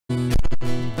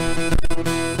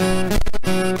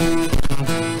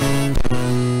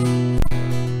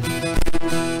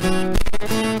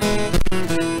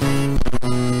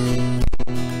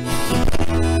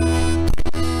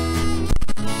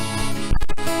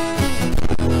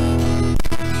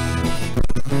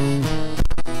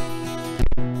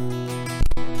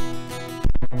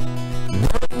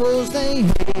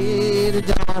get a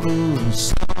daughter a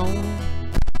song.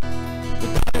 The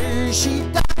daughter, she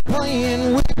died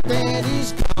playing with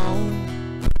daddy's gone.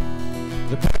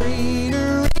 They buried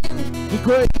her in the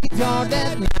graveyard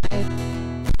that night.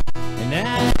 And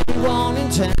now everyone in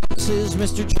town says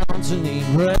Mr. Johnson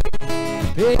ain't right.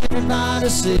 Everybody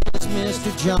says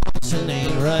Mr. Johnson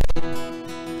ain't right.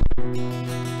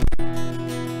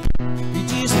 He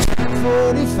just turned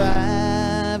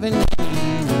 45 and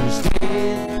he was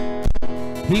dead.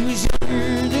 He was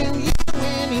younger than you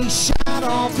when he shot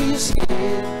off his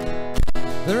head.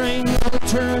 There ain't no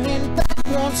turning back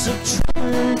once a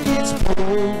trigger gets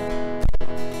pulled.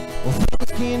 Well,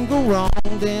 things can go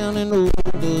wrong down an old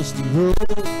dusty road.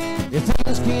 If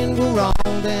things can go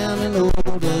wrong down an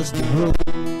old dusty road.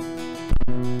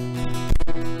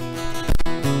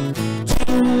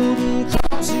 Two wooden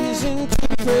crosses and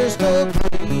two first of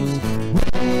graves,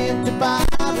 one empty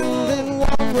bottle and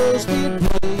one rusted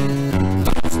blade.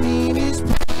 Lost in his pain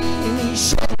and he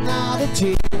shed not a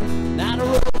tear. Now the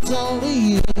road's only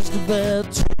used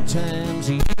about 2 times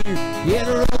a year. Yeah,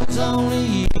 the road's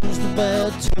only used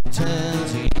about 2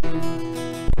 times a year.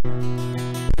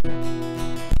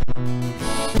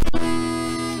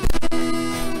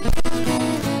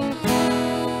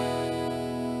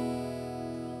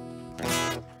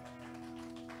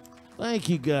 Thank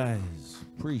you guys,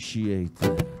 appreciate that.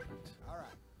 All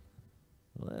right.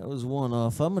 Well, that was one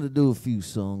off. I'm going to do a few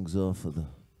songs off of the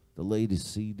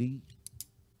latest CD.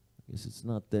 I guess it's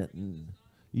not that.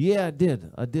 Yeah, I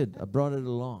did. I brought it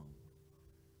along.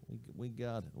 We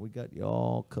got it. We got you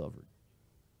all covered.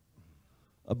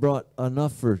 I brought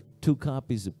enough for 2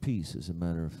 copies apiece, as a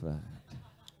matter of fact.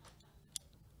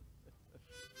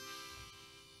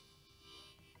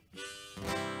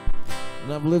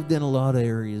 And I've lived in a lot of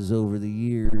areas over the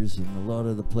years, and a lot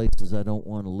of the places I don't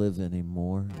want to live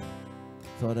anymore.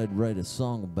 Thought I'd write a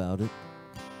song about it.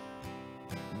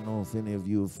 I don't know if any of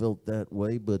you have felt that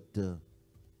way, but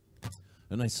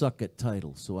and I suck at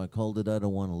titles, so I called it I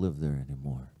Don't Want to Live There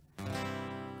Anymore.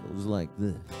 It was like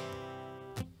this.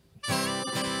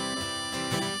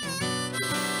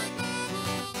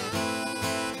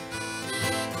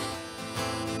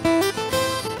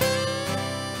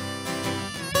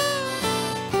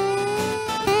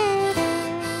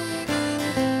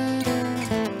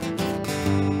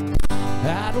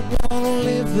 I don't want to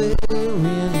live there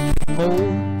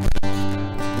anymore.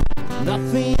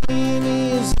 Nothing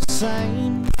is the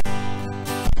same.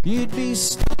 You'd be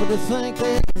stupid to think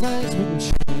that things wouldn't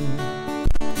change.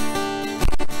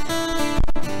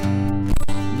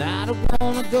 And I don't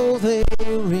want to go there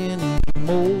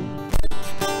anymore.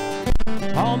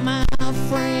 All my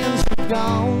friends are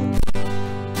gone.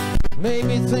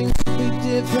 Maybe things would be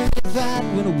different if I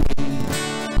went away.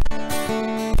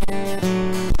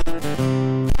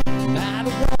 I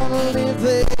don't want to live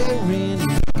there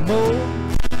anymore.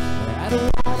 I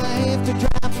don't want to have to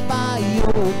drive by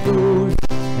your door.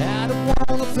 I don't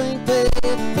want to think that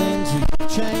things have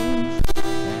changed.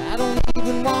 I don't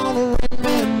even want to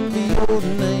remember your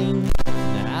name.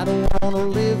 I don't want to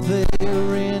live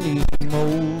there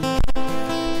anymore.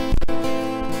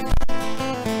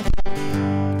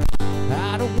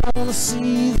 I don't want to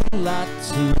see the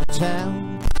lights of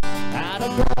town. I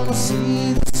don't want to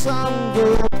see the sun go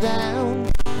down.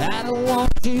 I don't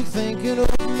want you thinking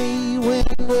of me when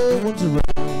no one's around.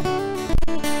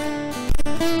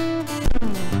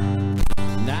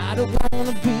 And I don't want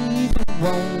to be the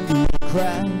one to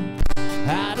cry.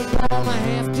 I don't want to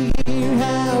have to hear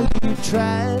how you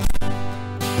tried.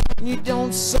 You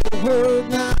don't say a word,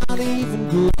 not even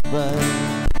goodbye.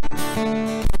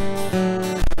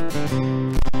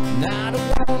 And I don't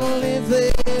want to live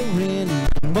there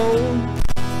anymore.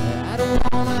 I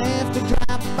don't want to have to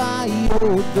drive by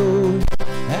your door.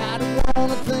 I don't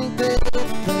want to think that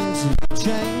things have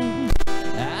changed.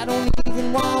 I don't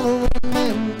even want to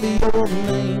remember your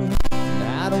name.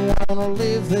 I don't want to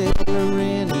live there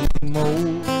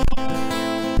anymore.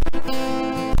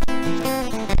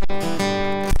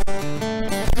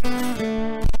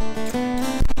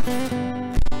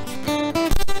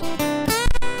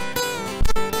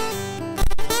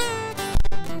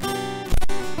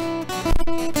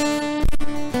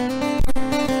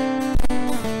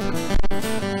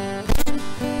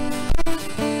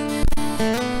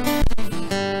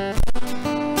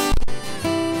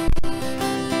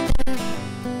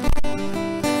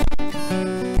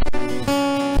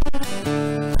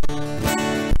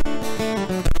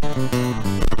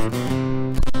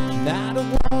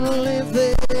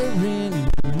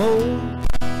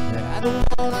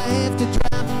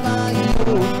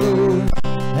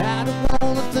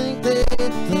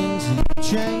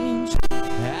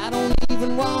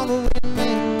 Even want to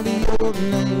remember your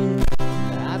name.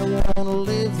 I don't wanna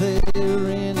live there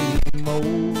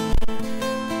anymore.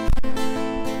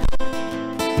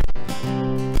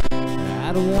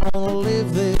 I don't wanna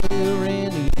live there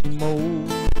anymore.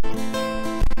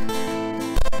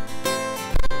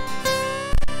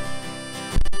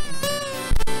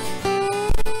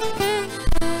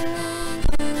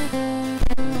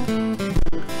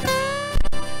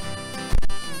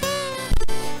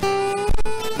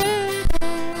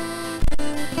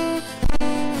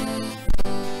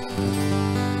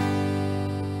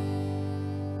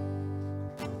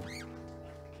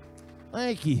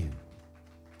 Thank you.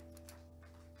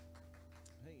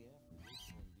 Hey, after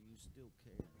this one, do you still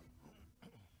care?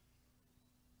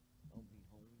 I'll be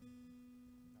home.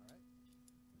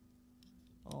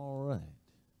 All right.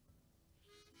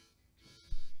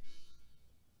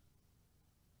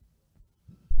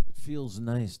 It feels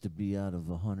nice to be out of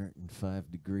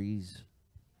 105 degrees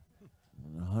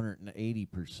and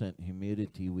 180%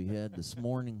 humidity we had this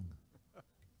morning.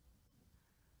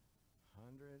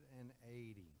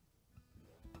 180.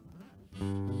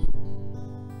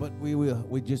 But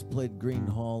we just played Green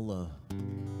Hall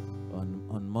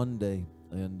on Monday,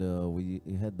 and we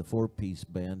had the 4-piece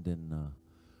band, and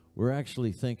we're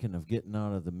actually thinking of getting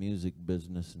out of the music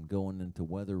business and going into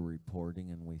weather reporting,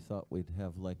 and we thought we'd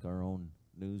have like our own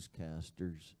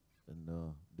newscasters and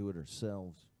do it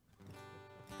ourselves.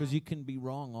 Because you can be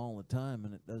wrong all the time,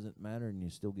 and it doesn't matter, and you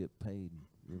still get paid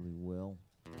really well.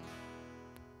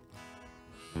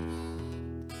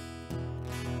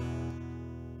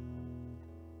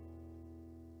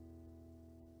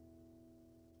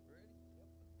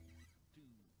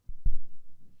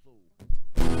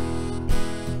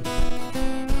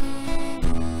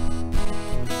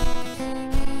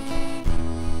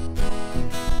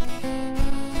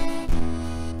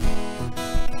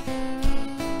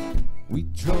 We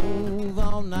drove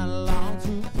all night long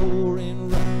through pouring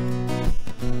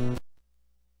rain.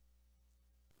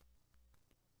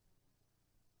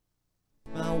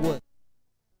 My way.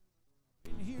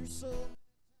 Been here so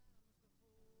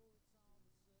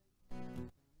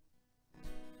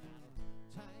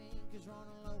tank is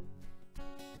running low.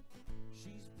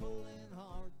 She's pulling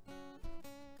hard,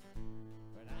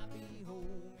 but I'll be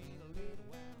home in a little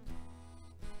while.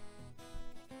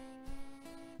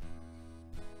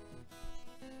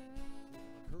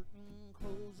 Curtain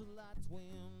closed, the lights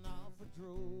went off, I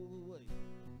drove away.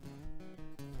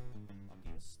 I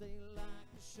guess they like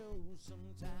the show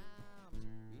sometimes,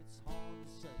 it's hard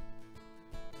to say.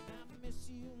 And I miss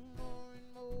you more and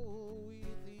more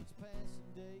with each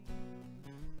passing day.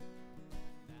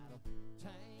 Now the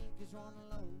tank is running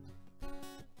low,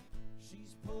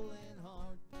 she's pulling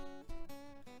hard,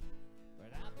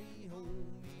 but I'll be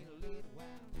home in a little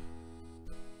while.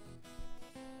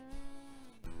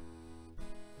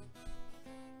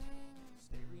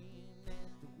 Staring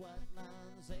at the white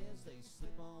lines as they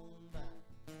slip on by,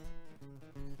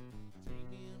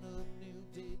 dreaming of new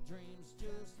daydreams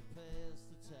just to pass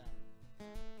the time.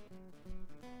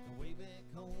 The way back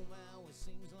home always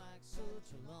seems like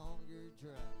such a longer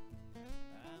drive.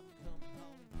 I'm coming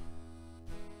home.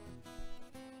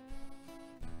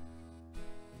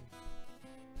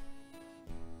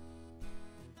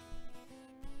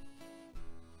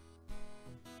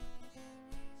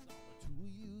 Saw the two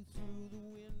of you through the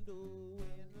window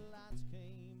when the lights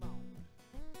came on.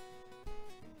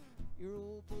 Your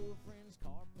old boyfriend's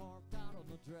car parked out on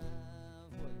the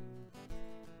driveway.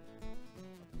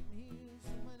 I've been here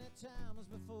so many times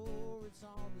before, it's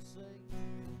hard to say.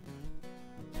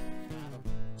 Now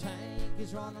the tank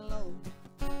is running low,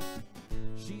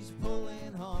 she's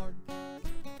pulling hard.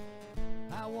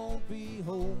 I won't be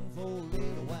home for a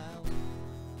little while.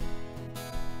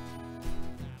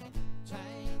 Now the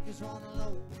tank is running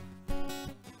low,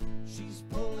 she's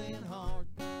pulling hard.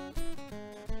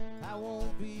 I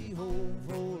won't be home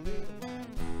for a little while.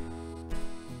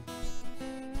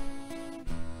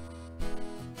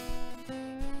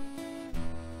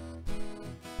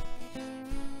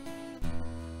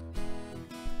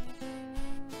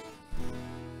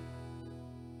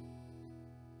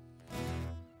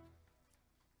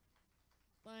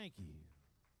 Thank you.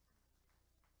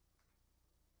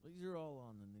 These are all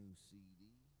on the new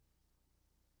CD.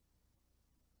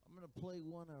 I'm going to play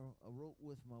one I wrote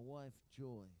with my wife,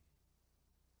 Joy.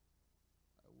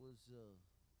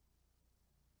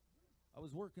 I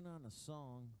was working on a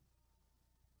song,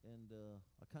 and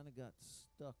I kind of got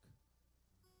stuck.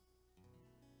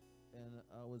 And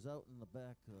I was out in the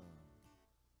back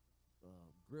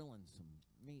grilling some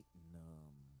meat,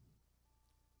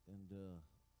 and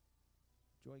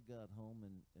Joy got home,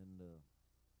 and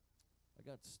I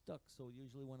got stuck, so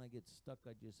usually when I get stuck,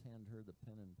 I just hand her the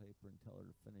pen and paper and tell her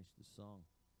to finish the song.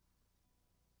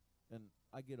 And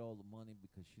I get all the money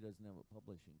because she doesn't have a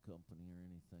publishing company or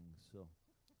anything, so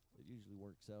it usually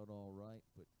works out all right.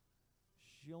 But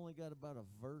she only got about a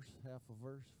verse, half a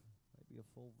verse, maybe a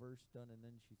full verse done, and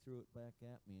then she threw it back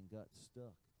at me and got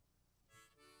stuck.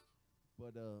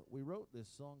 But we wrote this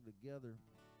song together,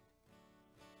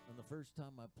 and the first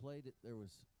time I played it, there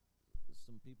was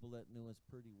some people that knew us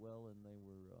pretty well, and they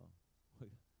were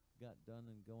we got done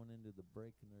and going into the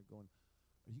break, and they're going,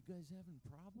 "Are you guys having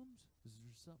problems? Is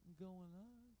there something going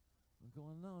on?" I'm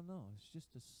going, no, it's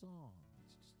just a song.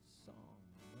 It's just a song.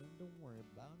 Man, don't worry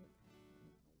about it.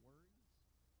 No worries.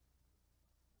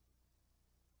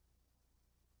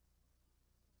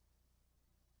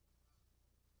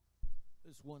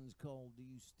 This one's called "Do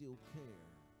You Still Care?"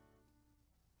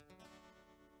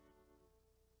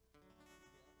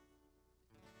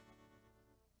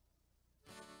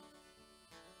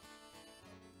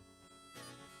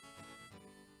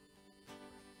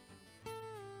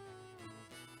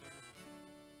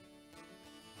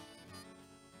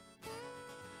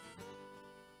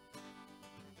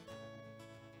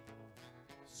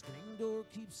 Screen door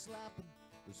keeps slapping,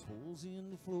 there's holes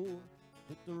in the floor,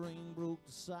 but the rain broke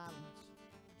the silence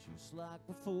just like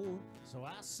before. So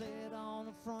I sat on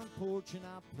the front porch and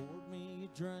I poured me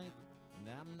a drink, and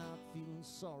I'm not feeling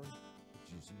sorry,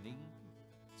 I just need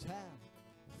time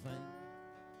to think.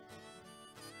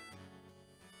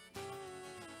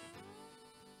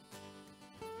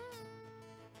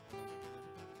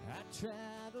 I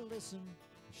tried to listen,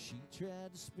 she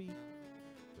tried to speak,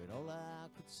 but all I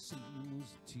could see was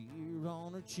a tear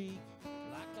on her cheek,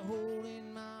 like the hole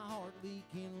in my heart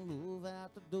leaking love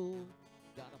out the door.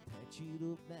 Gotta patch it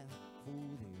up now,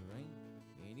 for there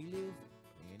ain't any left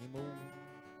anymore.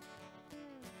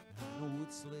 I know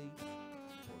it's late,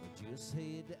 but I just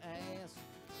had to ask,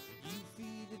 did you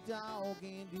feed the dog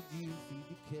and did you feed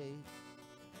the cat?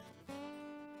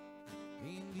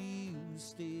 And do you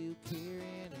still care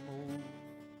anymore?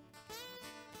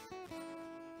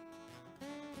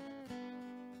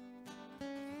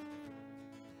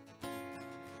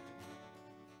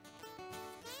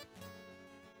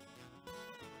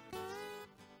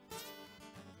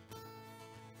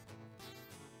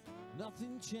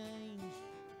 Nothing changed,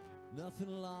 nothing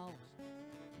lost,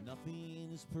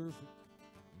 nothing is perfect,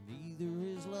 neither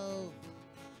is love.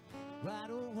 Right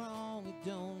or wrong, it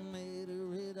don't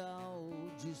matter at all,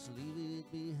 just leave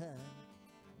it behind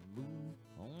and move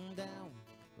on down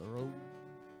the road.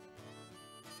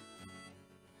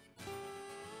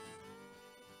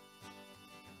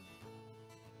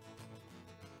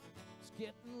 It's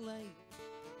getting late,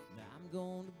 now I'm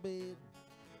going to bed,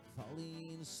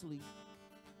 falling asleep,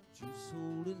 just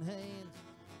holding hands.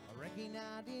 I reckon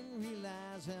I didn't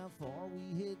realize how far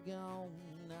we had gone.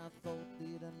 I thought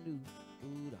that I knew,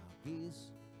 but I guess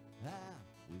I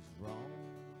was wrong.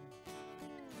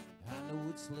 I know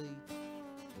it's late,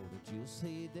 but I just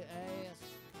had to ask,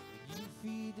 did you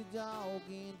feed the dog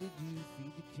and did you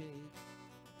feed the cat?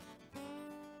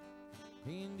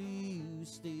 And do you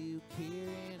still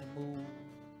care anymore?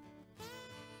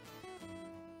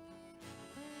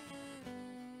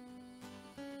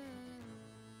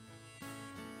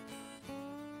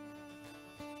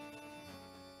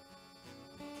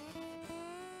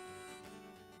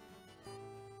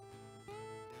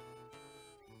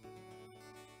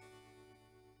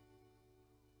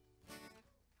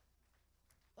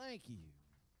 Thank you. Let's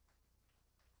see.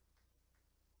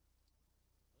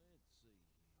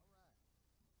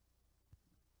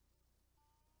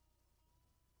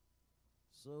 All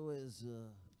right. So as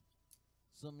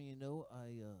some of you know,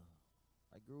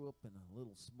 I grew up in a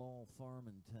little small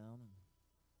farming town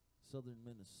in southern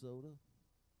Minnesota,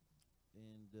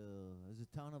 and it's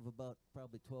a town of about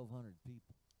probably 1,200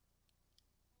 people.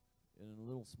 And in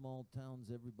little small towns,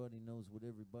 everybody knows what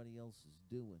everybody else is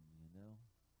doing, you know.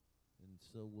 And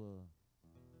so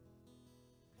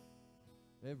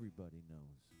everybody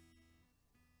knows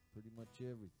pretty much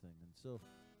everything. And so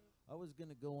I was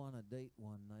going to go on a date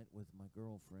one night with my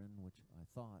girlfriend, which I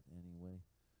thought anyway.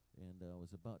 And I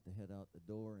was about to head out the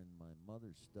door, and my mother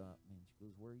stopped me, and she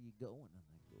goes, "Where are you going?" And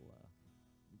I go,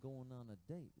 "I'm going on a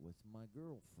date with my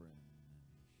girlfriend."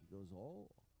 And she goes, "Oh,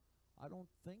 I don't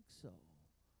think so.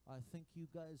 I think you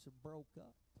guys are broke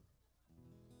up."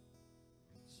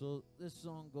 So this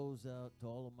song goes out to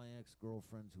all of my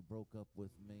ex-girlfriends who broke up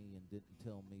with me and didn't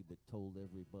tell me but told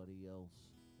everybody else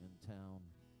in town,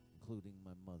 including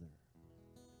my mother.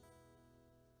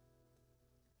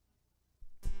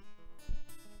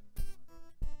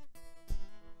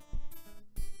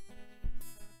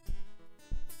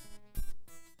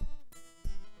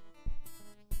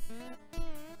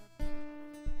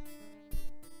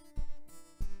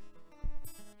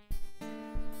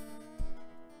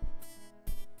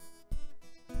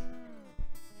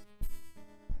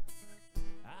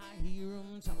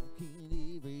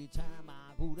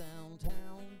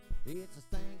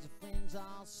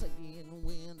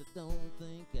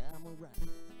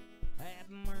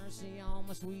 mercy on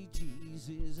my sweet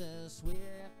Jesus, I swear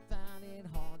I find it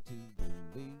hard to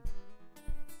believe.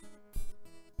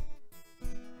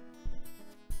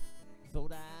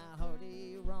 Thought I heard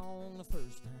it wrong the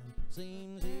first time.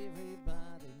 Seems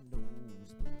everybody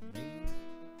knows but me.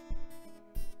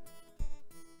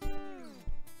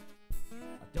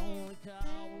 I don't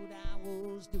recall what I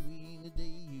was doing the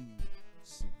day you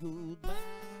said goodbye,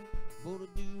 but I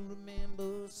do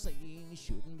remember saying you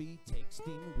shouldn't be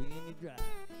texting when you drive.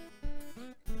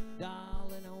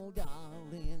 Darling, oh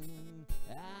darling,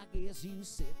 I guess you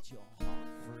set your heart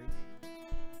free.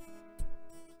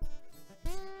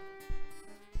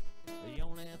 The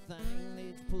only thing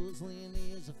that's puzzling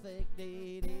is the fact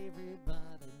that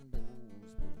everybody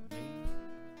knows but me.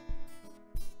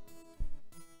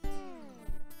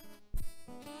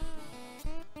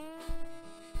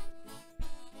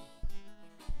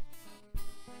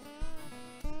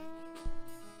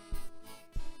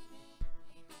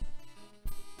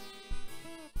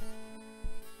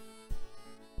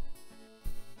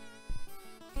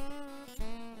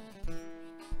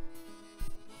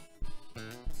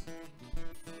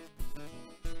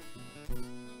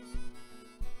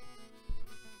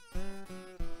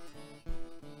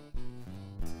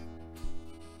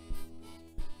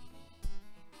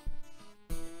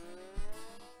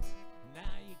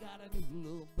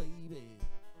 Little baby,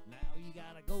 now you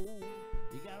gotta go.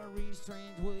 You got a real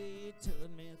strange way of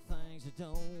telling me things you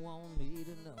don't want me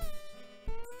to know.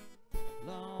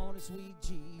 Lord, sweet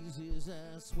Jesus,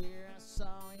 I swear I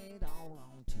saw it all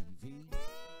on TV.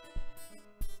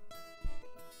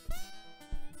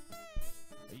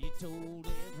 You told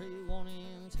everyone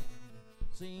in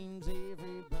town, seems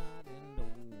everybody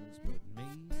knows but me.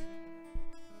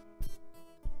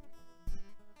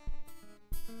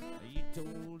 You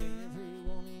told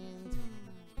everyone in town,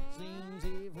 seems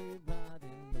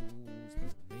everybody knows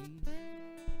but me.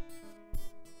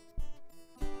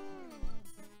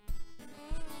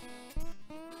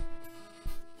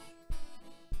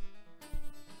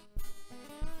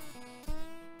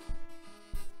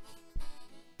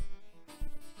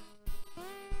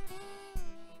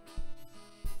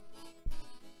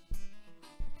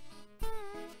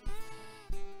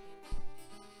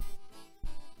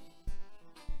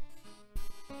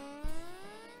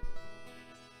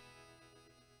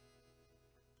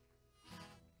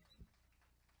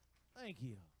 Thank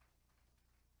you.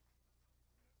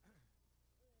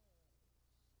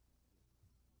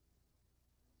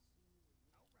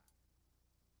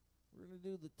 We're going to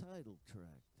do the title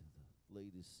track to the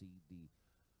latest CD.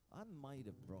 I might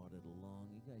have brought it along.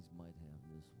 You guys might have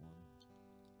this one.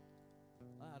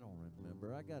 I don't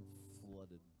remember. I got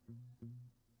flooded.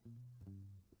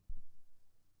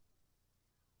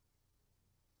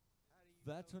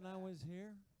 That's when I was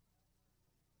here?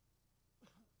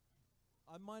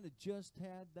 I might have just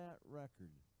had that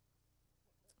record.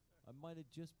 I might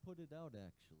have just put it out,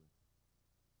 actually.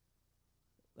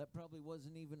 That probably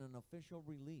wasn't even an official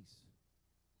release.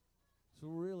 So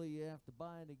really, you have to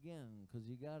buy it again because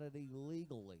you got it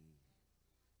illegally.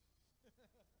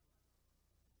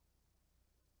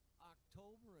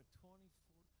 October of 24.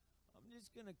 I'm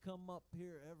just going to come up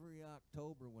here every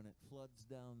October when it floods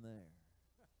down there.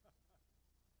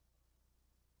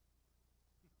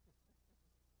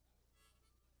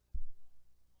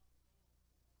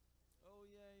 Oh,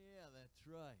 yeah, that's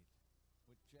right.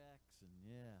 With Jackson,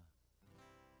 yeah.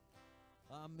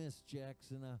 I miss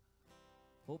Jackson. I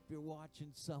hope you're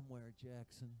watching somewhere,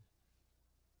 Jackson.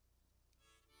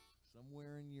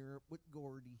 Somewhere in Europe with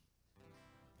Gordy.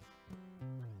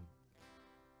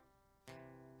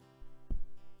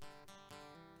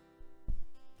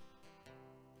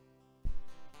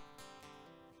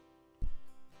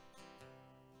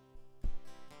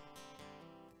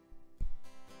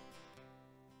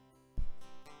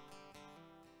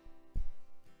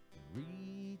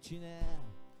 Reaching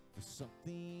out for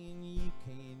something you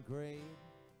can't grab,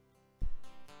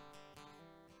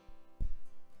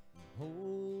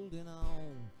 holding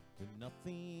on to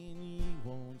nothing you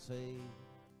won't save.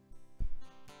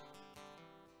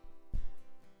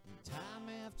 And time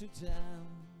after time,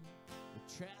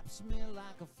 it traps me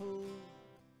like a fool.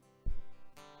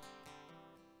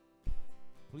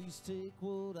 Please take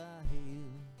what I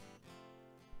have,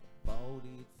 bought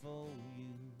it for you.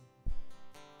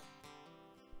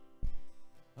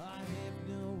 I have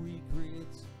no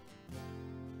regrets,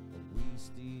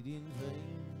 wasted in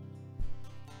vain.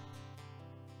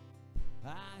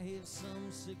 I have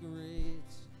some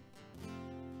cigarettes,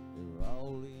 they're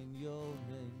all in your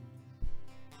name.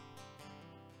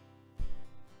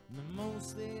 The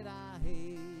most that I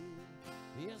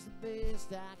have is the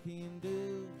best I can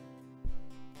do.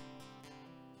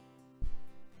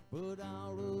 but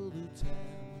all of the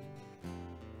time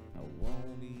I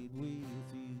want it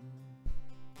with you.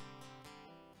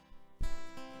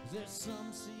 Is there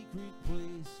some secret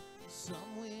place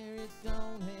somewhere it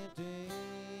don't have to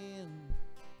end?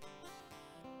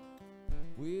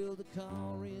 Well, the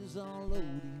car is all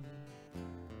loaded,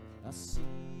 I see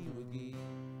you again.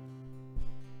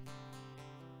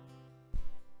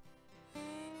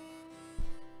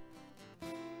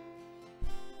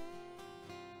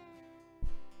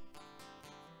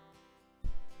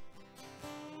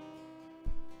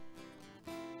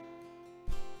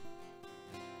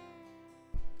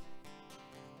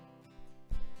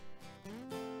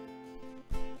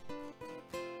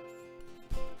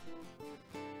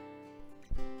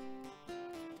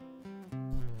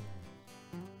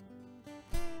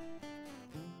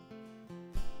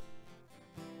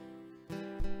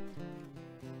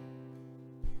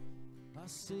 I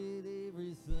said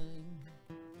everything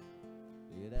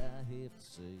that I have to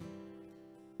say.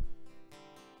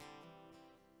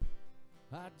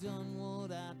 I done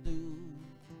what I do,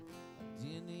 I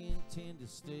didn't intend to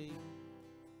stay.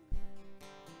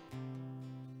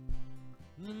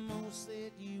 The most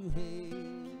that you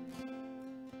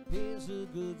have is a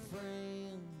good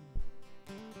friend.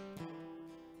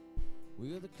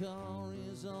 Well, the car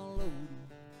is all loaded,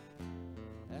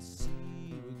 I see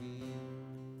you again.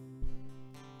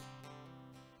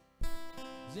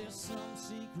 Is there some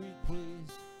secret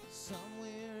place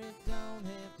somewhere it don't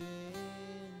have to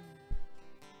end?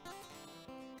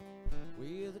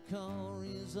 Where the car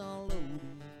is all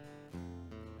loaded,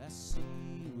 I see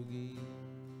you again.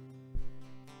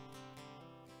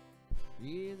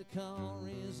 Yeah, the car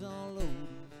is all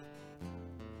loaded,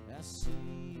 I see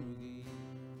you again.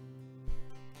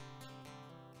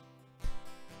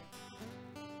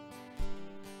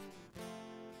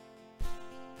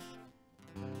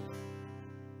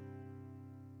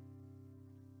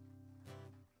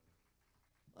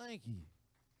 Thank you.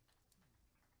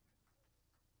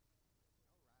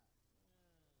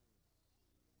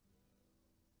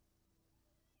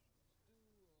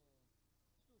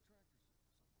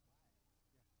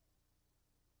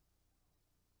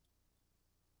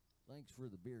 Thanks for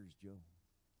the beers, Joe.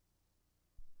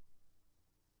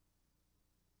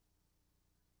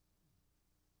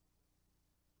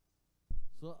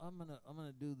 So I'm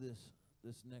gonna do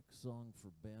this next song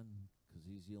for Ben, because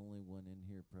he's the only one in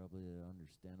here probably that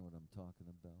understand what I'm talking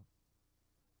about.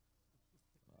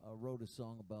 I wrote a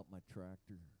song about my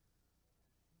tractor.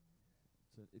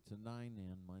 It's a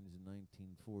 9N. Mine is a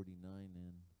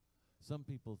 1949N. Some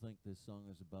people think this song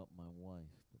is about my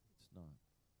wife, but it's not.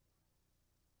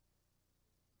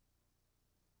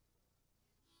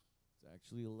 It's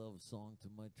actually a love song to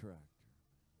my tractor.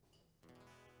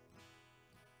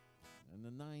 And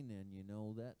the 9N, you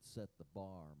know, that set the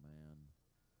bar, man.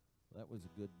 That was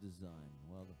a good design.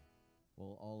 Well,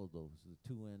 all of those, the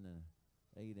 2N,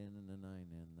 the 8N, and the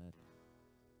 9N, that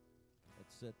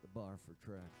set the bar for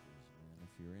tractors, man,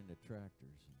 if you're into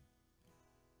tractors.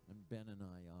 And Ben and I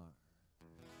are.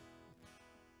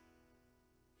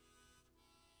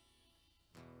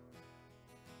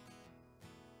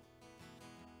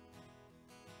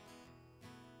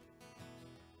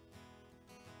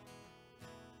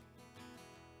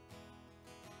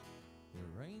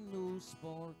 There ain't no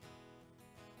spark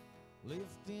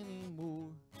left anymore.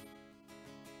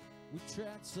 We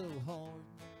tried so hard,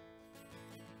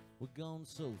 we're gone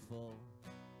so far.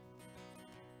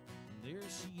 And there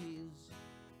she is,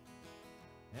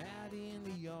 out in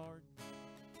the yard,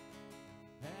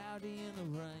 out in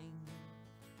the rain,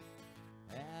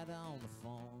 out on the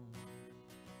farm.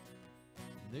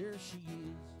 And there she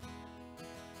is,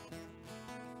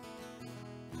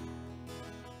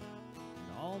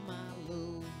 and all my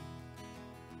love,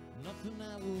 nothing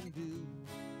I wouldn't do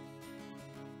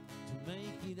to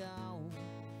make it all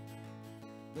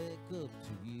back up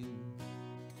to you.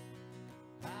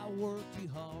 I worked you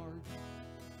hard,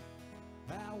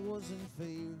 I wasn't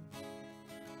fair.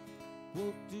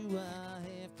 What do I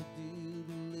have to do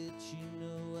to let you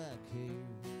know I care?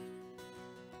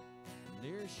 And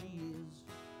there she is,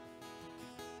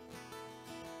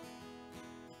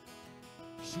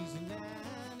 she's a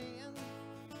 9N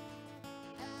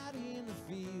out in the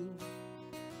field.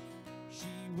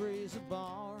 She raised a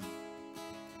bar,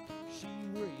 she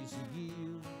raised a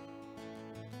yield.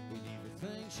 With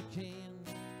everything she can,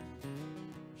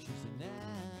 she's a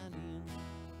 9N.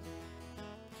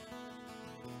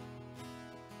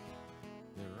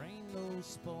 There ain't no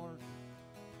spark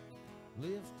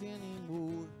left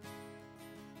anymore.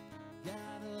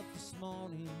 Got up this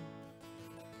morning,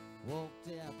 walked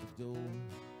out the door.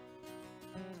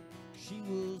 She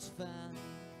was fine,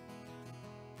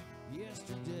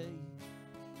 yesterday.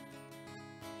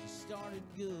 She started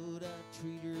good, I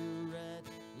treat her right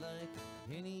like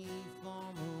any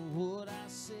farmer would. I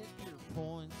set your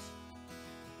points,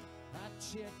 I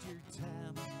checked your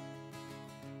time,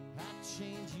 I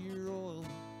change your oil,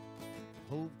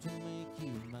 hope to make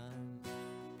you mine.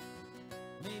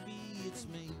 Maybe it's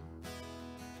me,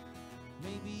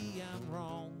 maybe I'm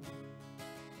wrong,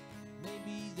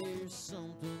 maybe there's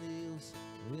something else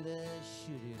that I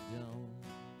should have done.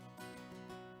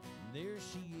 And there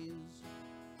she is,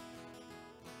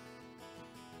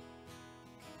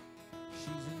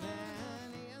 she's an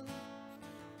Indian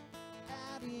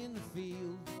out in the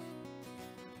field.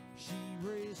 She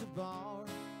raised a bar,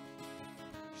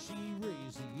 she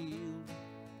raised the yield,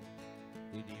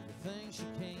 did everything she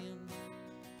can.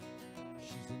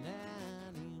 She's an Indian.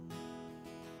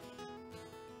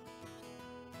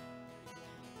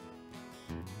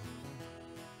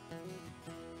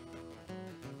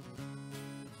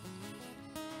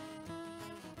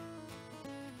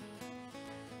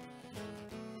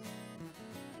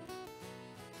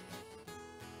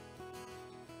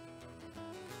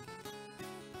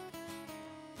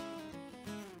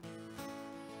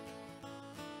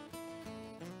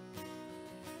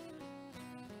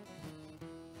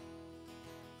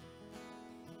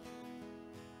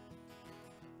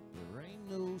 There ain't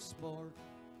no spark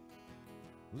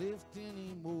left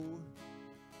anymore.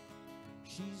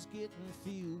 She's getting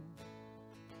fuel,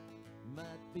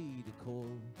 might be the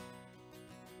core.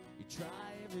 You try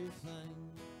everything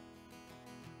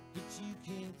that you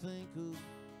can think of,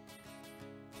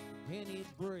 and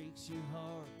it breaks your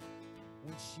heart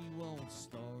when she won't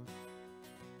start.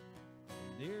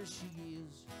 And there she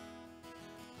is,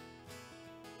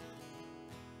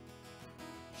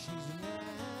 she's an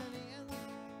Indian,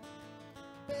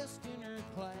 best in her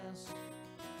class.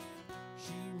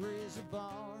 She raised a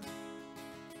bar,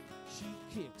 she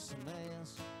kicks some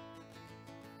ass,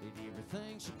 did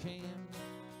everything she can.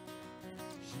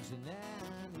 She's an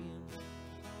Indian,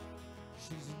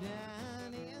 she's an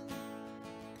Indian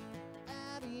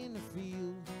out in the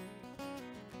field.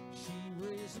 She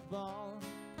raised a bar,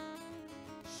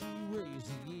 she raised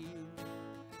a yield,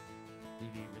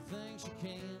 did everything she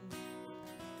can.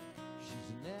 She's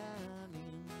an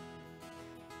Indian,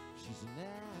 she's an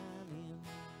Indian,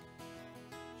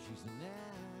 she's an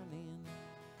Indian,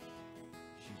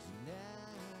 she's an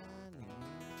Indian.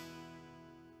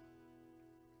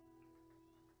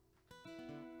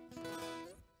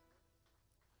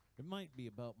 It might be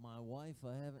about my wife,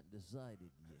 I haven't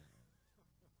decided yet.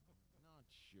 Not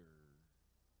sure.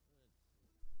 Oh,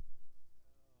 man.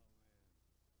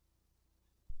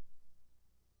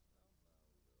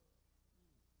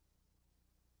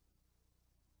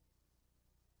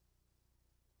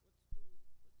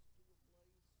 Let's do a Blaze song.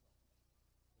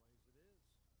 Blaze it is.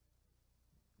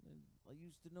 And I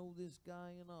used to know this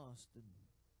guy in Austin.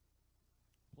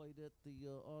 Played at the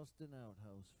Austin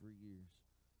Outhouse for years.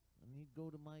 And he'd go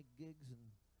to my gigs, and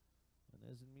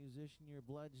as a musician, you're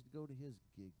obliged to go to his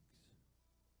gigs.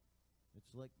 It's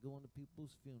like going to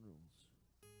people's funerals.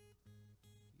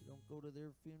 If you don't go to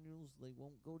their funerals, they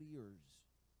won't go to yours.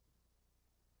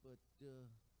 But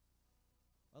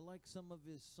I like some of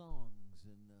his songs,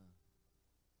 and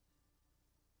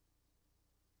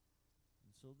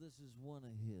so this is one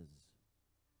of his.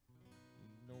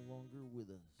 He's no longer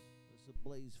with us. It's a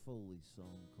Blaze Foley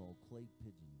song called Clay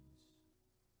Pigeons.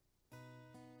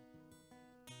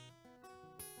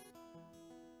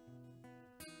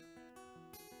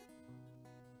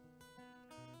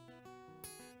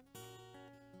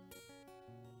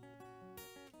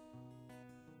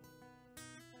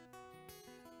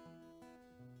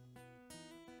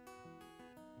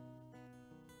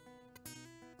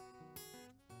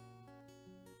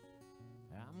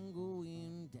 I'm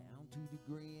going down to the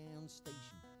Greyhound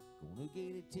station, gonna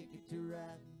get a ticket to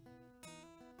ride.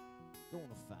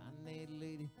 Gonna find that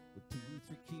lady with 2 or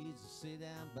 3 kids to sit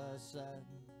down by her side.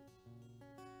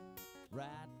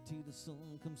 Right till the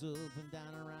sun comes up and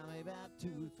down around me about 2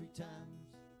 or 3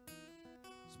 times.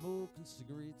 Smoking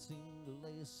cigarettes in the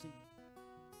last seat.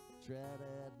 Try to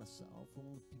add myself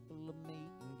on the people I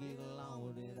meet and get along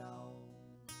with it all.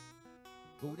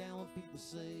 Go down when people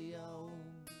say, oh,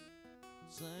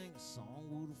 sing a song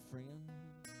with a friend,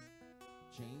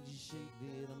 change the shape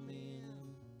that I'm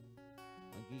in,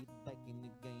 I get back in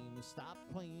the game and stop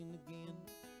playing again.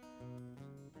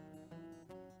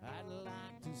 I'd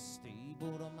like to stay,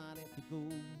 but I might have to go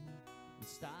and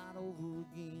start over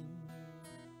again.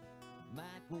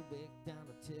 Might go back down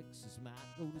to Texas,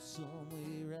 might go to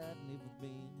somewhere I've never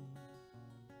been.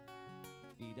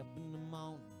 Get up in the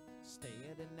morning, stay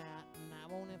at the night, and I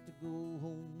won't have to go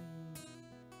home.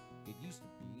 Get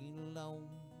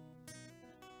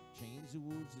crazy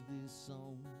words of this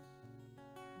song,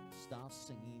 start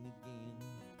singing again.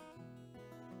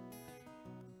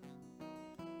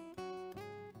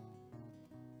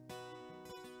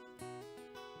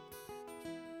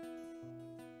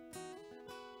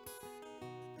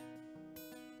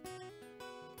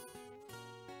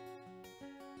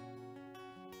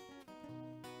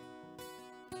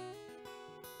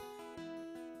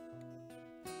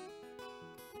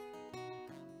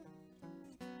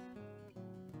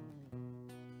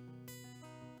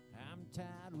 I'm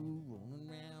tired of running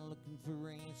around looking for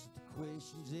answers to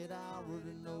questions that I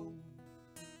already know.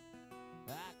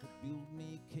 I could build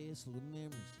me a castle of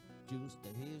memories just to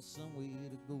have somewhere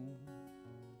to go.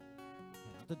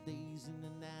 Count the days and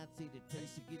the nights that it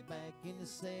takes to get back in the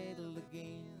saddle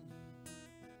again.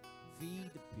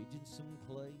 Feed the pigeons some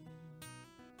clay,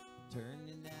 turn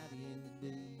the night into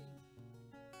day.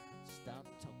 Stop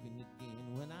talking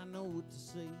again when I know what to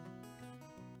say.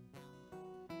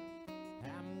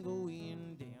 I'm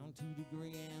going down to the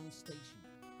Greyhound station,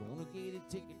 gonna get a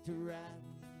ticket to ride.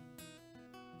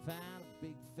 Find a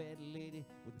big fat lady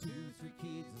with 2 or 3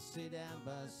 kids and sit down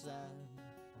by her side.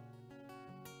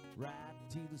 Right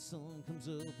till the sun comes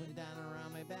up and down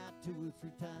around me about 2 or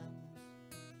 3 times.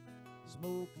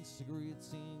 Smoking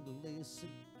cigarettes in the last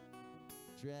seat,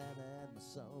 try to hide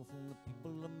myself from the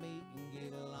people I meet and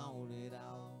get along with it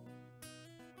all.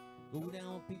 Go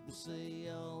down when people say,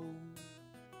 oh,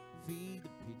 feed the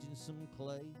pigeons some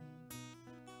clay,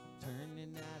 turn the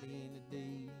night into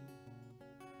day.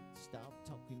 Stop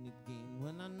talking again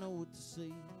when I know what to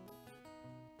say.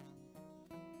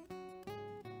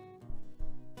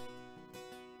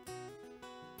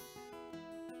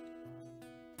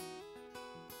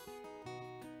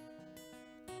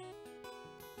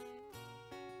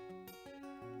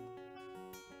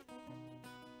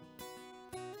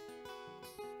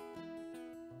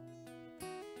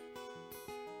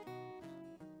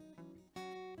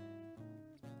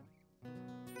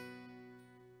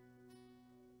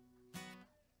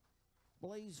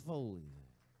 Blaze Foley.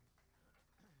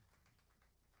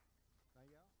 Now,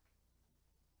 y'all. I'm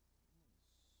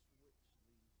gonna switch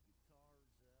these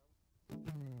guitars out.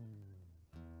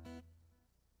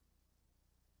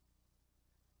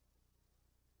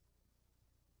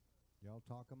 Y'all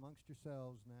talk amongst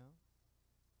yourselves now.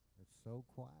 It's so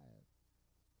quiet.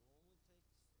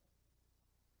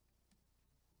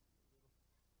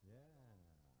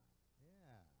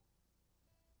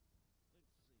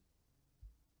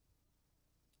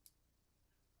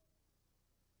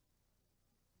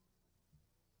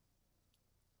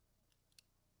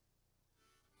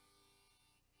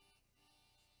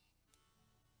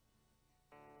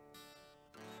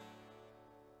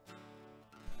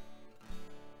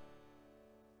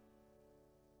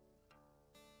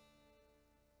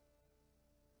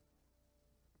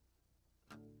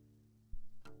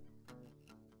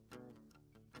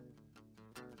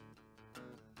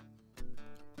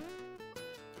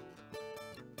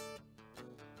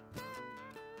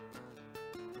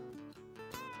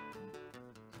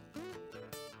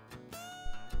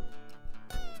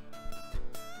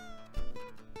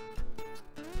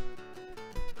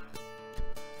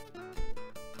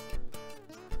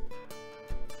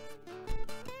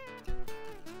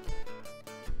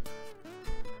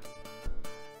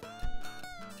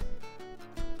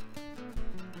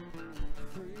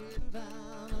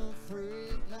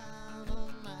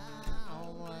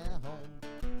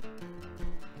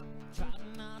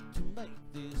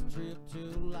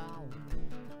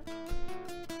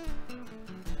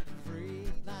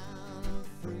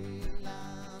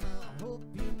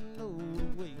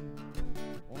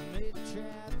 Only takes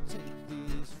Yeah.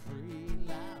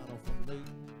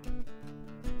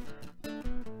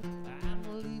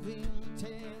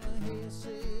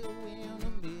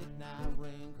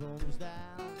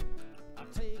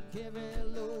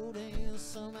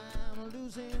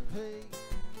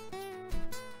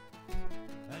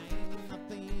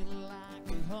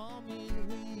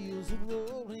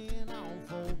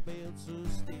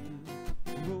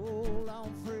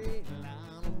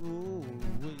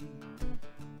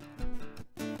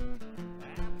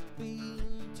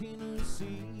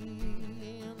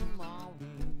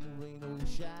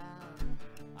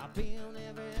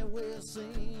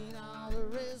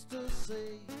 let's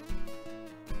see.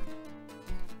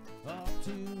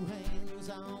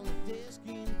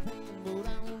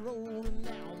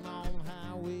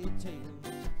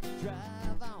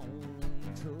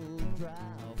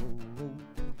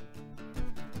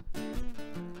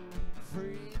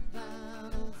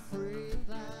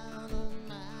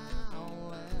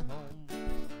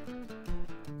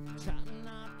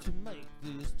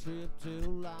 Trip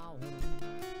too long.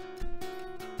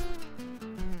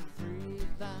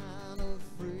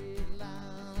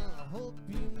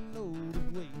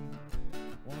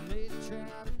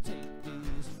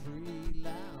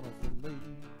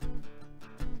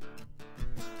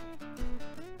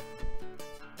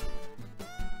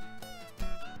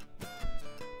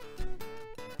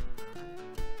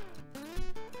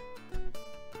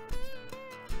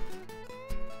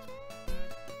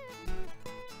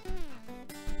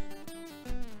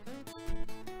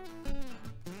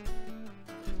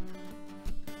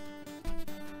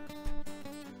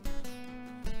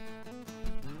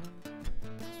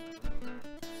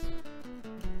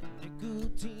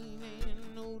 nicotine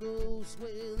and noodles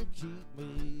will keep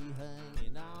me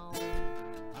hanging on.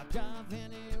 I drive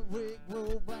any rig,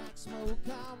 roll black smoke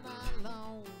all night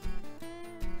long.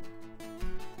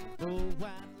 Roll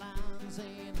white lines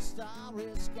and a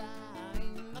starry sky,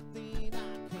 ain't nothing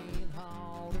I can't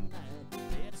haul tonight.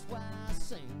 That's why I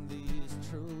sing this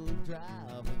truck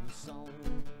driving song.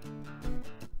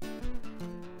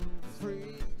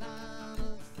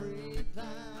 Freightliner,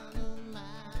 Freightliner, my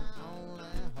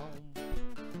only home.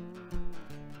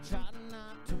 Try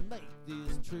not to make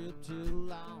this trip too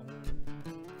long.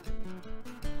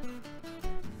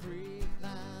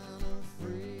 Freightliner,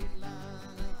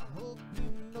 Freightliner, I hope you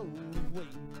know the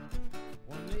way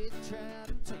when they try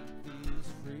to take this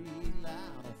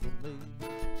Freightliner from me.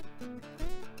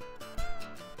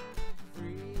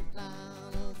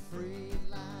 Freightliner,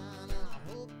 Freightliner,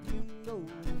 I hope you know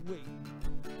the way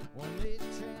when they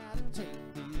try to take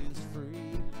this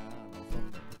Freightliner from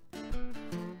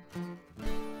me.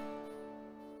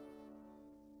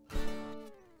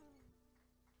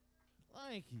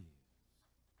 Thank you.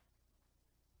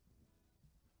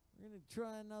 We're going to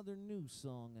try another new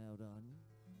song out on you.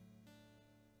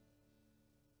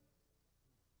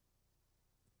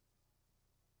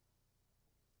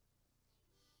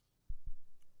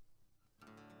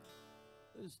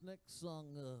 This next song,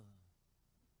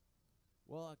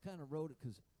 well, I kind of wrote it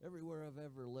because everywhere I've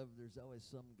ever lived, there's always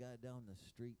some guy down the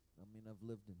street. I mean, I've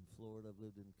lived in Florida, I've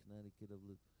lived in Connecticut, I've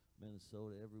lived in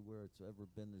Minnesota, everywhere it's ever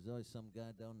been. There's always some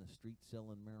guy down the street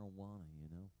selling marijuana, you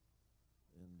know?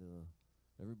 And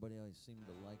everybody always seemed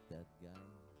to like that guy.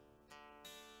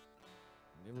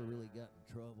 Never really got in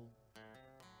trouble.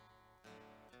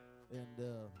 And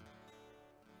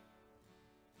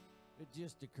it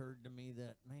just occurred to me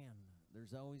that, man,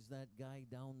 there's always that guy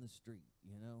down the street,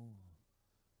 you know?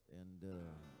 And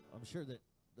I'm sure that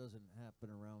doesn't happen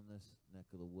around this neck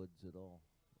of the woods at all,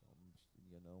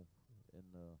 you know?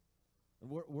 And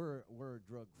we're a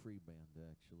drug-free band,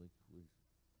 actually.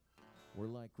 We're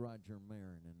like Roger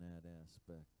Marin in that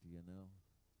aspect, you know?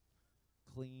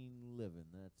 Clean living,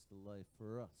 that's the life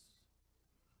for us.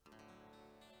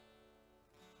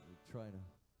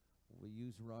 We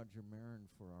use Roger Marin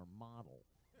for our model.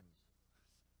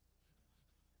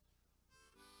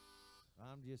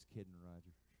 I'm just kidding,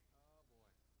 Roger. Oh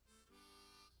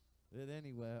boy. But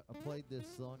anyway, I played this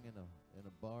song in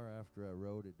a bar after I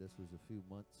wrote it. This was a few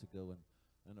months ago,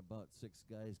 and about 6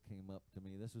 guys came up to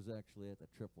me. This was actually at the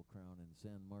Triple Crown in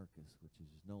San Marcos, which is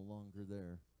no longer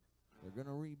there. They're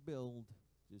gonna rebuild.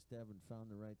 Just haven't found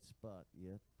the right spot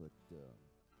yet. But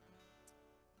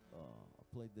I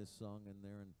played this song in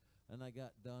there, and I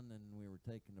got done, and we were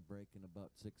taking a break, and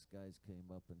about 6 guys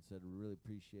came up and said, "We really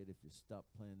appreciate if you stop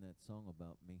playing that song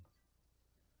about me."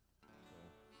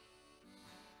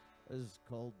 So, this is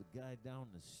called "The Guy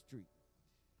Down the Street."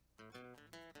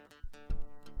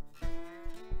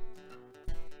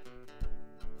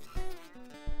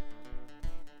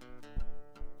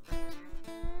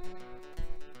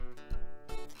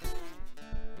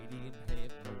 He didn't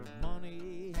have no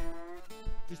money,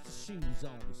 just the shoes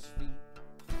on his feet.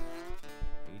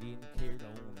 He didn't care to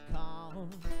own a car.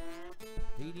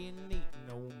 He didn't eat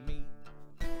no meat.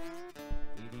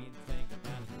 He didn't think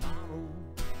about tomorrow.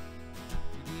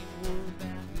 He didn't worry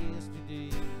about yesterday.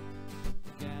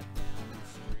 The guy down the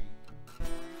street.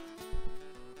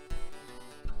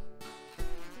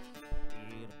 He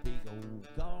had a big old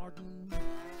garden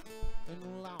and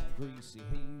long greasy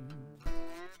hair.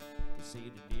 He said he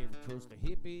never trust a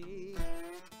hippie.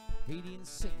 He didn't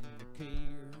seem to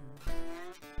care.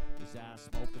 His eyes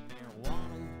smoking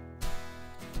marijuana.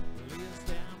 He lives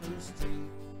down the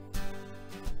street.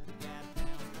 The guy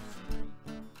down the street.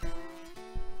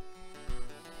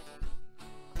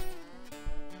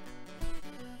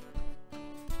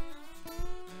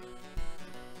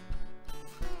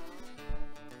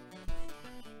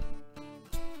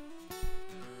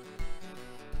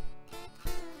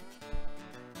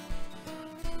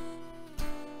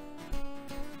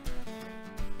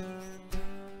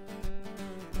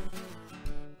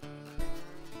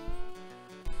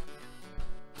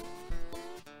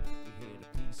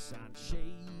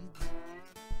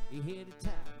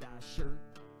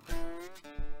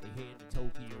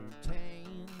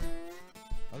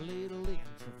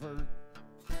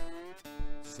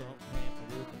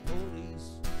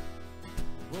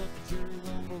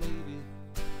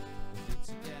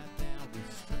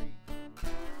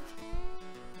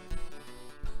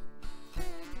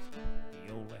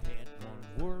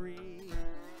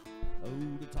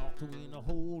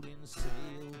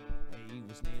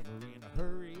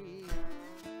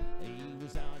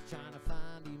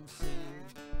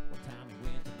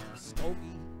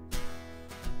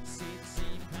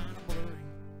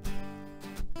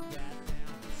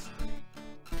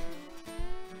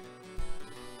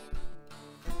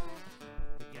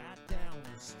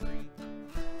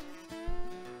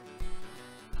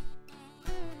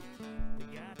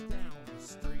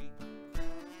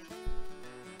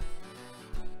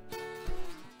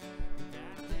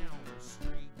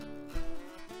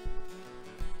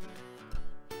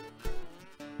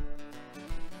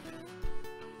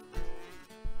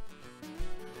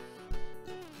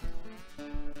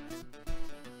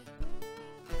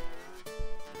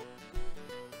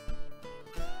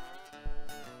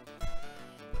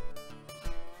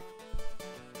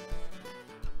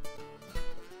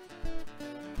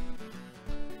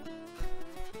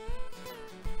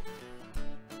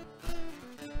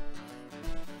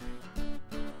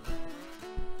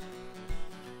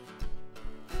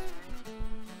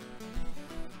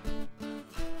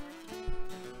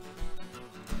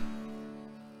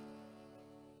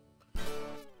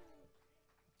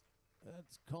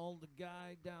 It's called The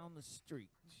Guy Down the Street.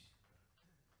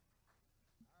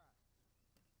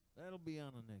 That'll be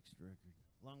on the next record,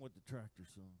 along with the tractor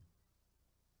song.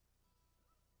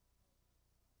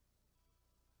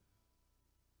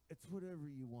 It's whatever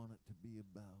you want it to be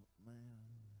about, man.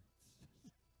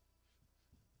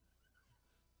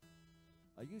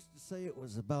 I used to say it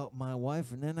was about my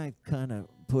wife, and then I kind of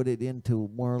put it into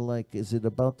more like, is it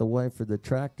about the wife or the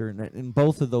tractor? And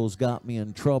both of those got me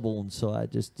in trouble, and so I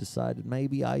just decided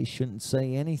maybe I shouldn't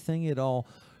say anything at all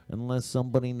unless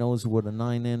somebody knows what a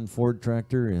 9N Ford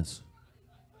tractor is.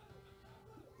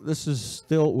 This is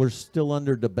still, we're still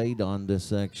under debate on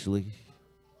this, actually.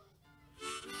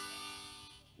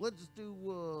 Let's do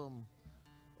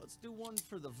one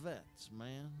for the vets,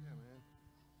 man. Yeah, man.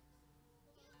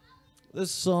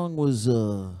 This song was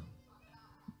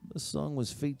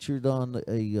featured on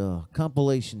a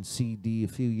compilation CD a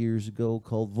few years ago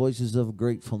called Voices of a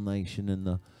Grateful Nation, and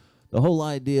the whole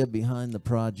idea behind the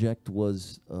project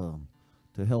was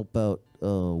to help out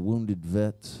wounded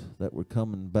vets that were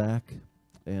coming back,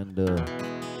 and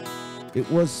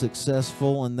it was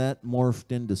successful, and that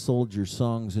morphed into Soldier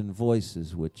Songs and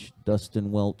Voices, which Dustin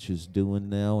Welch is doing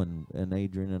now, and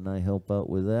Adrian and I help out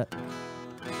with that.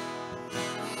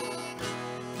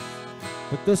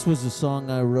 But this was a song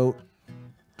I wrote,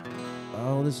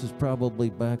 oh, this is probably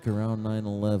back around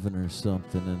 9/11 or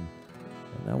something, and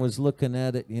I was looking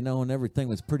at it, you know, and everything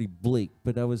was pretty bleak,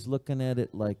 but I was looking at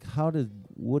it like, how did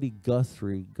Woody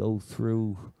Guthrie go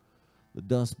through the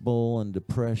Dust Bowl and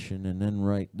Depression and then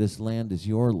write This Land Is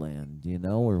Your Land, you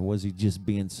know, or was he just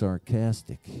being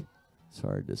sarcastic? It's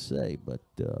hard to say, but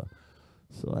so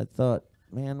I thought,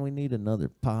 man, we need another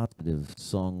positive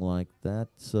song like that,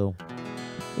 so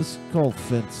this is called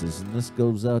Fences, and this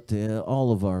goes out to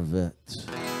all of our vets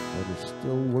that are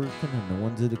still working and the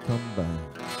ones that have come back.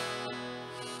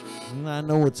 And I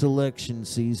know it's election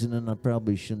season, and I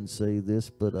probably shouldn't say this,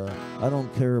 but I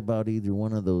don't care about either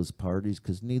one of those parties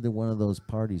because neither one of those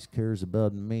parties cares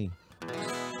about me.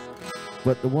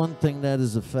 But the one thing that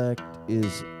is a fact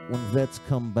is when vets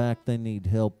come back, they need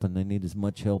help, and they need as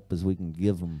much help as we can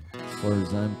give them, as far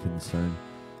as I'm concerned.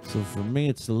 So for me,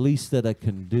 it's the least that I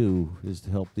can do is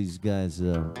to help these guys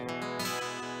out.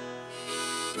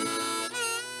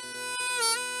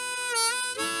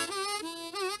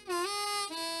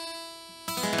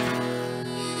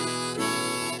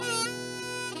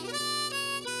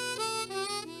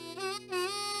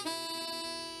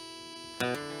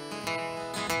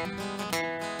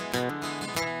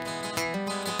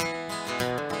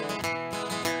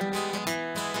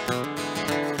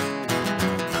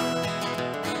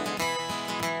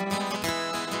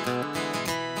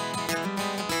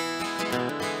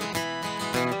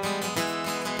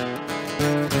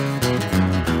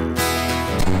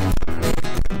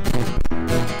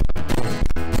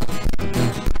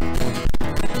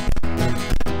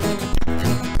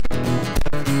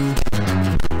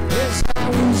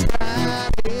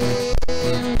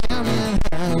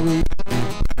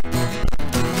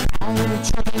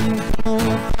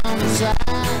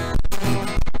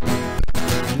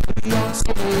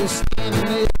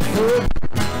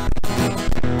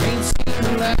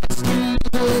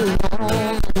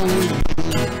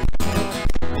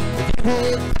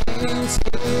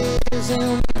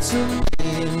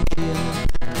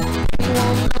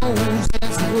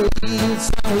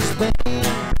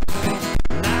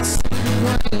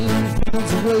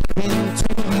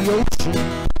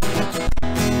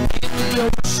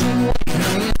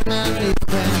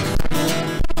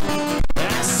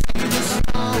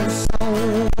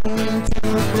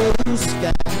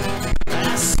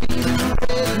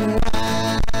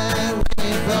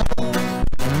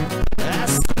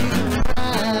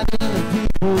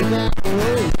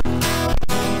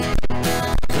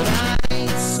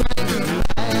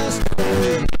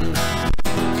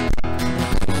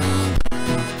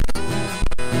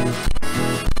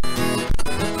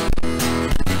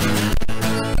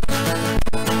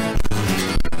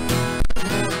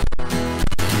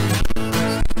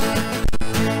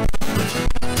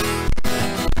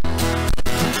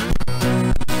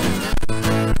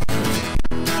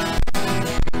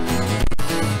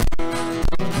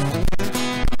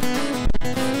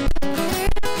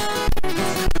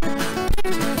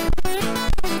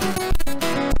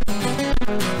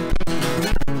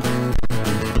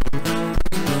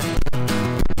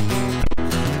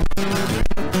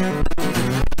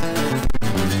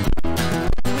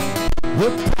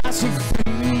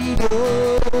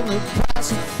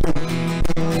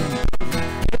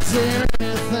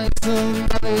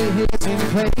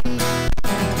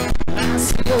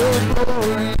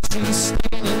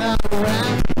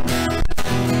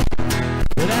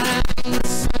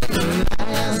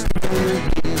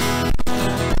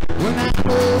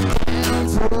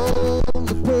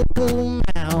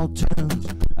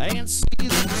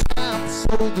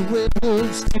 the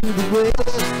rebels to the west.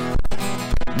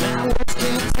 Now I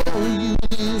can't tell you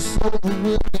this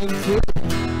overwhelming feeling.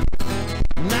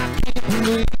 And I can't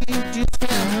believe just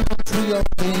how much we all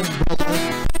been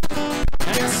blowing. I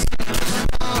see the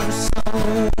stars so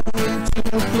into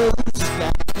the blue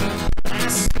sky. I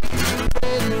see the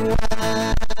red and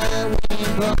white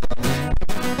rainbow.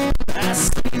 I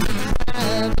see the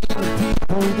pride in the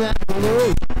people down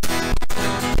below.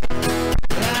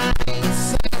 I ain't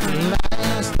saying the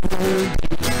last word.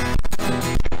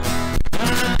 I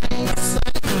ain't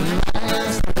saying the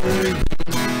last word.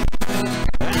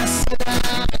 I said I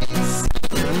ain't saying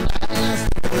the last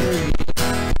word.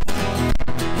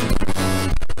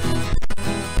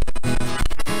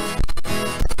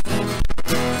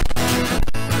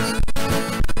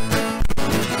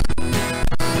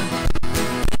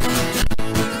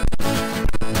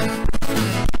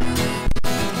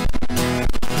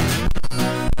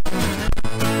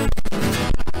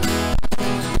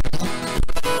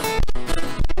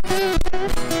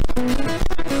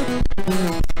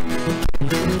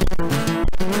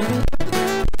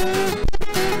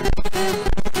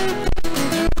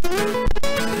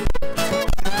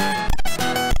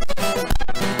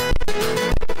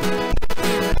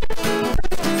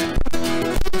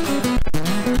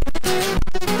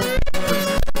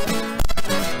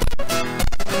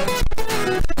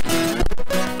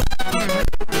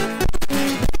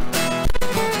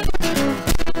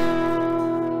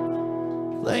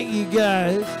 Thank you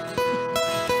guys.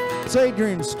 It's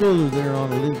Adrian Schooler there on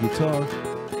the lead guitar.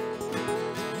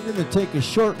 I'm going to take a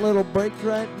short little break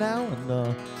right now,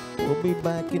 and we'll be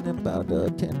back in about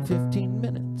 10-15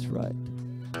 minutes, right?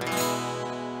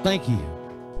 Thank you.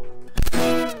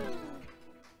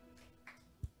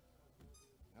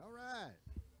 All right.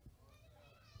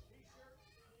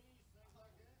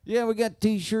 Yeah, we got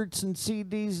T-shirts and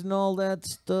CDs and all that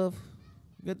stuff.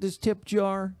 We got this tip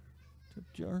jar,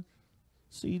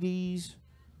 CDs,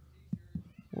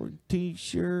 or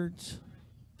T-shirts,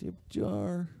 tip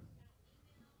jar.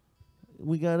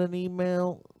 We got an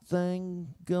email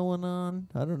thing going on.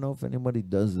 I don't know if anybody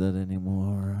does that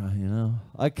anymore, you know.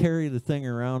 I carry the thing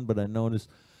around, but I noticed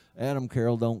Adam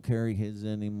Carroll don't carry his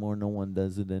anymore. No one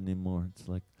does it anymore. It's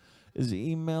like, is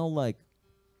email like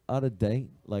out of date?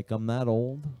 Like I'm that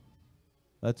old?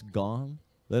 That's gone?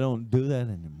 They don't do that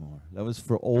anymore. That was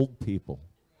for old people.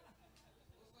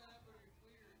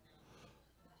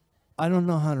 I don't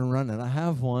know how to run it. I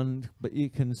have one, but you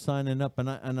can sign it up, and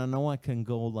I know I can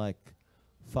go like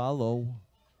follow,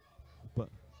 but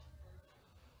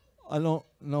I don't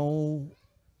know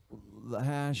the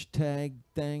hashtag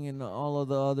thing and all of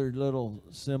the other little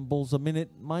symbols. I mean,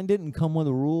 mine didn't come with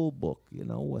a rule book, you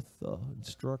know, with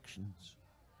instructions.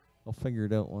 I'll figure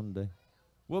it out one day.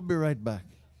 We'll be right back.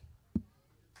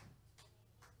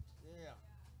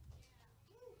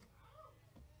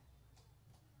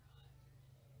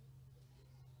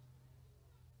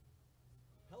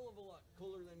 Hell of a lot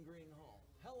cooler than Green Hall.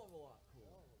 Hell of a lot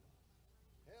cooler.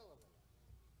 Hell of a lot.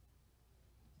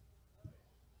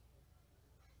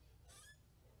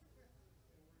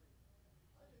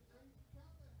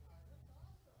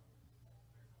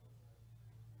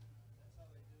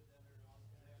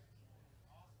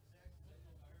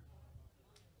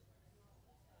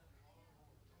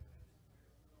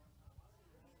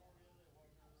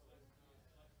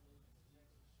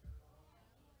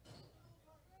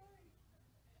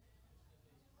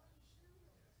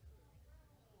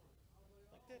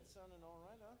 That's sounding all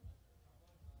right, huh?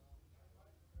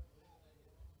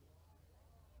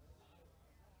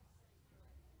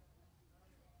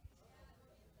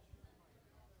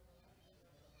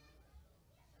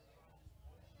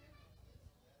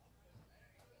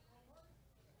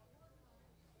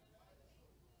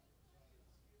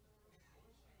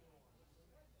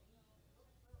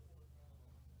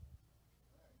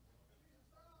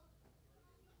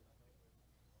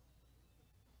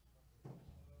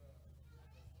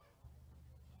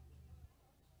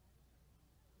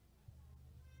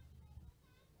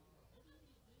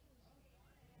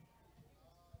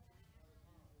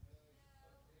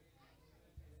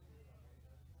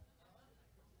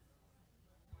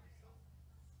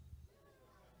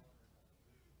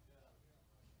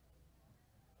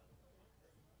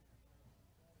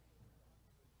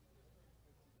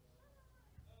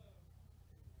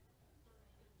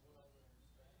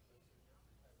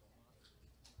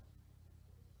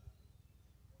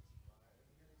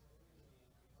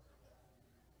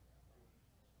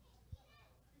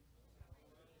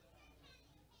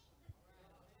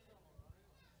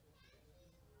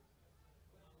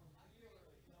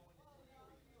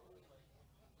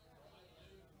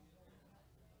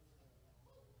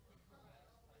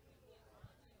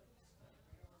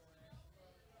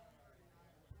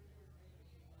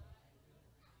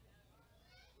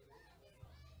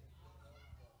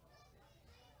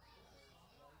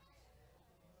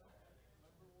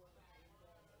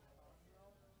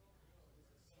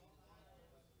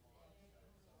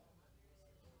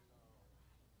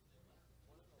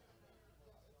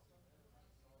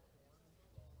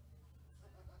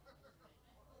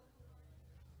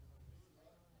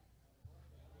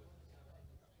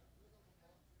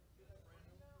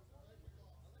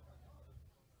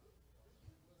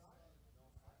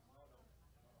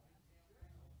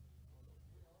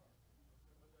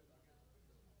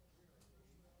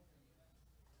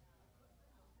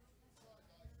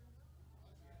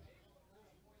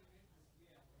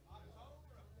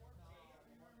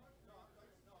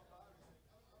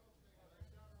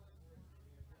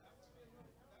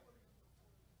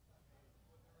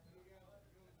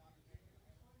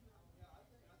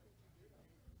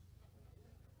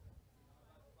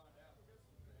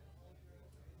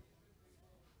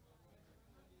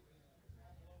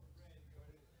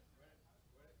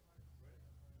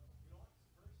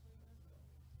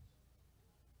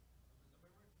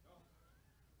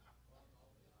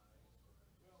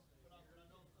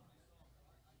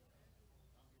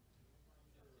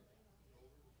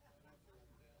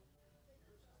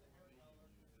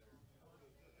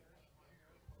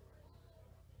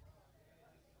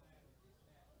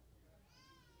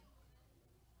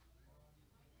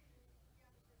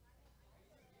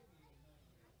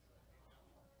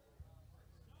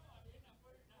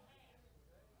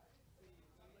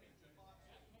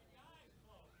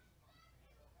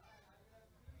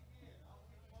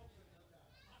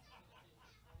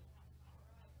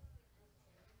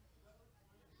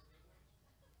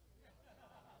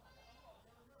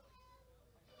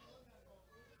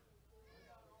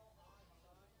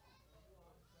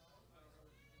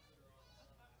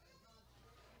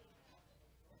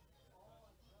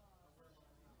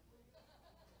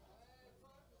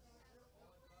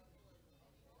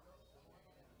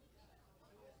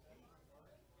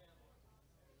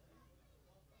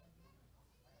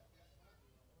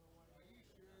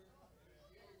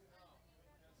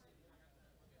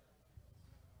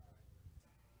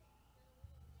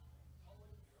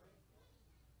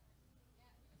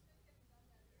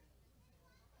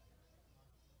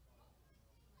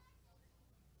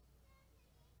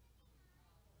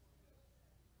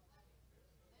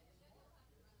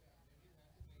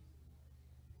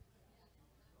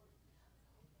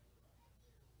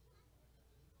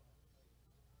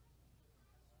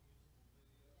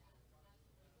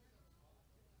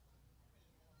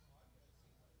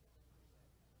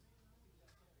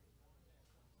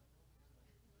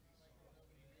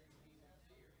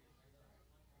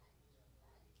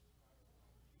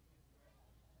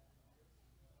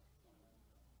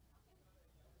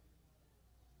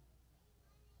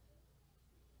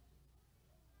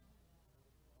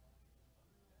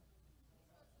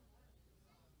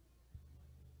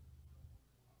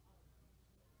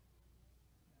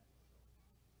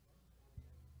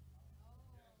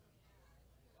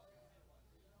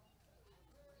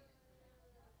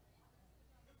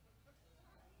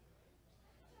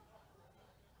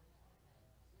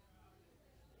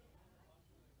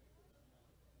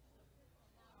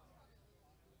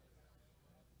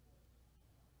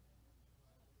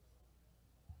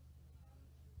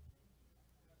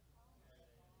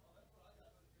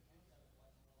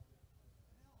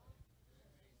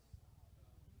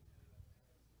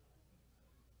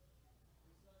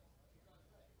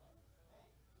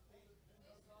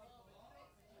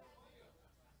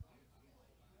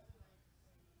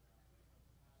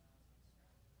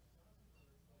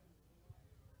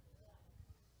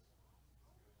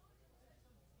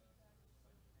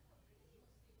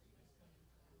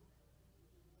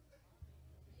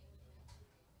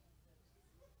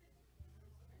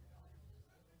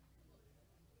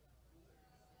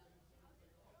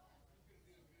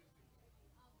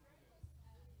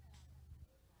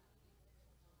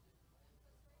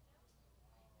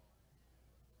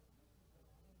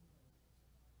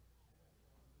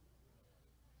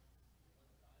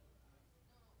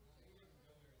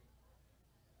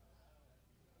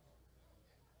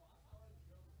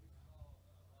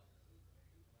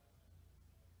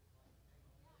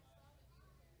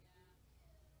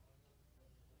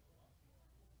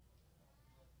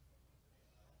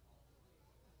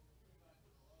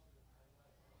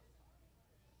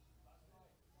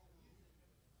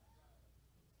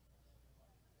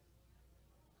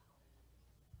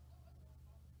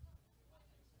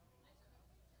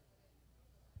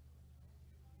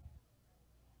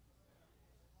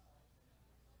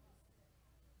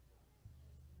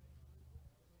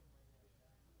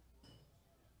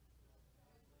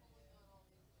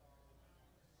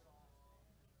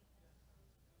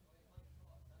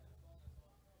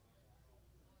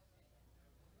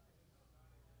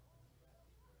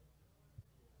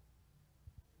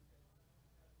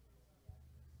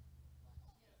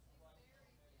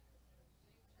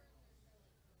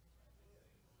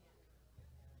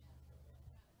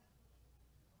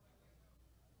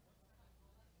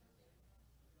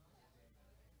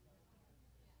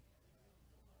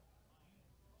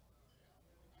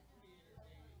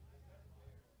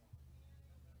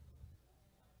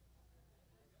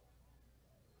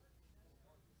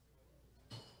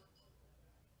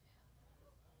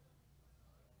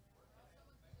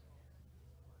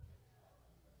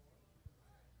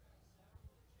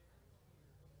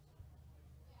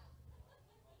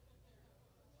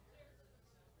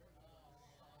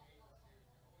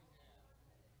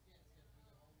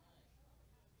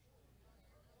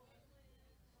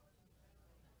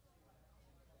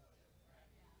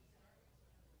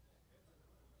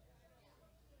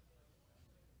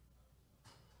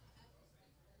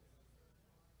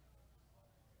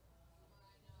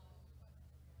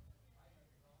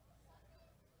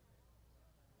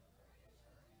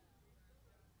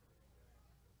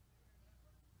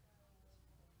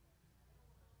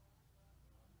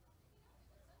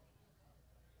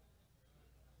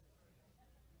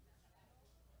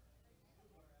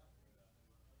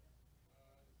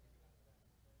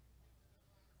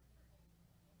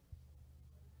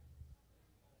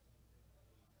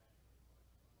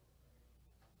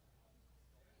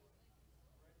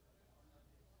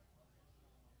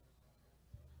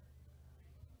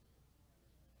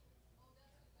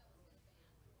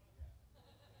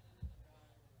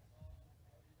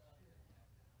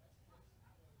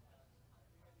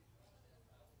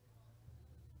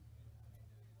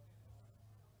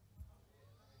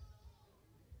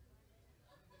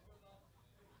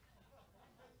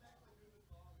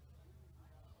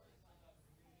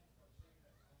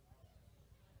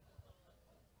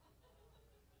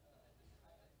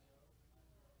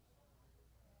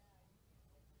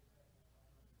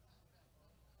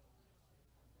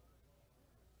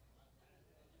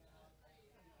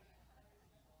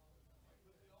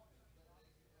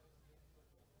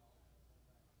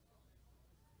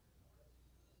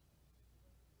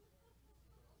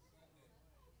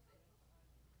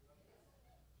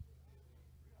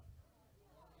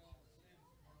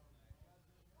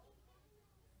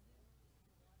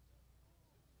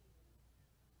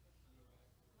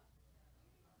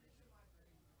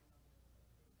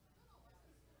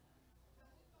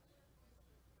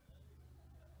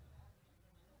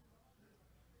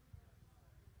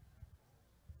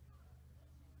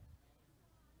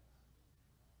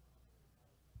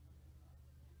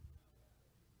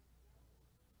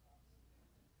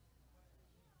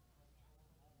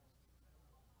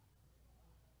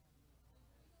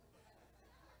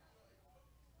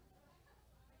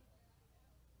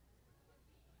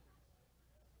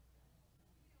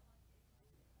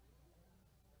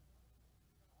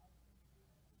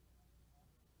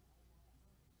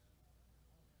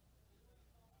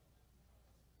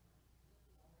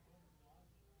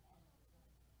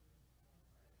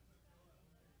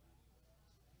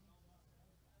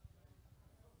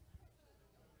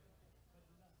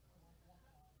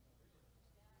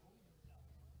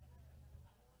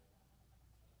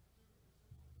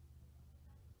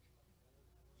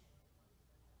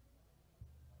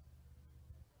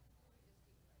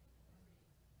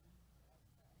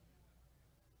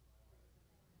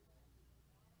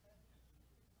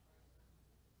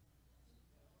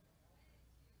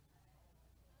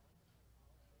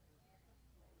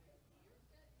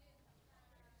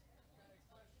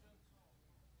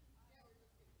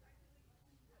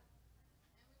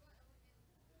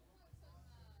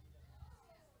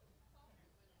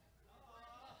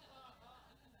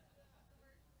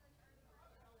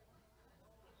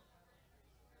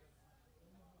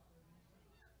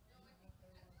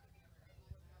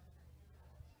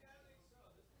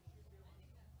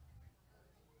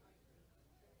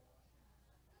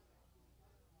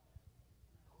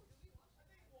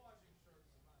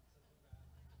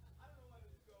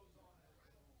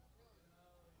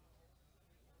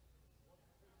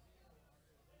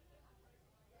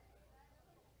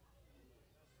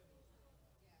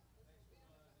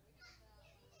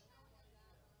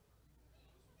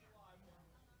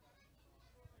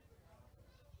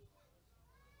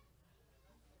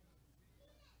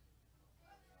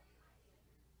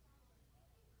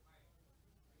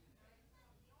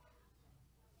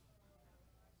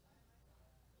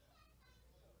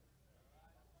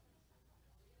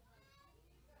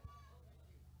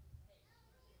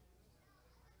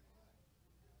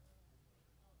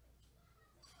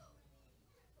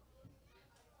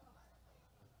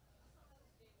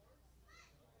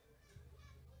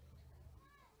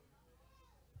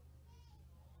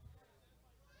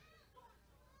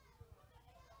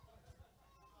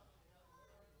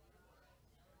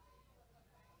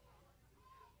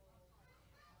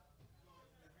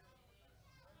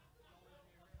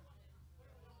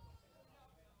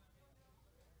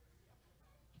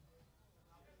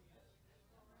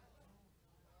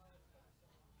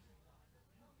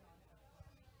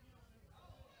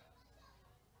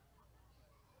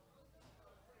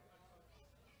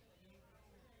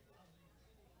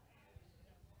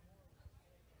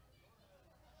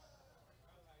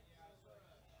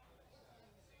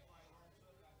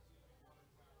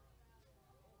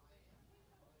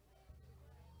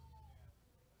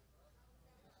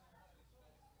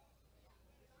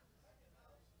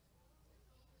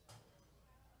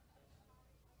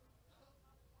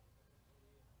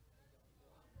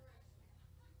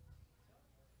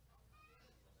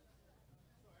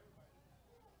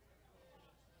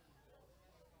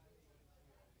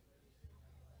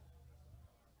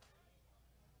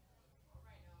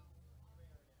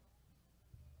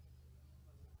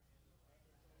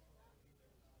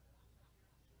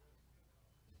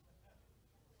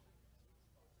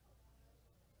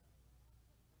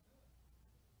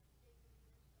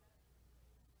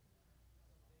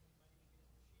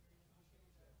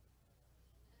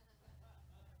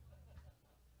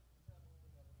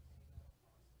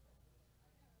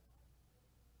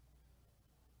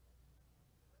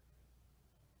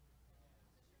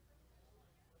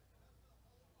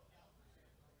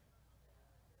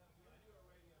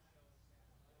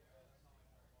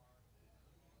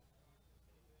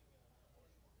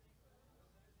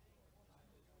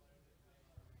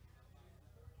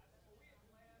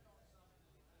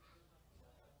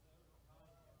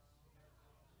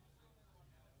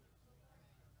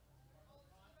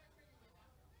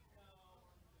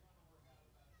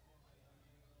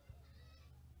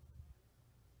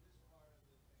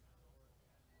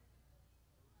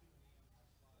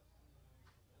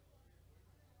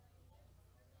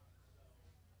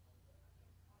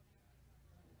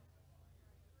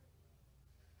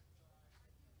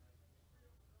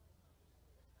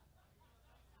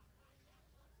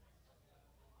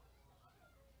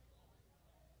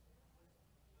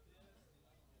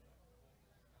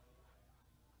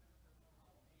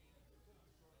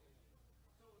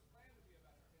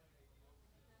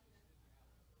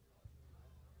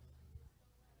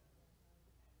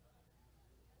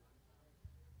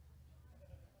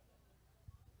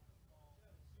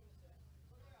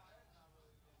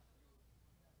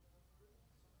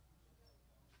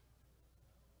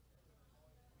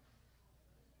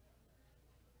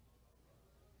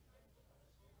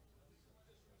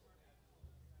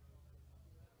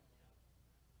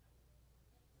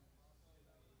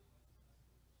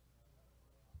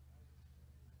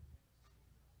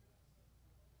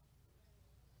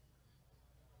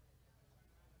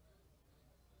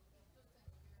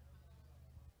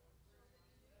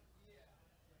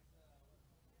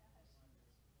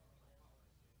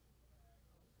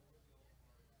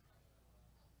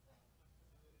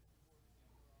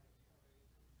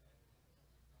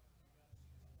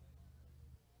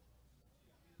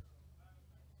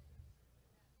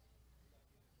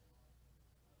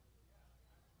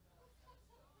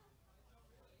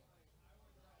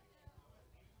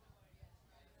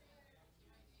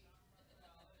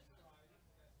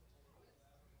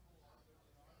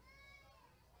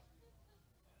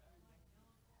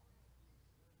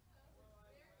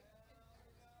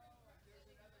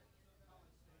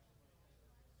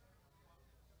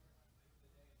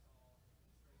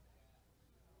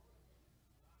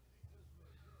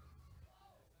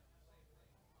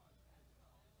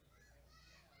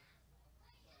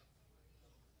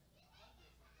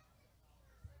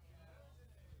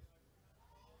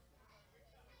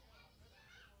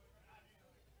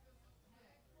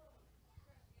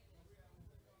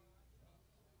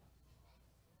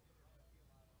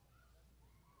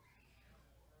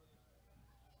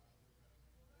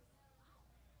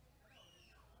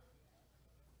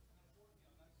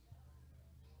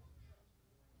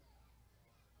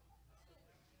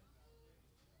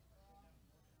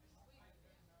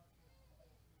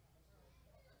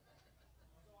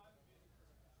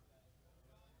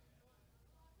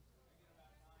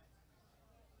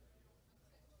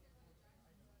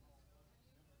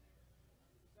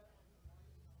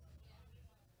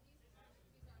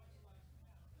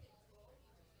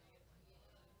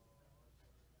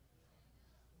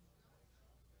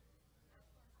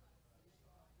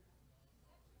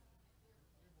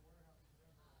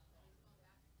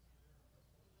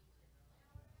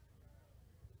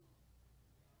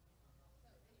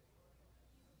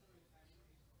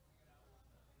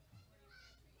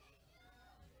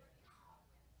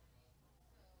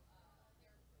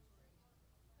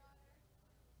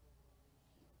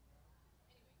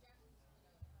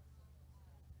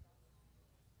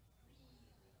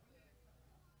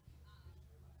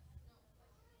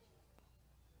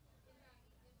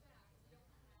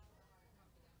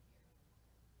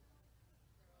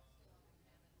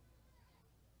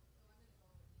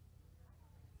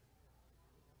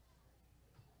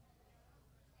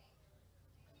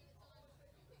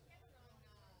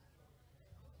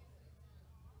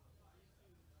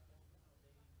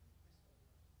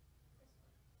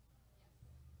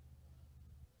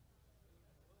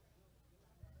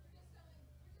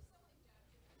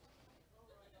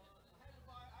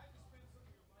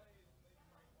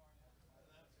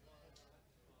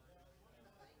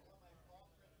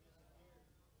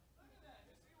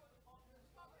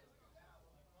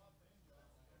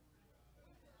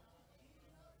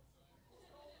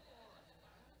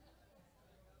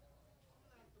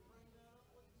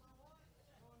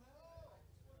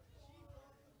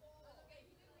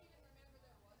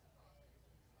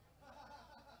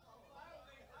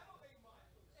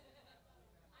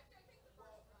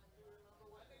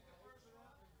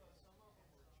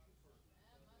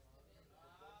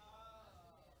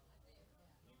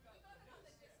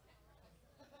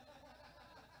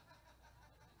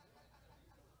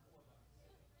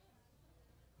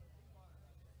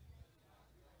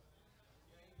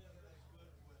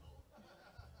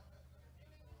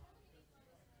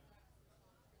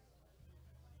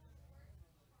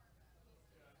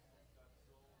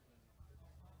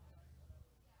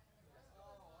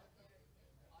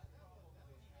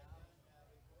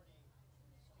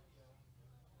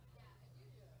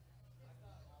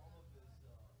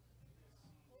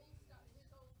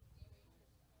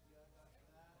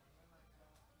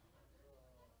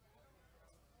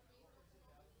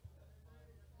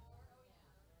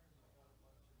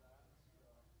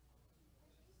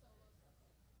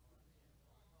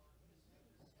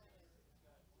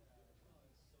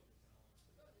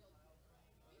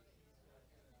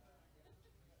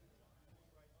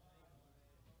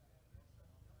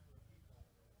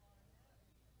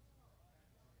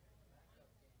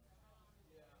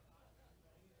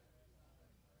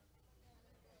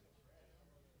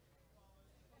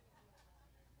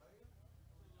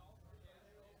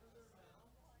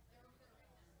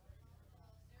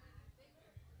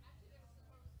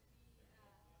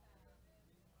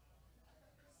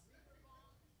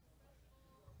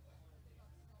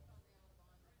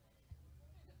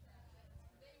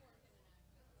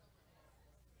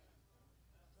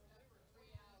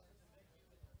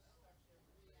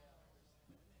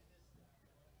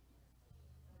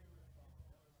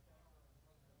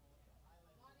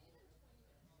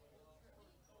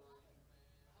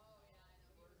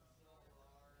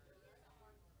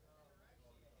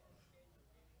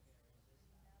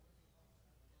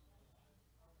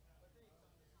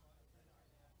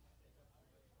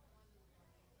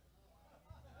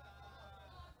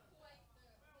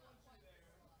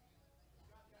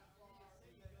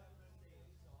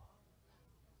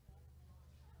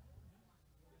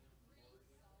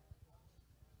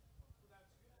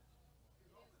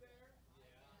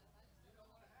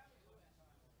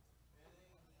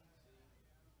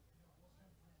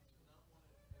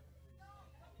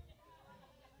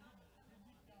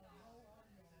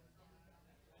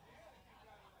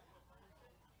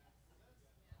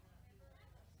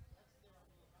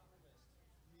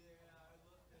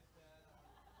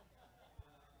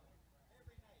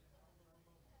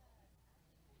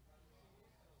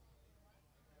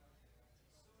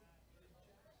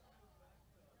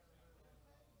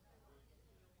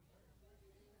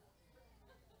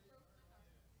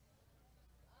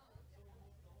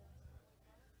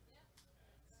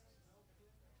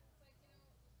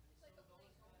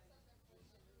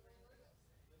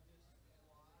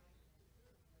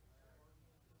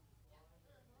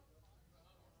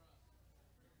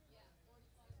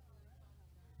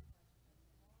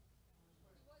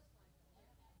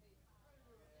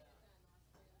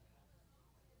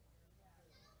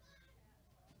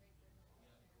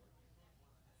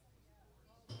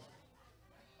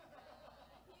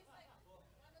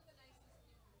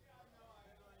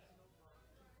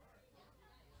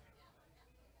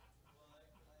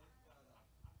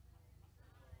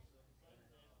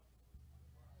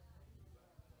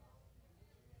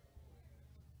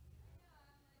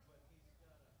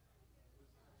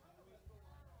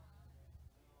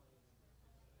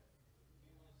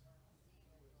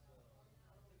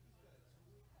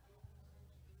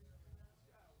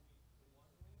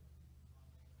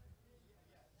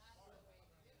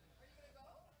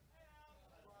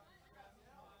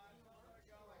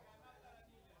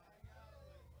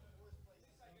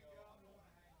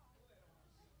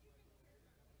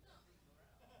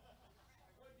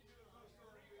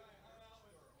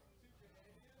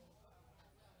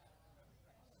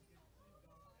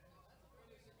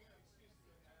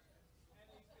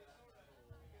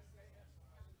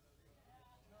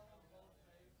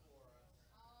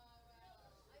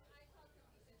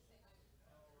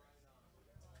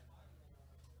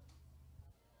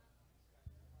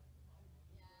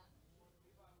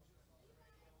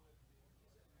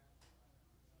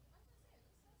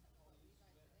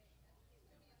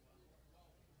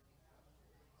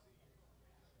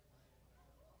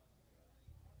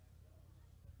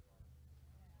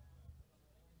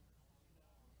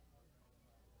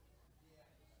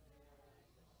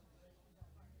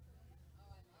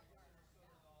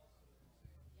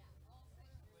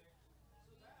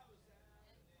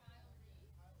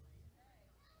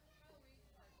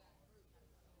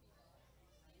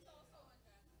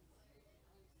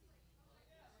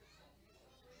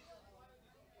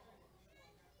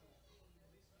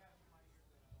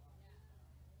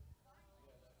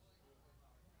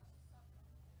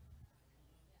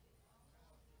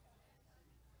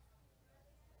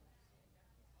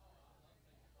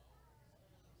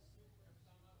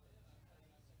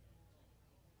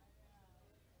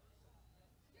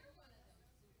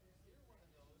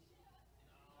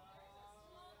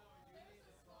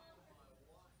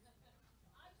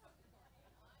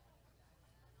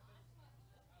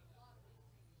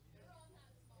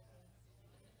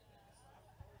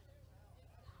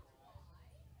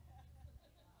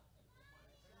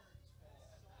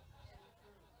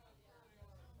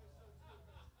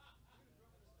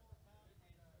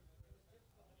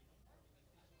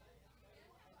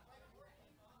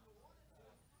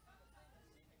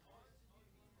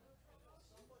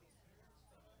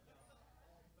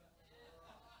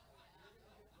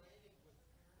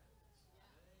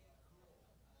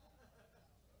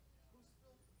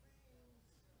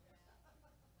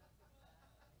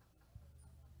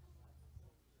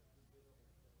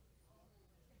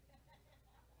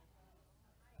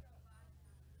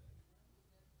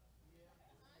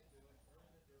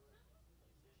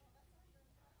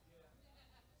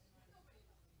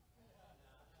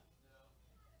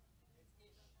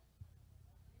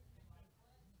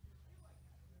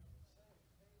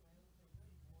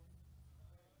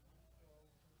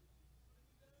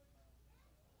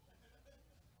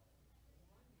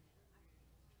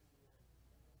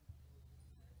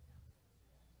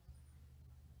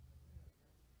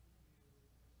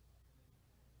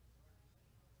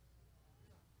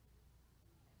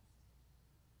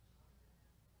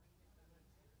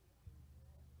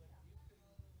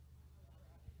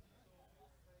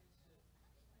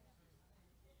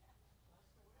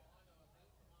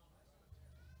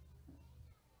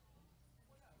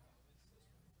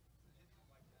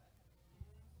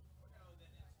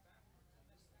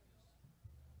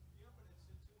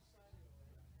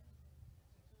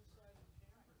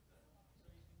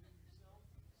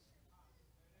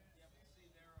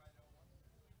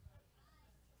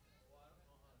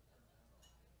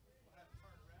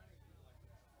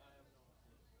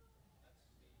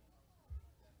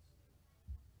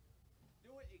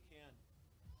 you can.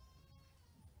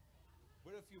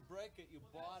 But if you break it, you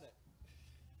bought it.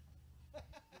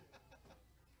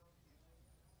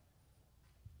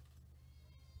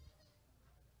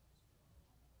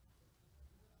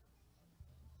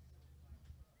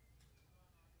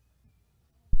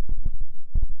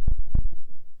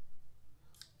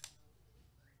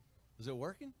 Is it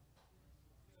working?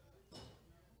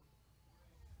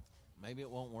 Maybe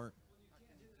it won't work.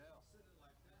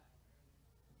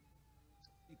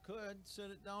 You could sit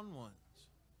it down once.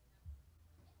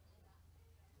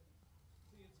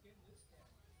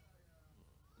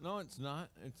 No, it's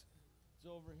not. It's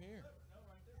over here.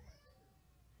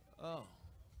 Oh.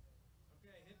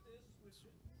 Okay, hit this, switch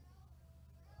it.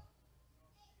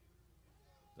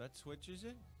 That switches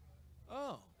it?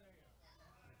 Oh.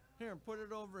 Here, put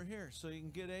it over here so you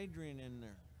can get Adrian in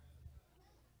there.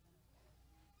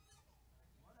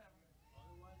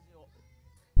 Otherwise, he'll...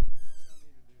 No, we don't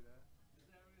need to do that.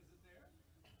 Is it there?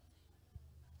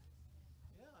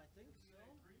 Yeah, I think so.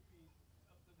 Creepy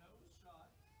up the nose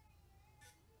shot.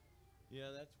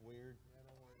 Yeah, that's weird. Yeah,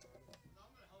 don't worry about it. No,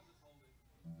 I'm gonna just hold it.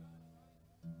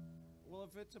 Well,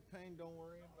 if it's a pain, don't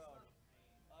worry about it.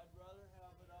 I'd rather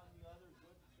have it on the other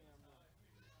good camera.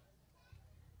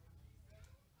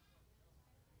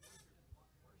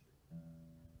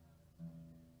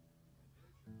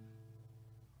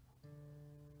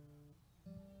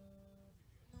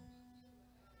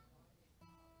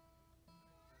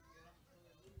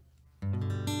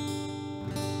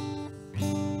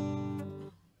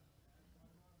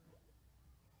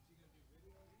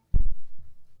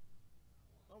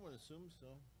 I would assume so.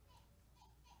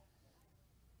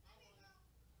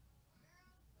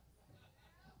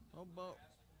 How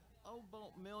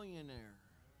about millionaire?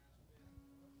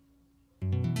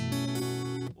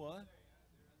 What?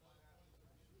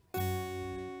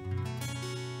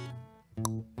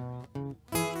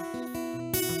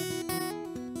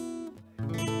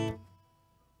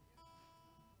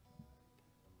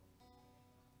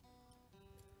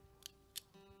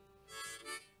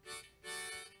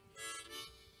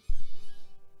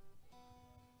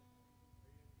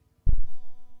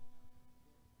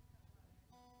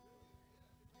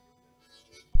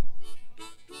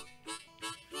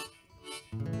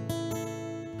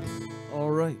 All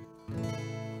right,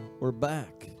 we're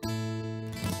back.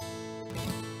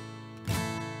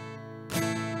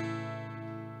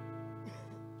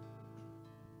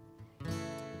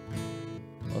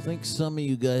 I think some of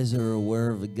you guys are aware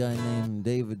of a guy named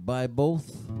David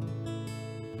Byboth.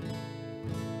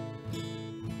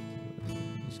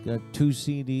 He's got 2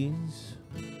 CDs.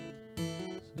 So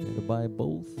you gotta buy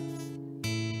both.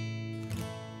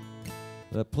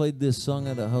 I played this song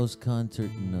at a house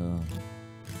concert in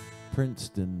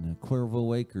Princeton,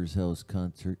 Cuervo Acres house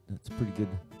concert. That's a pretty good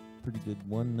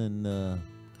one. And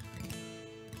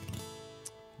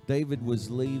David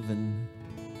was leaving,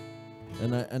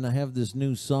 and I have this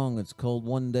new song. It's called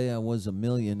 "One Day I Was a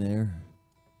Millionaire."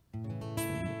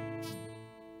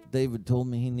 David told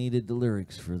me he needed the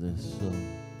lyrics for this, so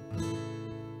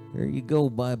here you go.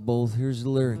 Buy both. Here's the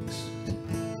lyrics.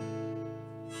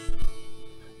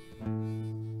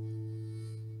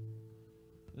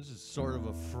 This is sort of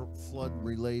a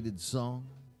flood-related song.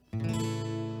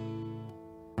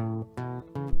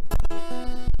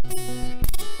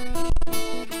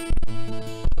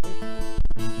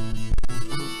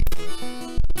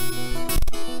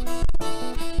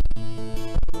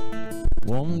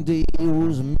 One day I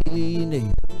was a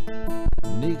millionaire,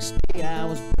 next day I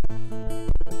was broke.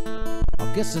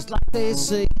 I guess it's like they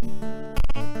say,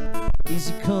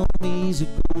 easy come, easy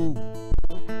go.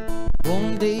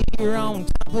 One day you're on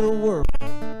top of the world,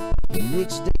 the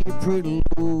next day you're pretty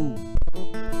low.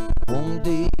 One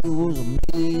day you was a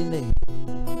millionaire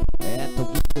at the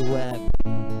window I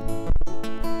grew.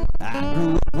 I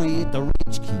grew up with the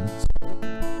rich kids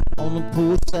on the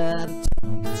poor side of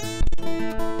town.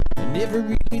 It never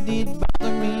really did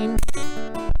bother me.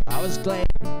 I was glad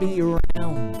to be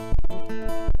around.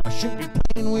 I should be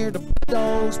playing where the big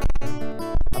dogs play.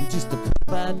 I'm just a pup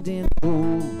I didn't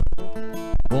know.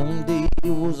 One day it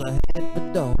was a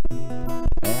happy dog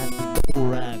at the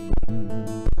door I go.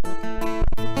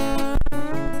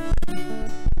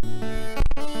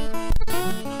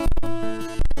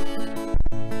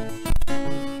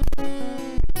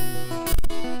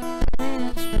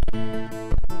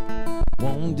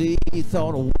 One day he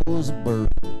thought I was a bird,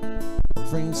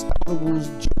 friends thought I was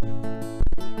a joke.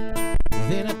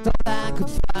 Then I thought I could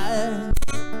fly,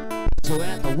 so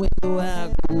at the window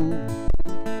I go.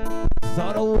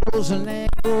 Thought I was an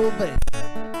acrobat,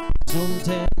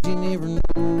 sometimes you never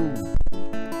know.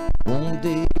 One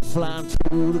day flying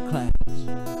through the clouds.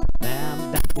 Now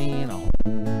I'm down in a hole.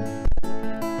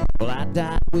 Well, I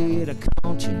died with a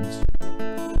conscience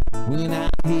when I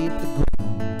hit the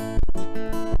ground.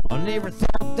 I never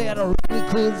thought that I really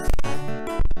could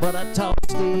fly, but I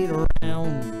tossed it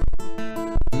around.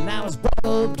 And I was brought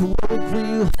up to work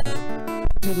real hard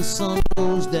till the sun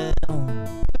goes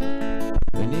down.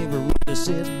 They never really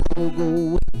said, "Boy, go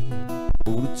away,"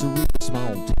 but it's a real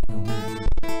small town.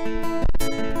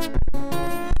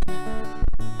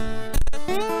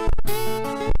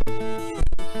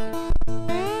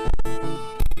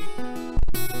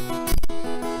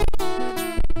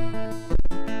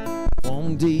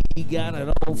 One day you got it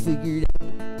all figured out,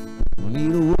 when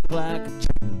it'll work like a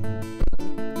dream.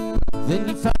 Then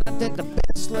you find out that the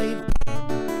best laid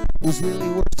plan was really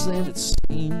worse than it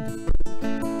seemed.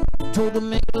 Told to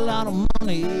make a lot of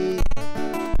money,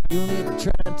 you'll never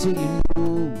try until you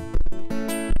know.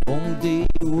 One day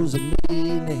it was a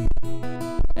millionaire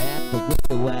at the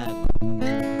window I go.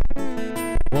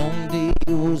 One day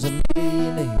it was a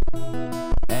millionaire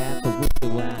at the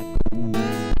window I go.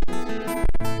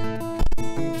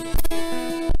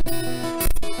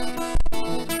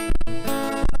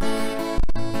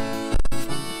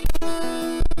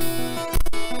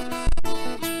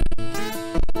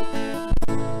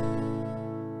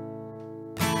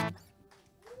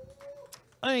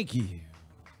 Thank you.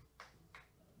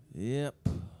 Yep,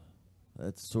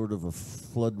 that's sort of a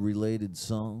flood-related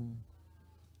song.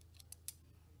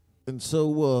 And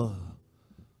so,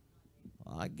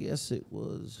 I guess it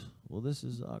was, well, this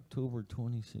is October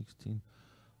 2016.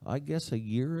 I guess a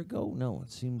year ago? No,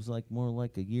 it seems like more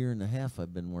like a year and a half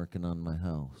I've been working on my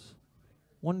house.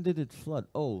 When did it flood?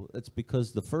 Oh, it's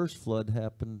because the first flood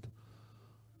happened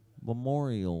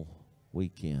Memorial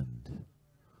weekend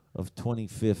of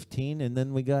 2015, and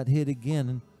then we got hit again.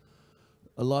 And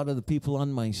a lot of the people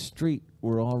on my street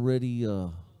were already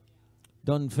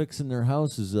done fixing their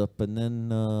houses up, and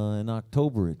then in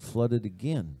October it flooded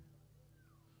again,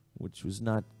 which was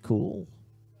not cool.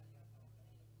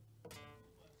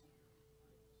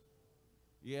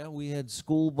 Yeah, we had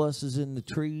school buses in the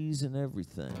trees and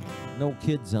everything. No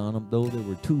kids on them, though. They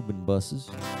were tubing buses.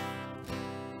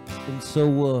 And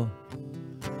so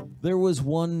there was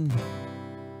one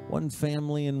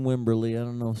family in Wimberley. I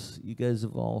don't know if you guys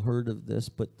have all heard of this,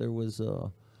 but there was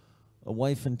a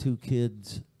wife and two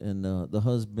kids, and the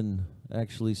husband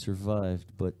actually survived,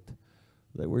 but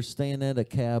they were staying at a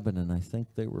cabin, and I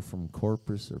think they were from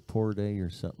Corpus or Port A or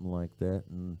something like that,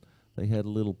 and they had a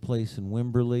little place in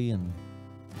Wimberley, and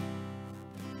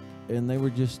they were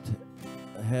just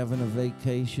having a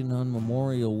vacation on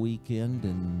Memorial weekend,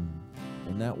 and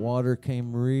that water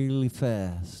came really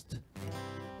fast.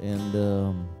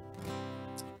 And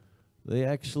they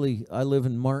actually, I live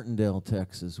in Martindale,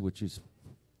 Texas, which is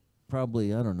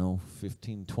probably, I don't know,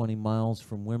 15, 20 miles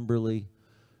from Wimberley.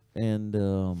 And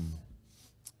the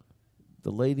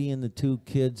lady and the two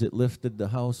kids, it lifted the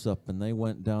house up, and they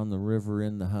went down the river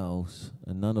in the house,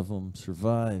 and none of them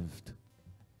survived.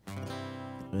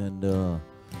 And it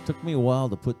took me a while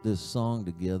to put this song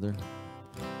together.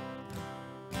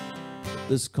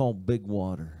 This is called Big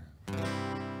Water.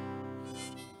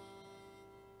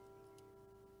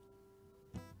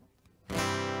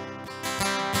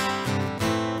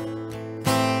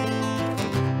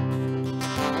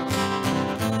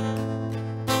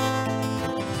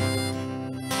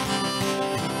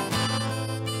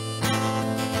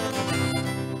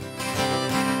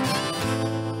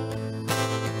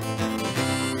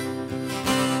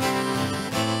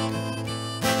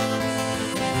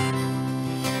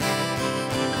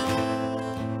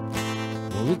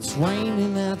 It's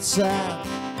raining outside,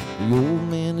 the old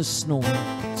man is snoring.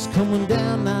 It's coming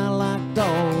down now like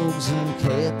dogs and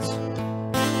cats.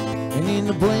 And in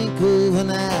the blink of an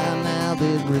eye, now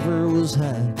that river was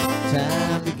high.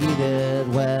 Time to get out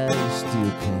while you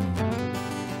still can.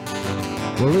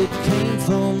 Well, it came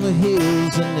from the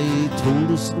hills and they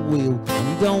told us the will.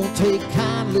 You don't take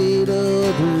kindly to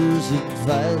others'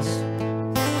 advice.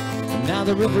 And now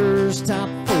the river's top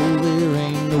full, there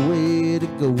ain't no way to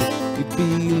go. You'd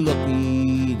be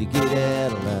lucky to get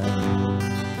out alive.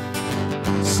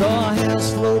 Saw a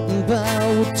house floating by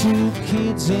with two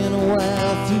kids and a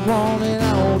wife. You want it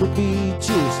all to be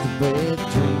just a bad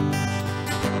dream.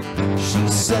 She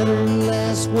said her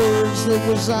last words, that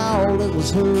was all that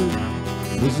was heard.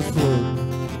 It was a flood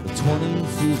of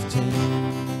 2015.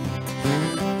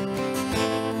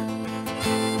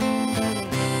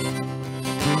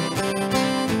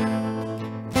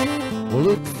 Well,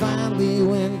 it finally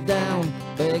went down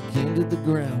back into the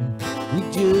ground. We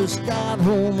just got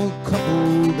home a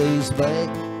couple days back.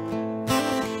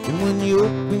 And when you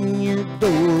open your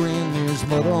door in there there's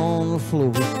mud on the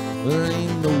floor, there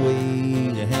ain't no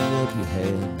way to hang up your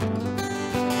hat.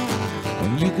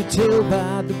 And you could tell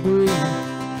by debris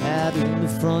out in the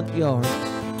front yard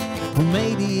who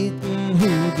made it and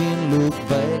who didn't look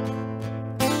back.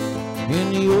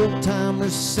 And the old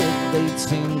timers said they'd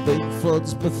seen big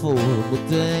floods before, but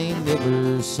they ain't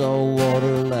never saw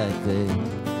water like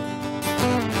that.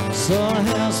 Saw a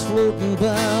house floating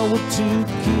by with 2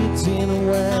 kids and a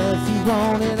wife. You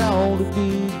want it all to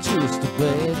be just a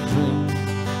bad dream.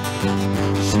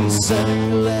 She said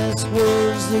her last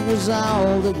words, it was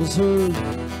all that was heard.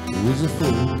 It was a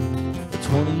flood of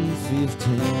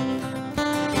 2015.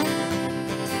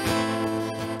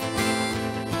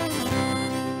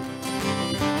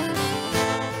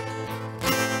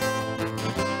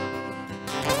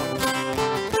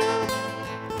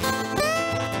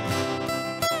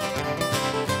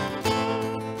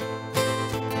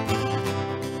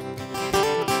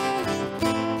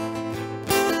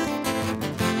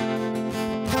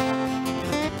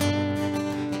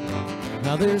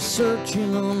 Now they're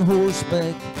searching on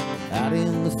horseback out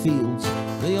in the fields.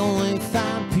 They only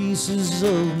find pieces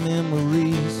of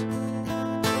memories.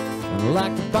 And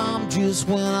like the bomb just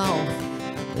went off,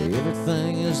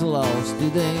 everything is lost.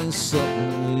 It ain't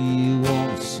something you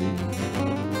want to see.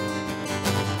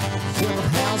 Still a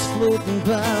house floating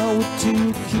by with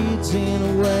 2 kids and a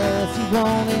wife. You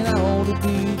want it all to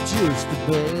be just a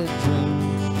bad dream.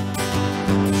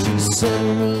 She said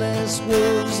her last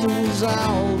words, it was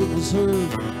all that was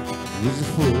heard. It was a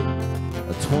flood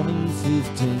of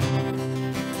 2015.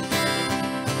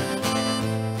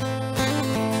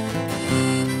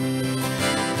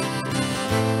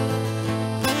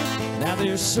 Now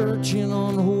they're searching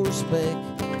on horseback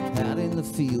out in the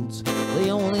fields.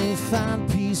 They only find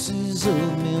pieces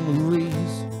of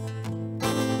memories.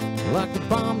 Like the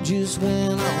bomb just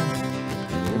went off,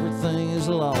 everything is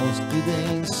lost. It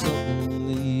ain't something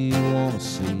that you want to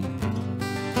see.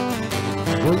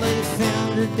 Well, they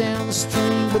found her down the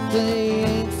stream, but they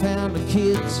ain't found the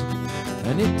kids,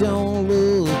 and it don't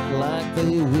look like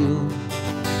they will.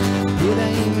 It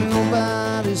ain't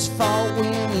nobody's fault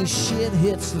when the shit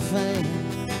hits the fan,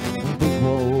 when big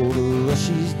water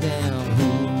rushes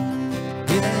downhill.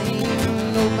 It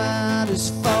ain't nobody's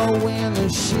fault when the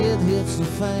shit hits the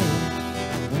fan,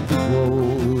 when big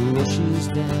water rushes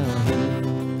downhill.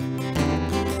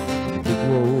 Big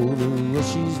water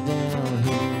rushes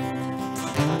downhill.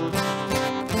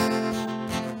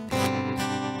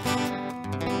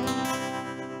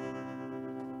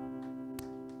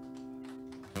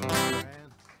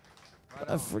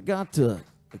 I forgot to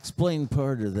explain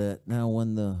part of that. Now,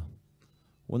 when the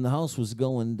house was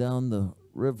going down the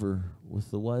river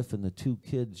with the wife and the 2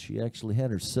 kids, she actually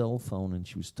had her cell phone and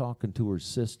she was talking to her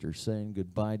sister, saying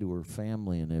goodbye to her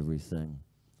family and everything.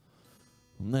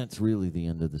 And that's really the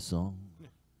end of the song. Yeah.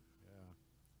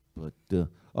 But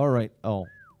all right, I'll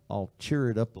cheer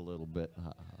it up a little bit.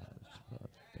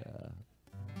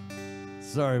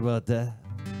 Sorry about that.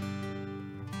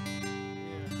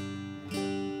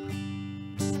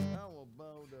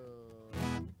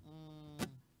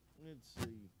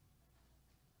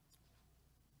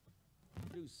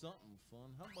 Something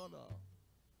fun. How about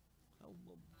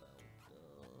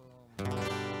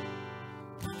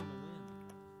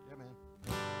yeah, man.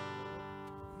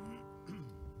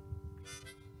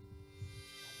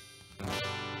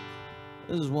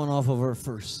 This is one off of our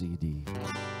first CD.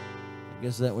 I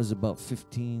guess that was about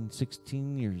 15,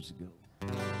 16 years ago.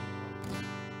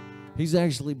 He's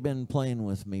actually been playing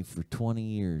with me for 20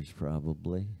 years,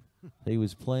 probably. He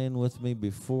was playing with me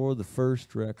before the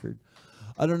first record.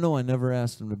 I don't know, I never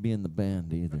asked him to be in the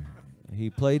band either. He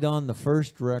played on the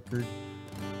first record.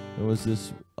 There was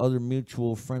this other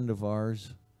mutual friend of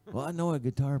ours. Well, I know a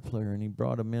guitar player, and he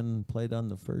brought him in and played on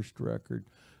the first record.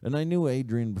 And I knew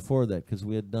Adrian before that because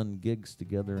we had done gigs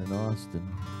together in Austin,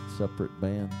 separate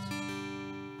bands.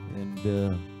 And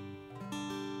goes,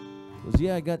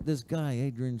 yeah, I got this guy,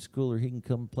 Adrian Schooler. He can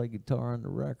come play guitar on the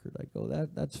record. I go,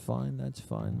 that's fine, man.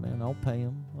 I'll pay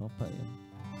him.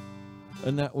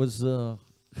 And that was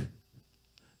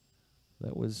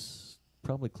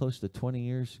probably close to 20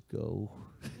 years ago.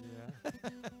 Yeah.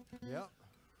 Yep.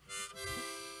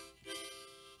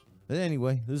 But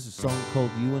anyway, this is a song called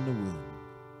You and the Wind.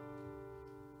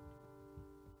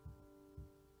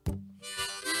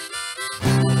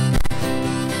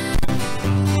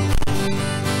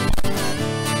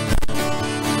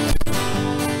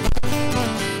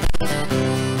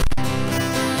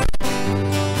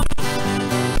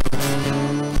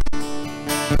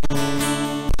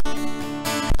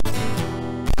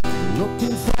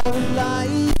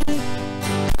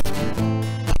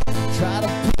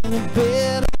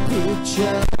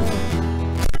 future.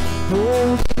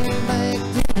 Holding back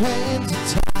the hands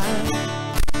of time.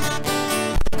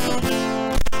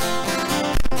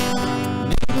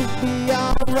 It'll be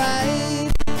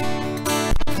alright.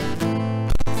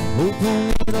 Hoping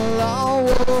it'll all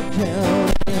work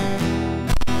out.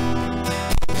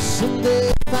 Someday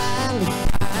finally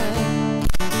find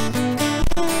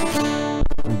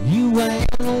you and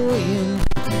the wind,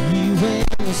 you and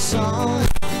the sun,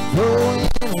 blowing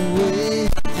away,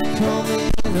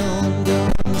 coming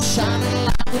undone, shining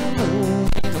like the moon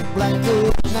in a black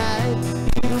night.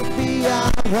 It'll be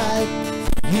alright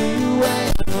for you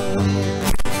and the wind.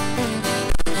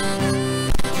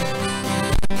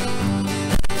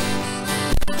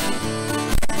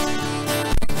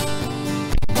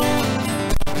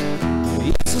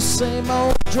 It's the same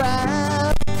old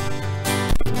drive,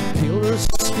 pillars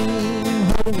of steam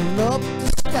holding up the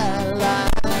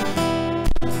skyline,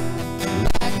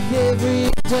 like every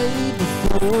day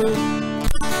before.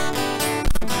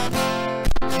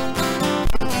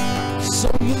 So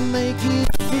you make it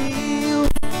feel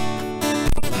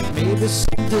maybe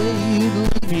someday you'd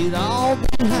leave it all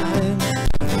behind.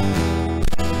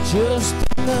 Just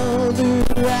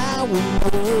another hour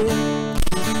more.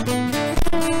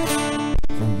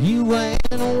 You and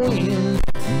the wind,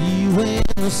 you and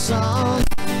the sun,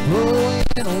 blowing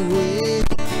away,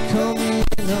 coming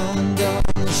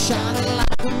undone, shining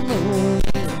like the moon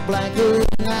in a blacker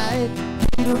night.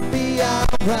 It'll be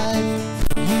alright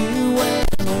for you and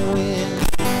the wind.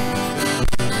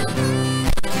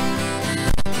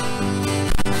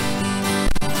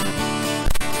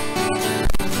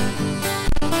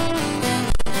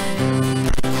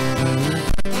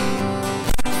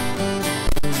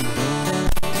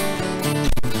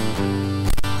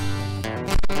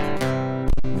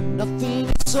 Nothing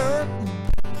is certain,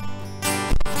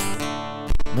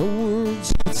 no words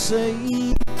you can say.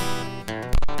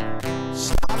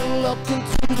 Started looking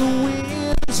through the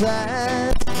wind's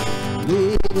eyes,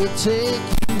 let it take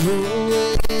you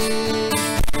away.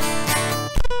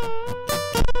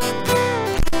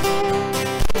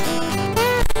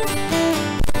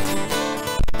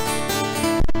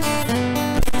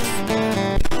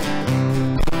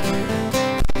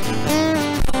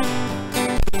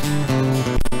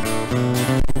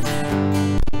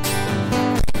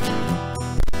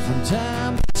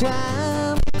 Time to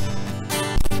time,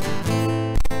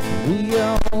 we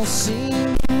all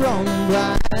seem to run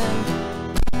blind.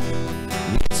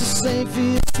 It's the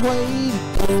safest way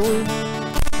to go.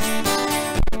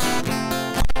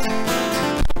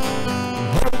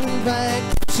 Holding back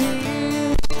the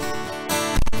tears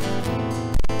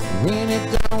when it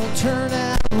don't turn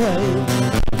out right.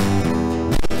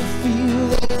 When you feel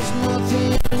there's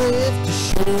nothing left to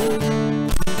show.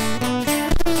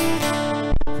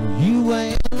 You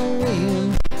and the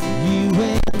wind, you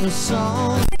and the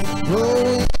sun,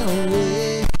 blowing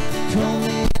away,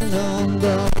 coming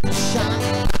undone,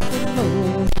 shining like the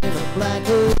moon in a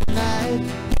blacker night.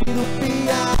 It'll be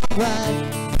alright,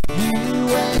 you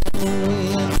and the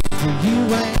wind, you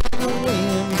and the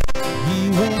wind, you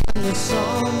and the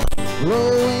sun,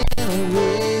 blowing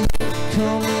away,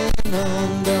 coming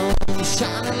undone,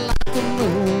 shining like the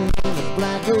moon in a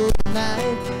blacker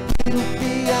night. It'll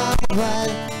be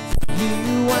alright. You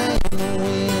and the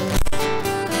wind.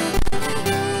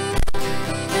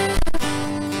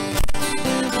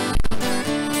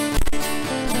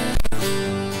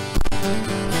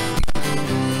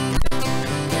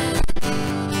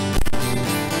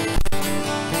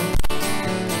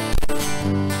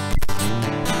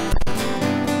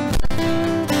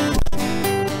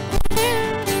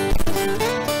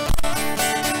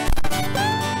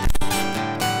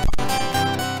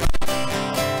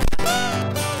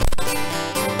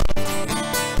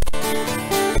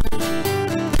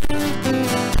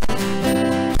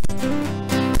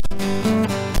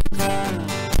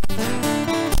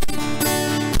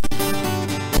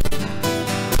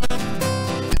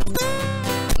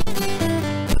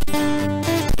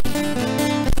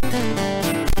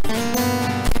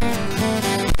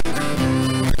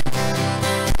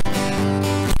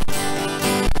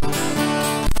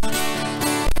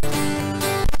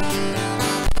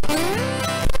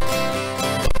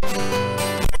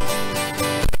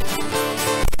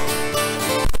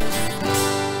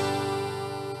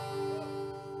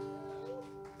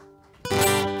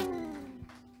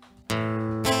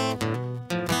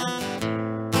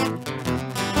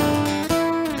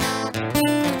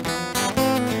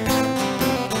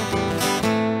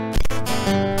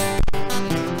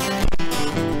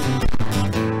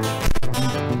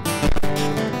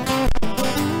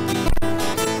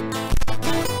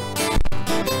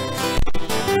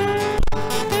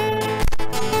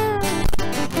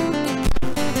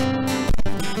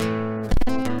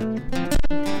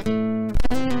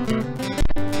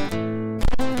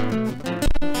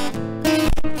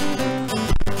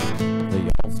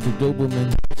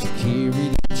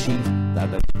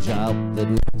 job that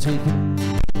we've taken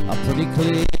a pretty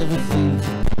clever thief.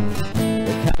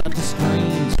 They count the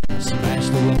screens, smash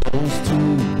the windows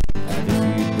too. And if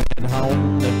you'd been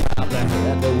home, they probably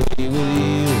had their way with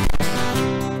you.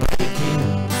 Breaking,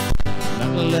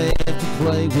 nothing left to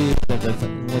play with.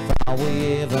 Everything we thought we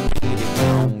ever needed.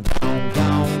 Gone, gone,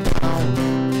 gone, gone.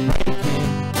 Breaking,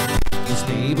 this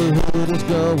neighborhood is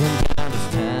going down. It's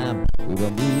time we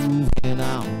were moving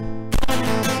on.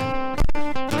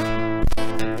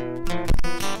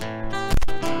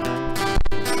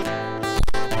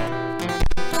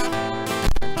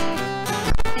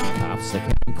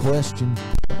 Question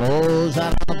the boys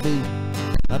out on the beat,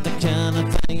 not the kind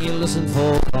of thing you listen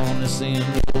for on this end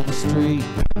of the street.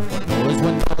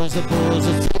 When noise, the boys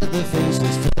have fed their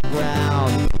faces to the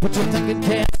ground. Put your thinking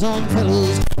caps on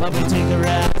pillows while we take a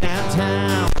ride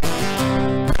downtown.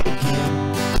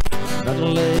 Breaking,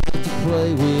 nothing left to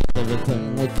play with.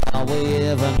 Everything we thought we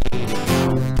ever needed.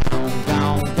 Gone, gone,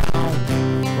 gone, gone.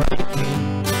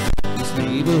 Breaking, this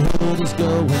neighborhood is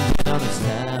going down. It's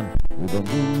time we were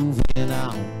moving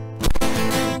on.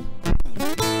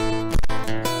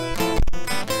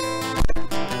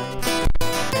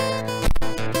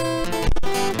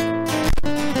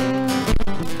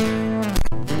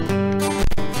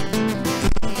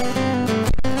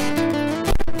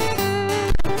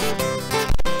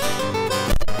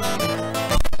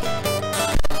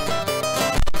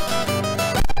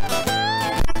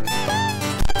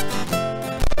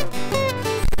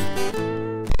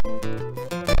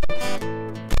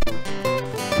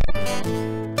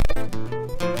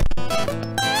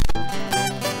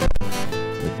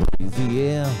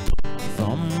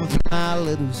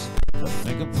 The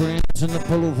fingerprints and the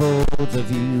Polaroids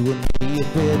of you and me a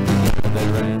bed together. They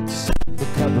ransacked the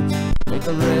cupboards, made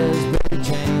the raspberry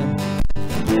jam,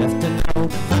 and left a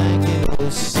note thanking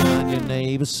us, sign your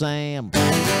neighbor Sam.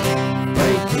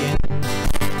 Breaking,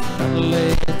 nothing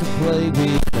left to play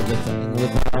with. Everything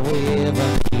without we ever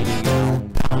needed.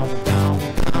 Gone, gone, gone,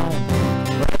 gone.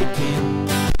 Breaking,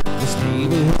 this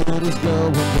neighborhood is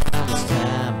going down. It's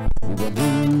time we were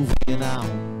moving on.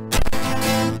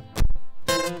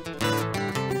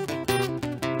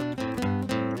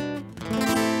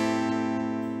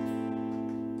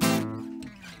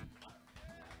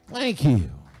 Thank you.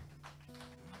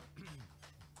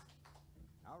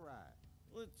 All right.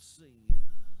 Let's see.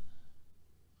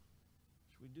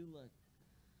 Should we do like?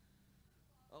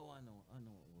 Oh, I know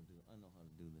what we'll do. I know how to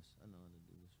do this.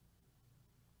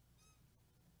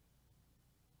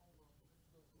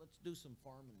 Let's do some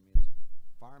farming music.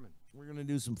 Farming. We're gonna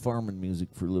do some farming music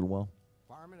for a little while.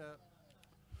 Farm it up.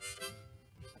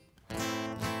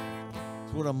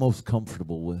 It's what I'm most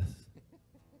comfortable with.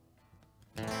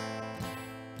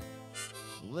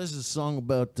 This is a song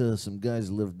about some guys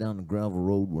who lived down the gravel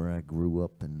road where I grew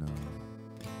up, and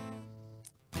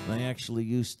I actually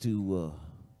used to.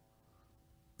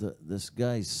 This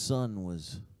guy's son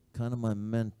was kind of my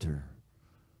mentor.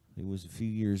 He was a few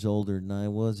years older than I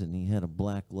was, and he had a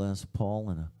black Les Paul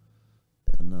and a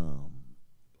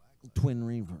twin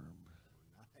reverb,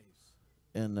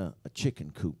 and a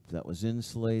chicken coop that was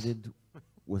insulated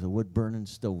with a wood burning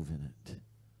stove in it,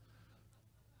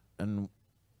 and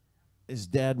his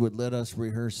dad would let us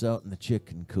rehearse out in the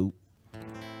chicken coop.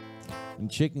 And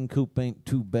chicken coop ain't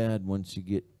too bad once you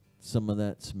get some of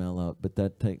that smell out, but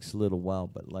that takes a little while.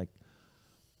 But like,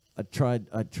 I tried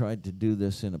to do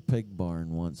this in a pig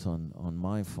barn once on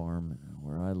my farm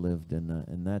where I lived,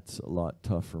 and that's a lot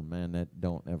tougher, man. That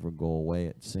don't ever go away,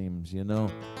 it seems, you know.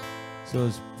 So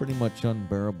it's pretty much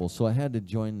unbearable. So I had to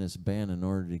join this band in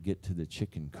order to get to the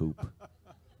chicken coop.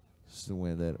 That's the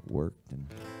way that it worked.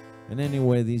 And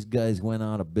anyway, these guys went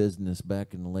out of business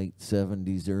back in the late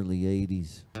 70s, early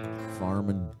 80s,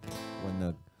 farming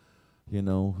when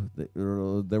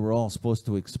they were all supposed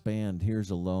to expand. Here's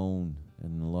a loan,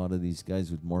 and a lot of these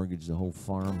guys would mortgage the whole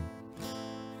farm.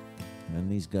 And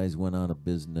these guys went out of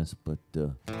business, but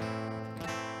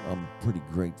I'm pretty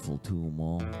grateful to them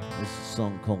all. This is a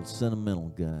song called Sentimental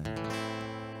Guy.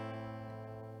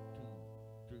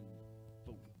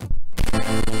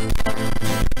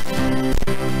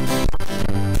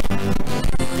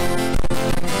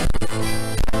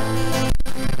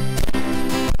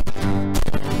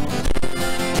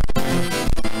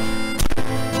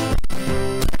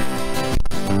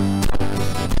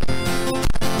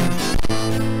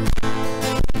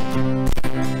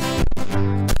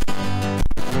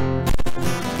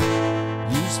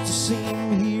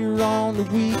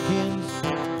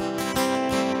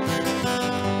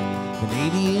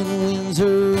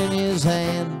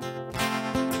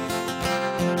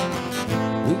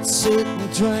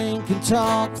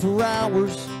 Talk for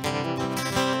hours.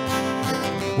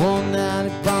 One night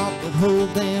it bought the whole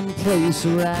damn place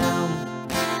around.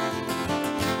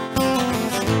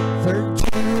 Third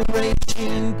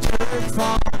generation dirt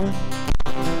farmer.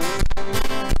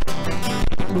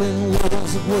 Gambling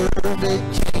was the word that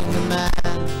came to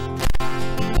mind.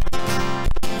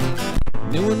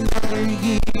 Knew another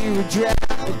year of drought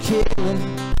would kill him,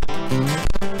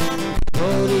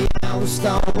 but he always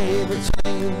thought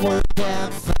everything would work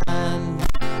out fine.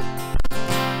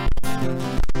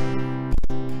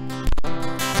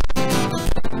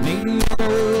 Me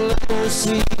never let her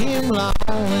see him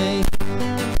lonely.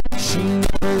 She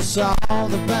never saw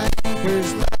the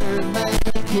bankers let her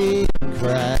make it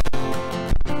cry.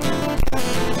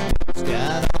 It's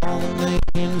got all the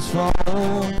makings for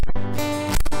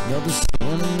another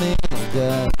sentimental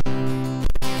guy.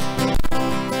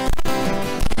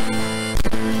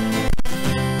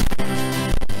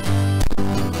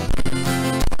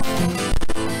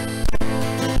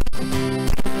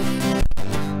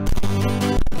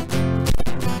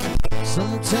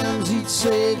 Sometimes he'd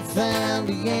say he found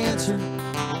the answer,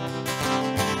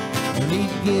 and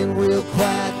he'd get real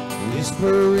quiet,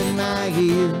 whisper in my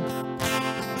ear.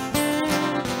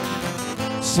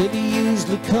 Said he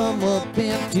usually come up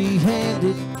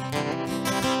empty-handed,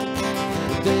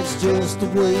 but that's just the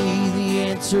way the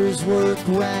answers work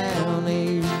around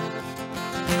here.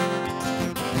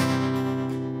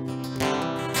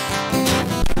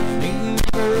 He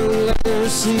never let her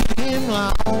see him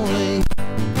lonely.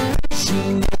 She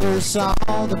never saw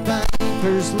the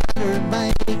bankers let her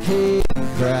make it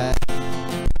cry.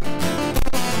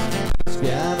 It's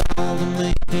got all the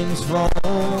makings for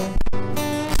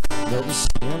another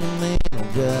sentimental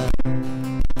guy.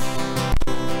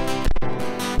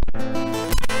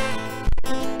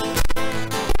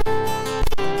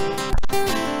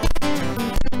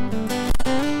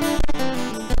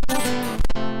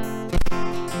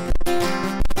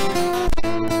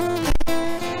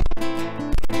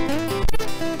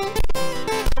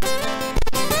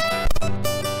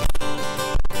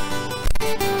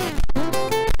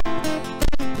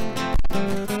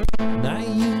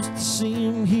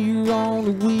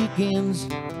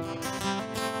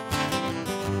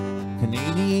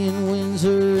 Canadian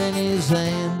Windsor in his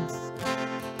hand.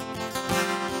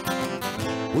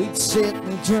 We'd sit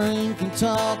and drink and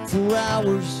talk for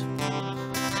hours,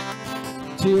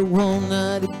 till one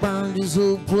night he burned his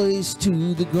whole place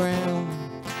to the ground.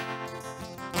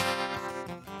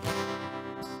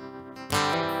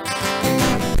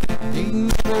 He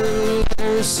never let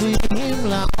her see him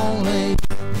lonely.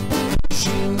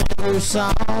 She never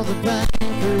saw the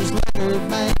bankers let her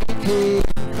make it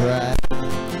cry.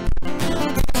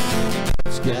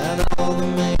 It's got all the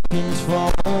makings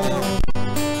for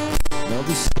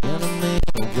another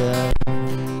sentimental guy.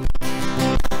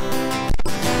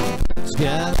 It's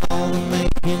got all the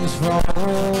makings for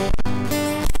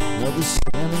another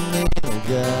sentimental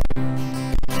guy.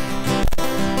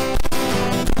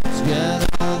 It's got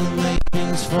all the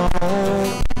makings for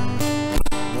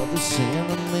another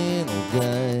sentimental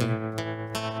guy.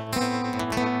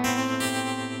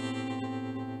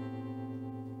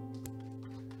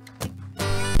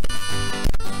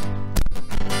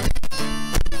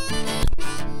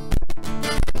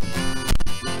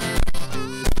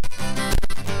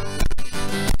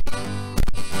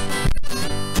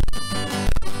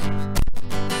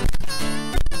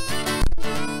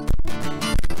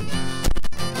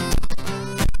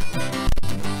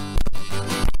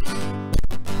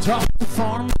 Talked to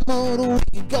farmer mode a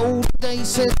week ago today.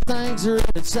 Said things are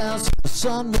at its house. The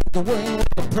sun moved away with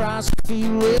the price of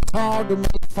fuel. It's hard to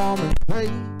make farming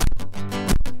pay.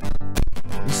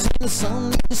 You see the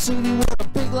sun in the city with a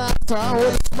big light tower,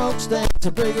 where the smokestacks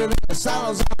are bigger than the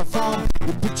silos on the farm.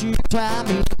 You put your time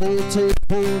in, they'll take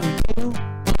care of you.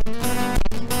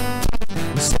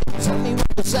 He said, tell me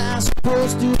what was I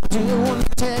supposed to do when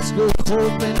the text goes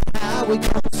open and how we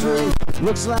come through.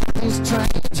 Looks like this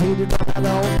train's headed right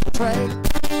on the track.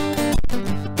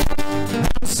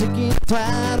 I'm sick and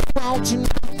tired of watching my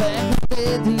back in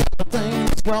bed. The other thing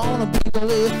that's gonna be the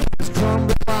lift is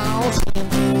crumble balls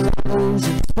and silos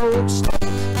and smokestacks.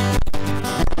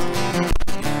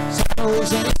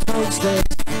 Silos and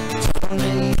smokestacks,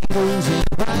 tornadoes and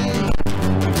rain.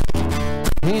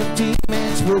 Empty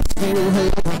matchbook still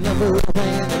have a number and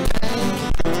a name.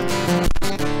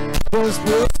 Was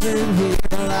posted here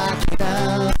like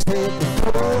I said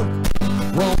before.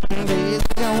 One day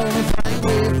the only thing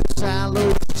with the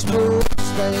silos and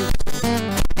smokestacks.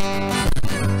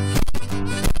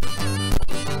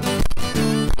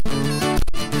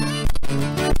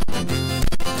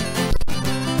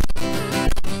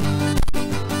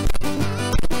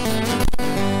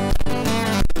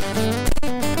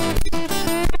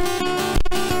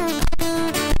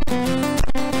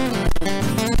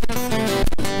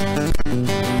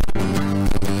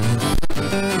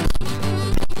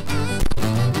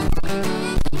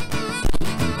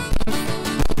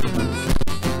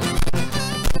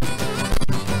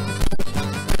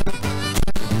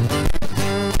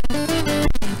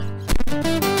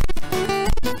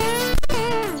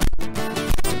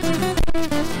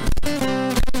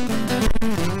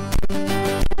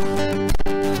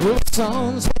 Well, the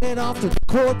son's headed off to the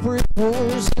corporate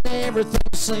wars, and everything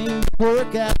seemed to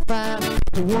work out fine.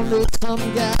 But one day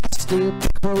some guy stepped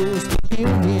across the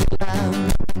union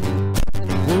line.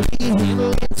 Well, he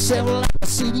handled himself like a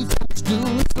city folks do.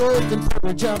 He's looking for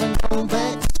a job and going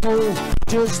back to school,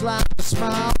 just like a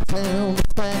small town, the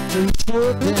factory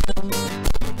shut down.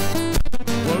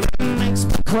 Well, it makes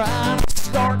me cry and I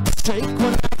start to shake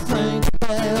when I think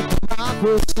about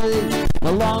democracy,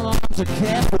 the long arms of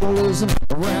capitalism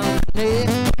around the neck.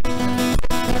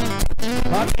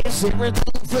 I guess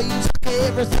everything flees,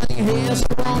 everything has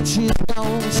once she's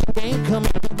gone, she ain't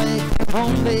coming back.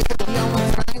 One day the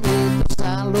only thing with the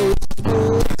silos is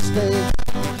smokestack.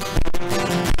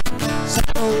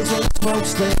 Silos and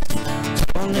smokestack,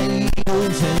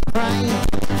 tornadoes and rain.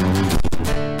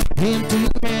 Empty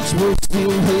match will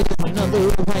still have another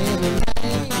random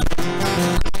name.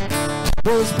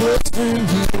 Was blessed through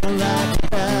you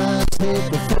like I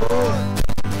said before.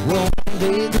 One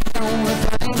day the only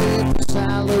thing that the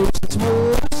silos and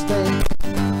smokestack.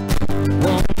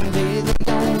 One day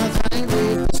the only thing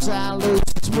that the silos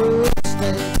and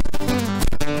smokestack.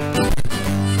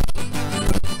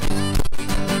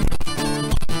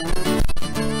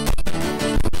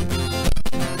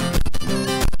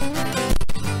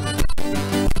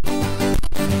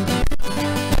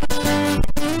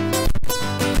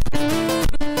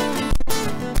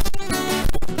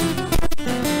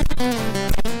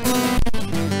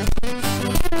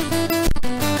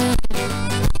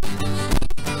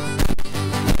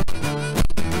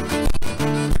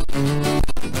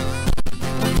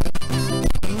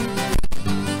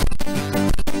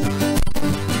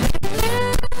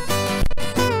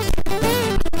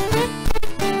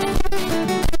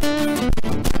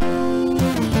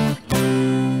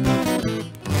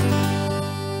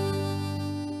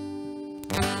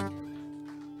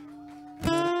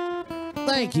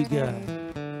 Thank you, guys.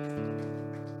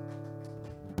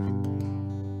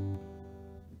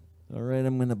 All right,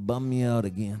 I'm going to bum you out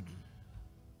again.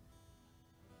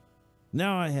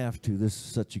 Now I have to. This is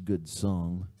such a good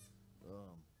song.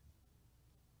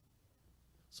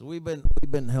 So we've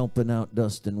been helping out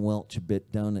Dustin Welch a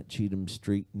bit down at Cheatham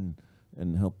Street and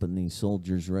helping these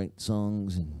soldiers write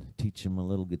songs and teach them a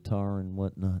little guitar and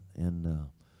whatnot. And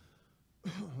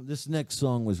this next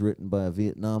song was written by a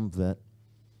Vietnam vet.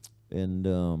 And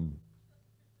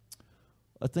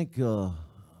I think a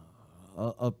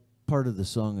part of the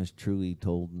song is true, he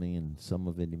told me, and some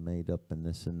of it he made up and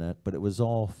this and that. But it was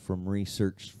all from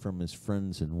research from his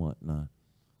friends and whatnot.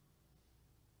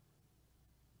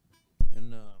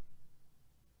 And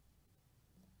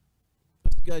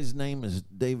this guy's name is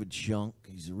David Shunk.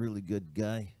 He's a really good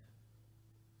guy.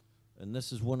 And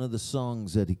this is one of the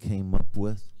songs that he came up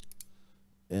with.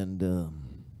 And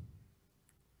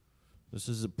this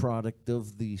is a product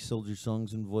of the Soldier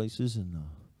Songs and Voices and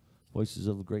Voices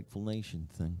of a Grateful Nation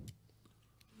thing.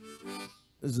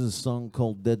 This is a song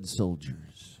called Dead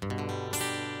Soldiers.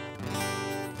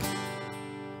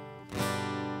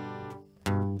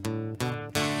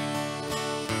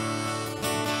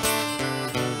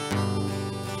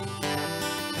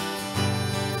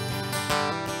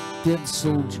 Dead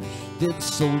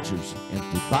soldiers,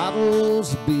 empty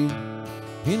bottles of beer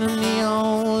in a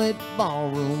neon-lit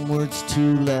ballroom where it's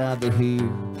too loud to hear.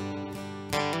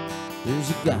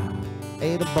 There's a guy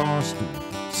at a bar stool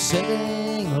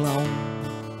sitting alone,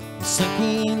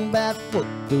 thinking about what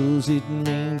does it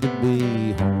mean to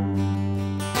be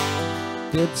home.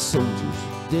 Dead soldiers,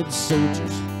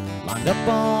 lined up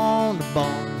on the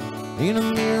bar. In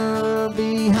a mirror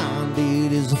behind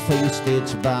it is a face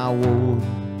stitched by war.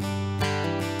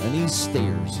 And he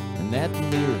stares in that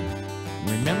mirror,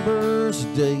 remembers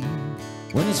the day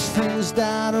when his friends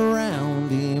died around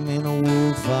him in a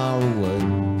world far away.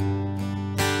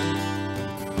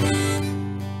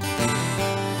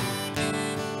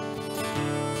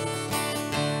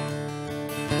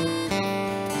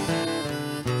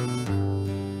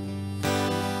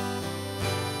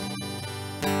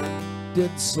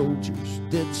 Dead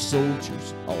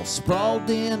soldiers, all sprawled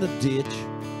in a ditch.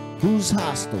 Who's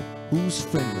hostile, who's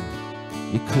friendly,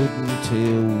 you couldn't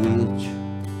tell which.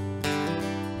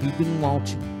 He'd been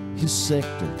watching his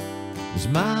sector, his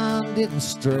mind didn't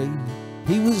stray.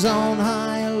 He was on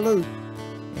high alert,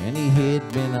 and he had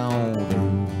been all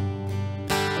day.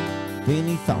 Then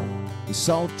he thought he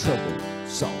saw trouble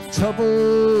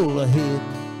ahead.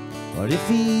 But if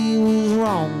he was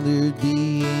wrong, there'd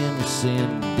be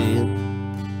innocent dead.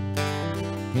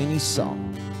 And he saw,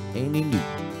 and he knew,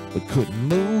 but couldn't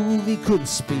move, he couldn't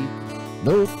speak.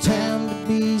 No time to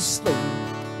be slow,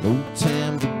 no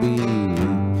time to be weak.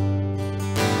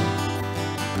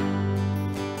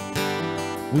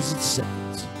 Was it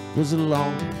seconds, Was it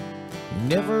longer? He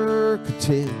never could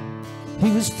tell. He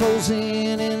was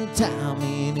frozen in time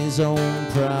in his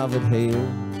own private hell.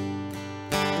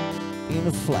 In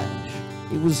a flash,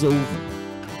 it was over.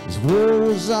 His war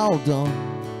was all done.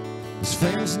 His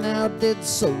friends now dead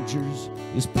soldiers.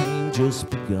 His pain just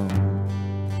begun.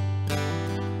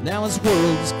 Now his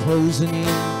world's closing in.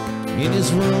 In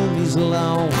his room he's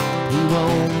alone. He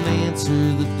won't answer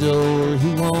the door.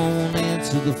 He won't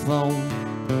answer the phone.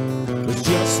 There's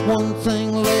just one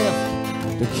thing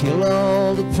left to kill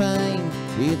all the pain.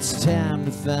 It's time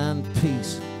to find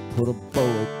peace. Put a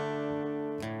bullet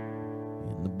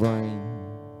in the brain.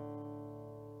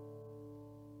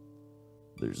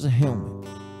 There's a helmet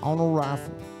on a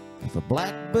rifle with a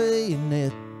black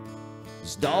bayonet.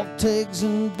 His dog tags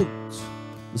and boots.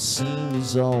 The scene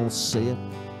is all set.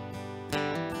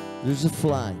 There's a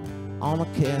flag on a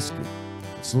casket.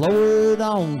 It's lowered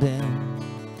on down.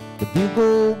 The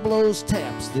bugle blows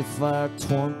taps. They fire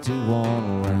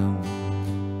 21 rounds.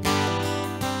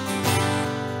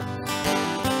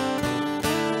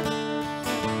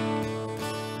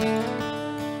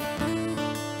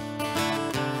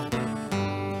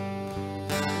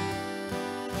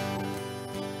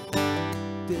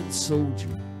 Dead soldier,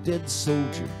 dead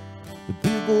soldier. The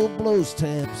bugle blows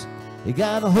taps. He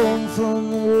got home from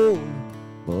the war,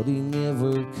 but he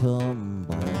never come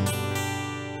back.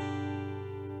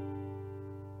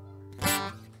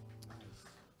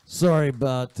 Sorry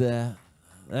about that.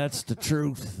 That's the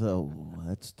truth, though.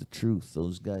 That's the truth.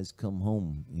 Those guys come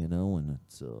home, you know, and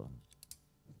it's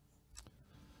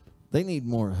they need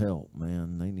more help,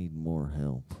 man. They need more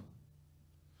help.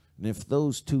 And if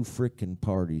those two frickin'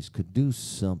 parties could do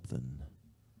something,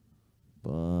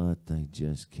 but they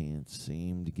just can't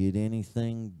seem to get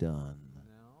anything done.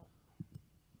 No.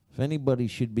 If anybody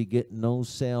should be getting those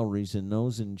salaries and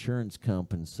those insurance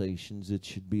compensations, it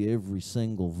should be every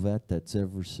single vet that's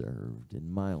ever served,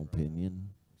 in my opinion.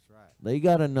 That's right. They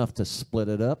got enough to split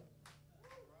it up.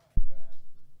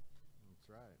 That's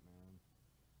right, man.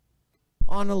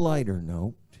 On a lighter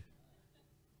note,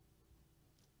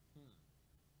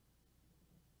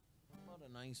 how about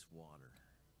a nice water?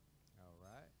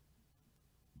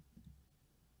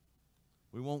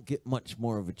 We won't get much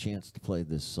more of a chance to play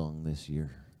this song this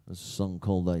year. This is a song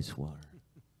called Ice Water.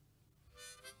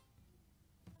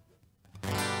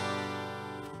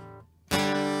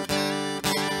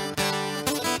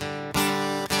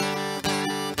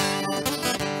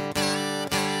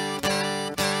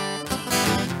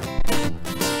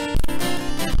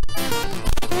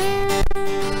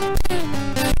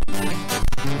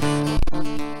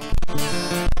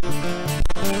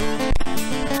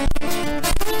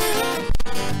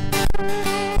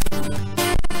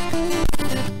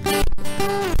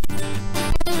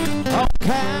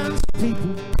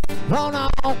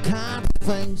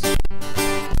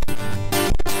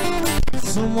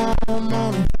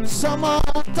 Some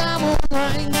old diamond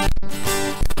ring.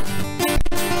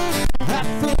 I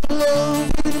fell in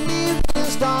love with a million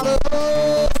starter.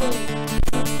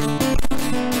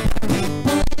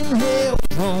 People in hell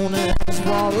thrown as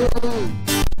water.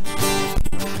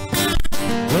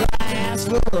 Well, I asked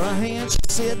for her hand. She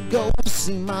said, go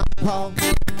see my pa.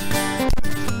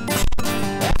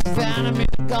 I found him in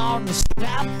the garden. Said, I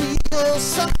feel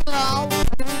something lost.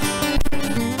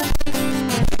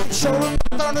 Show him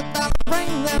 $30,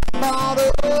 bring that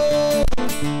bottle.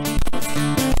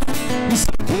 He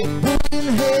said, people in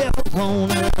hell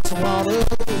won't ask water.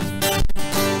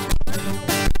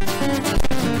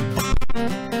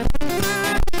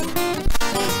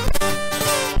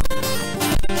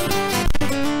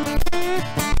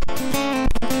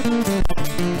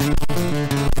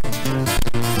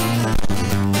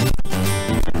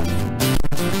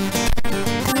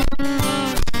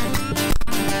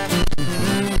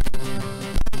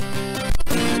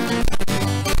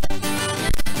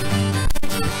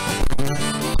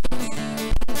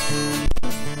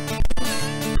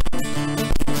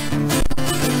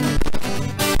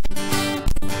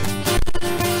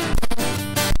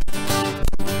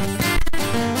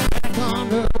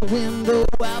 Window,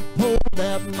 I pulled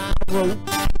out my rope.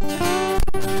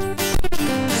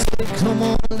 Said, come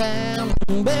on down,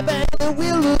 baby,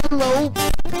 we'll elope.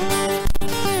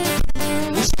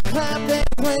 She climbed that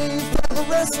plane for the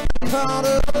rest of the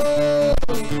carter.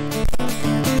 The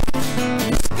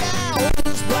sky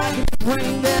was black and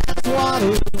rained as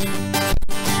water.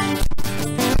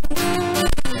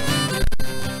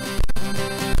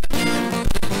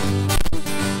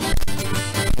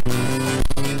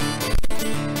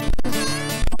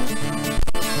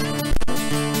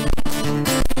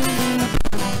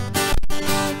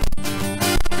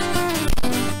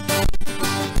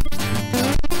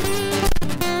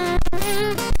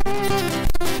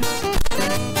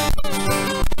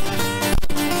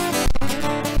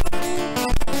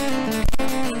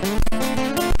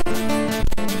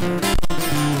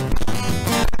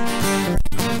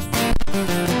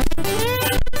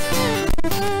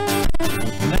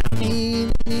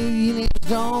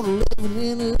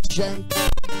 shack.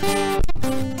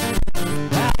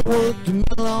 I worked the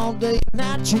mill all day,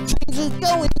 night she dreams of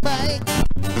going back.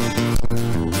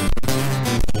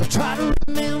 I try to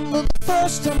remember the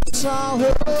first time I saw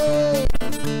her.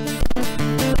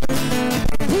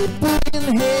 People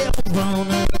in hell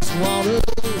running this water.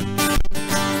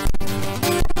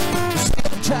 I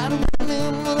try to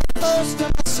remember the first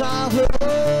time I saw her.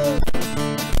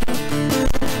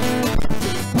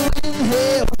 People in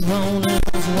hell running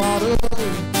this water.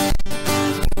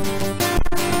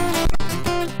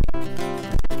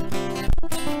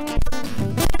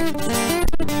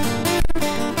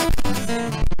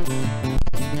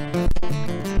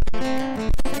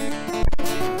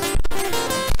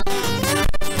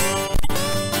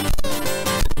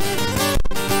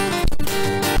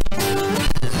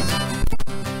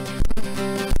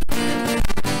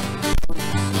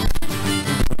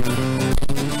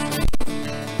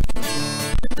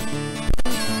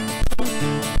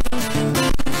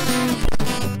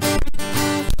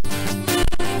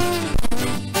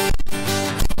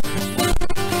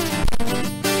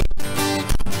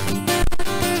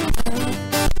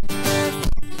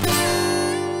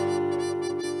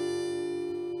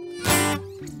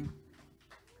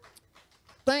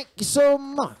 Thank you so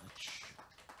much.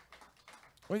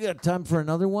 We got time for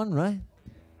another one, right?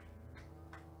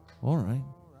 All right.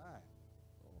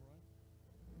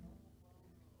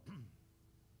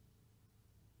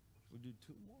 We do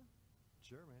two more?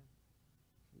 Sure, man.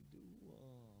 We do,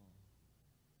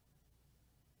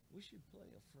 we should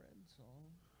play a Fred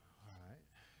song. All right.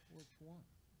 Which one?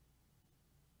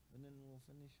 And then we'll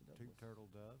finish it up Two with turtle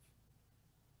dove.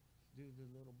 Do the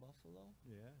Little Buffalo?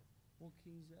 Yeah. What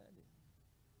key's that in?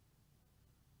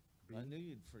 B. I knew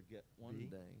you'd forget one B.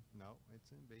 day. No,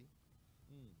 it's in B.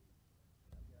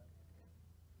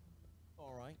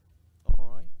 All right. All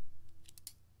right.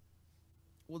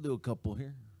 We'll do a couple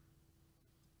here.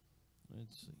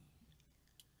 Let's see.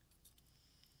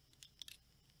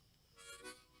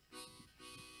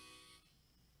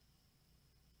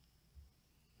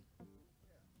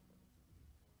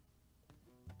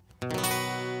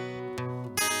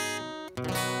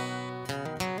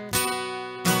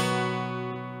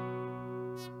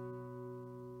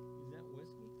 Is that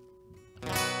whiskey?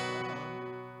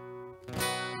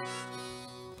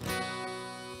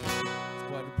 It's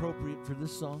quite appropriate for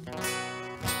this song.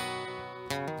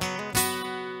 I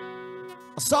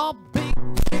saw Big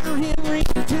Bear Henry,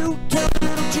 two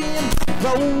Turtle Jim,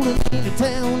 rolling into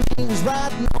town. He was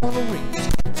riding on the rigs.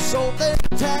 Sold their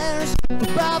tires to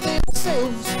buy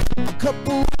themselves a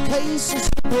couple cases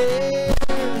of beer.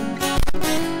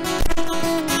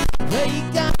 They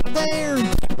got there a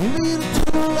little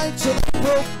too late, so they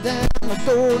broke down the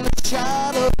door and they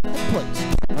shot up the place.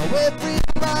 Now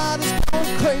everybody's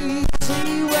going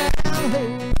crazy around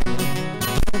here.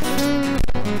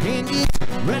 And it's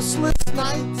restless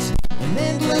nights and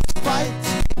endless fights,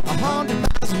 100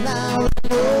 miles an hour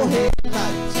in your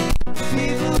headlights.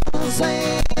 Fiddles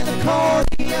and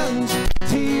accordions,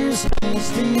 tears and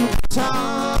steel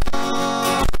guitar.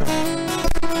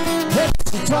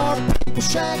 It's a tar paper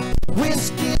shack,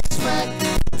 whiskey smack,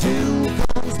 two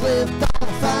guns left on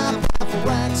a 5-rifle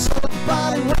rack.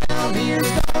 Somebody round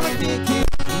here's gonna kick it,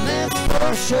 and that's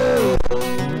for sure.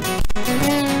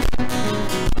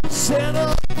 Set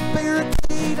up a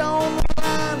barricade on the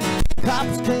line,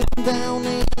 cops came down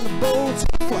and the boats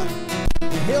flying.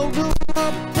 We held them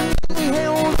up and we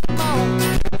held them on,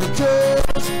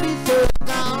 just before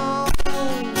dawn.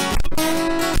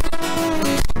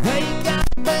 They got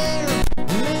Bear, and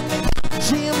then they got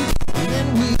Jim, and then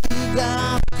we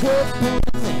got a couple of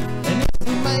them. And if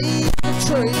we made a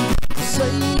trade,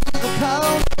 say we'll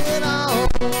call it all.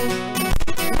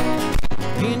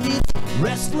 And it's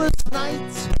restless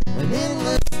nights and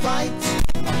endless fights,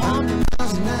 100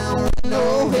 miles an hour,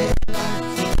 no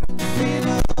headlights.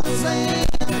 Fiddles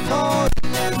and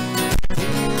accordions,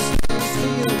 tears and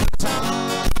steel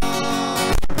guitar.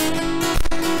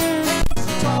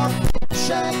 Tar paper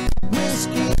shack,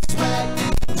 whiskey smack,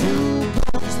 two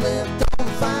guns left on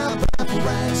the 5-rifle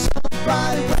rack.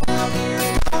 Somebody round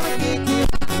here's gonna kick it,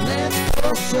 and that's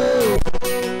for sure.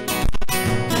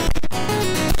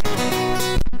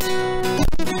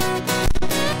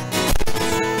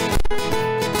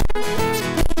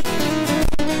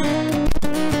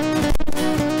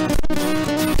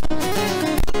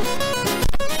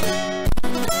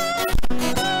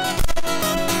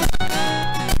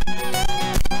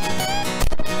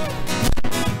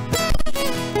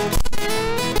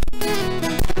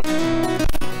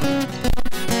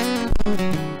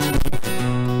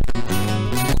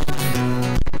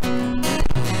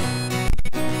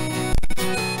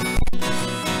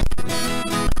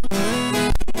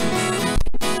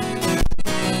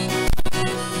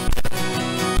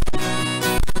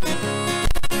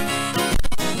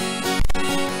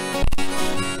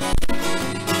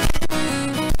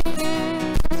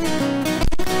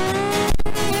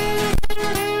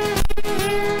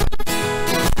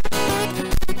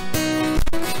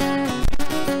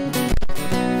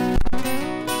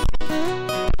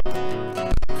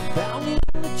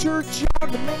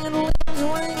 churchyard, the mandolins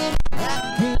ringing.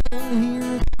 I can hear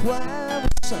the choir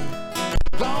sing.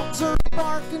 Dogs are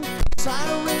barking,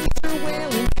 sirens are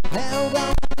wailing, out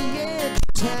on the edge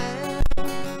of town.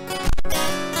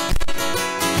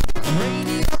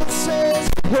 Radio says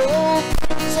the whole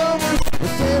thing's over,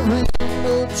 but there ain't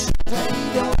no shit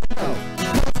they don't know.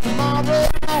 'Cause tomorrow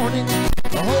morning,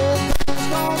 the whole thing's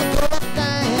gonna go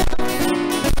down.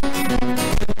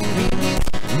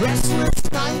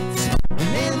 Restless nights and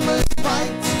endless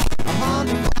fights,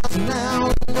 100 miles an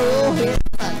hour, no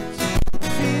headlights.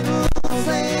 Fiddles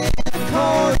and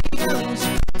accordions,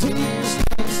 tears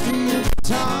stand still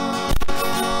time.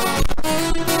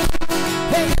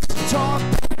 Hey, it's the talk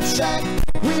shack,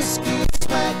 whiskey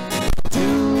smack,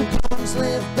 2 guns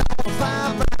left on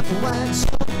 5 by the wax.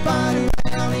 Somebody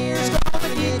around here's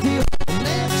gonna get killed, and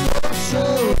that's for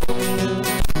sure.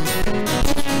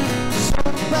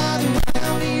 Somebody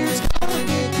around here's gonna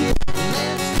get killed, and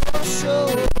that's for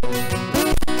sure.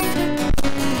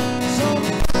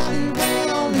 Somebody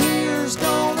around here's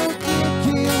gonna get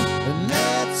killed, and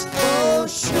that's for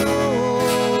sure.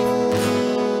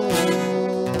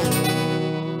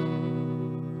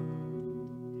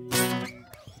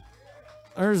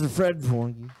 There's a Fred for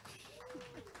you.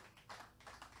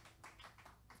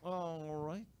 All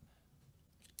right.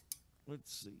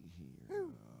 Let's see here.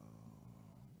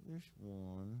 This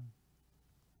one.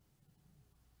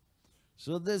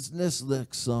 So this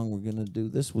next song we're going to do,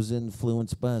 this was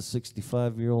influenced by a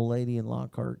 65-year-old lady in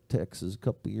Lockhart, Texas, a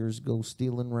couple years ago,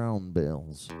 stealing round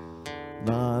bells.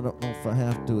 Now, I don't know if I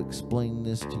have to explain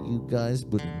this to you guys,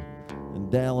 but in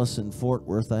Dallas and Fort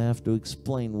Worth, I have to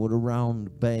explain what a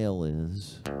round bale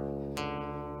is.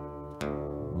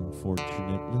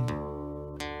 Unfortunately.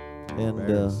 And,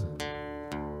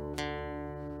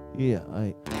 yeah,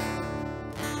 I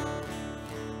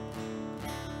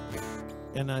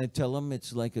tell them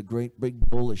it's like a great big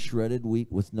bowl of shredded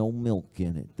wheat with no milk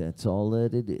in it. That's all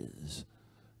that it is.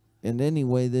 And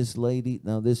anyway, this lady,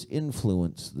 now this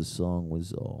influenced the song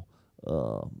was all,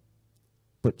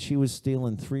 but she was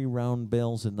stealing 3 round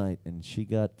bales a night, and she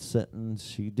got sentenced.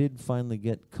 She did finally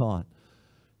get caught.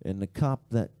 And the cop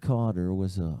that caught her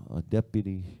was a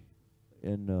deputy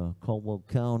in Caldwell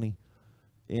County.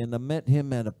 And I met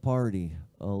him at a party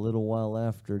a little while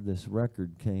after this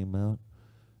record came out.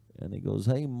 And he goes,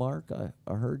 "Hey, Mark, I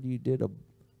heard you did a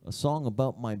song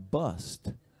about my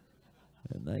bust."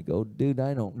 And I go, "Dude,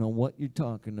 I don't know what you're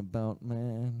talking about,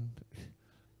 man."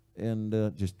 And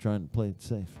just trying to play it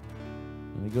safe.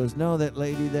 And he goes, "No, that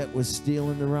lady that was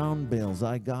stealing the round bales,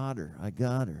 I got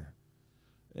her.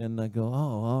 And I go,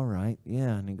 "Oh, all right,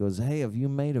 yeah." And he goes, "Hey, have you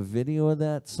made a video of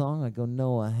that song?" I go,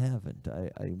 "No, I haven't.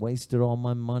 I wasted all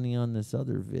my money on this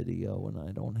other video, and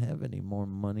I don't have any more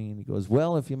money." And he goes,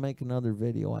 "Well, if you make another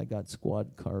video, I got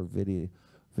squad car video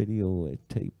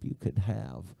tape you could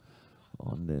have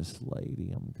on this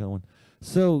lady." I'm going,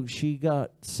 so she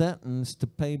got sentenced to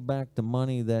pay back the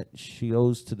money that she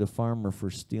owes to the farmer for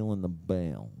stealing the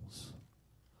bales.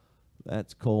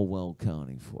 That's Caldwell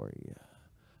County for you.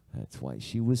 That's why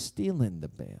she was stealing the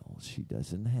bales. She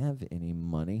doesn't have any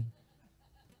money.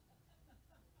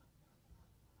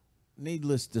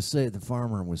 Needless to say, the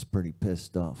farmer was pretty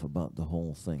pissed off about the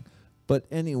whole thing. But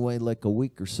anyway, like a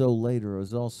week or so later, I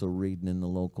was also reading in the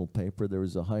local paper, there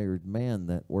was a hired man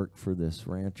that worked for this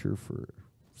rancher for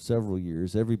several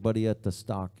years. Everybody at the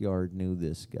stockyard knew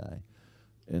this guy.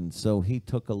 And so he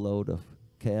took a load of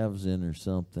calves in or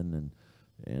something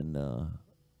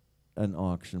and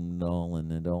auctioned all,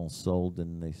 and it all sold.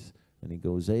 And he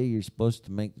goes, "Hey, you're supposed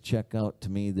to make the check out to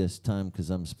me this time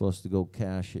because I'm supposed to go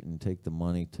cash it and take the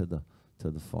money to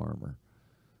the farmer."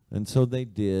 And so they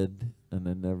did, and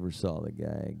I never saw the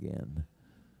guy again.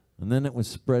 And then it was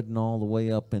spreading all the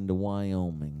way up into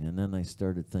Wyoming. And then I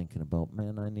started thinking about,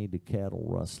 man, I need a cattle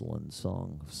rustling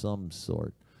song of some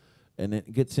sort. And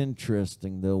it gets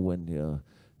interesting, though, when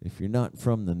if you're not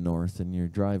from the north and you're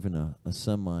driving a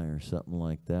semi or something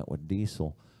like that with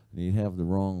diesel, and you have the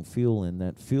wrong fuel in,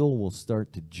 that fuel will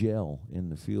start to gel in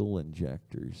the fuel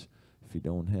injectors. If you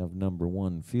don't have number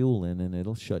 1 fuel in it,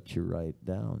 it'll shut you right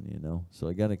down, you know. So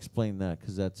I got to explain that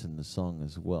because that's in the song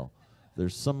as well.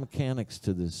 There's some mechanics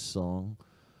to this song.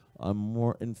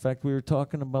 In fact, we were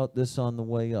talking about this on the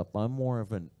way up. I'm more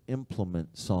of an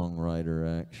implement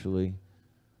songwriter, actually.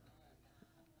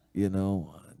 You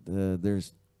know,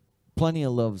 there's plenty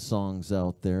of love songs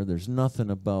out there. There's nothing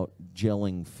about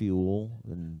gelling fuel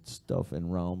and stuff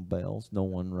and round bales. No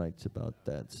one writes about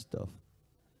that stuff.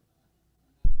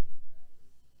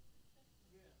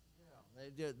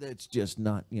 It's just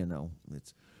not, you know,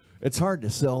 it's hard to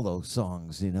sell those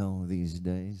songs, you know, these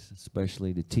days,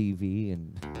 especially to TV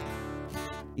and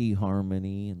E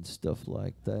harmony and stuff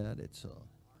like that. It's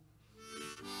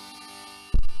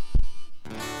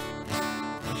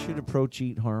I should approach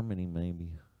E harmony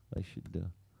maybe. I should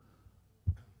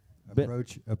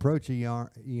approach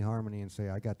E-harmony and say,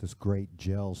 I got this great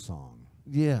gel song.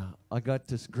 Yeah, I got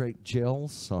this great gel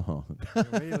song.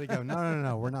 Immediately go,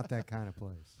 no, we're not that kind of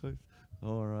place.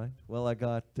 All right. Well, I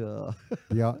got... y'all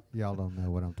don't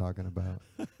know what I'm talking about.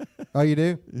 Oh, you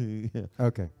do? Yeah.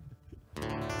 Okay.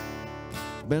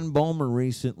 Ben Balmer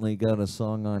recently got a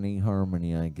song on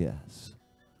E-harmony, I guess.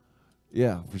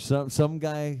 Yeah, for some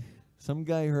guy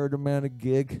heard him at a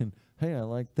gig and, hey, I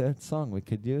like that song. We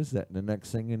could use that. And the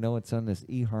next thing you know, it's on this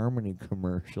E-harmony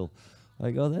commercial.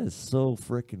 I go, that is so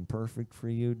freaking perfect for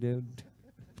you, dude.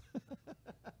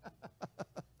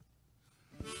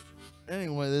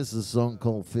 Anyway, this is a song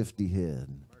called 50 Head.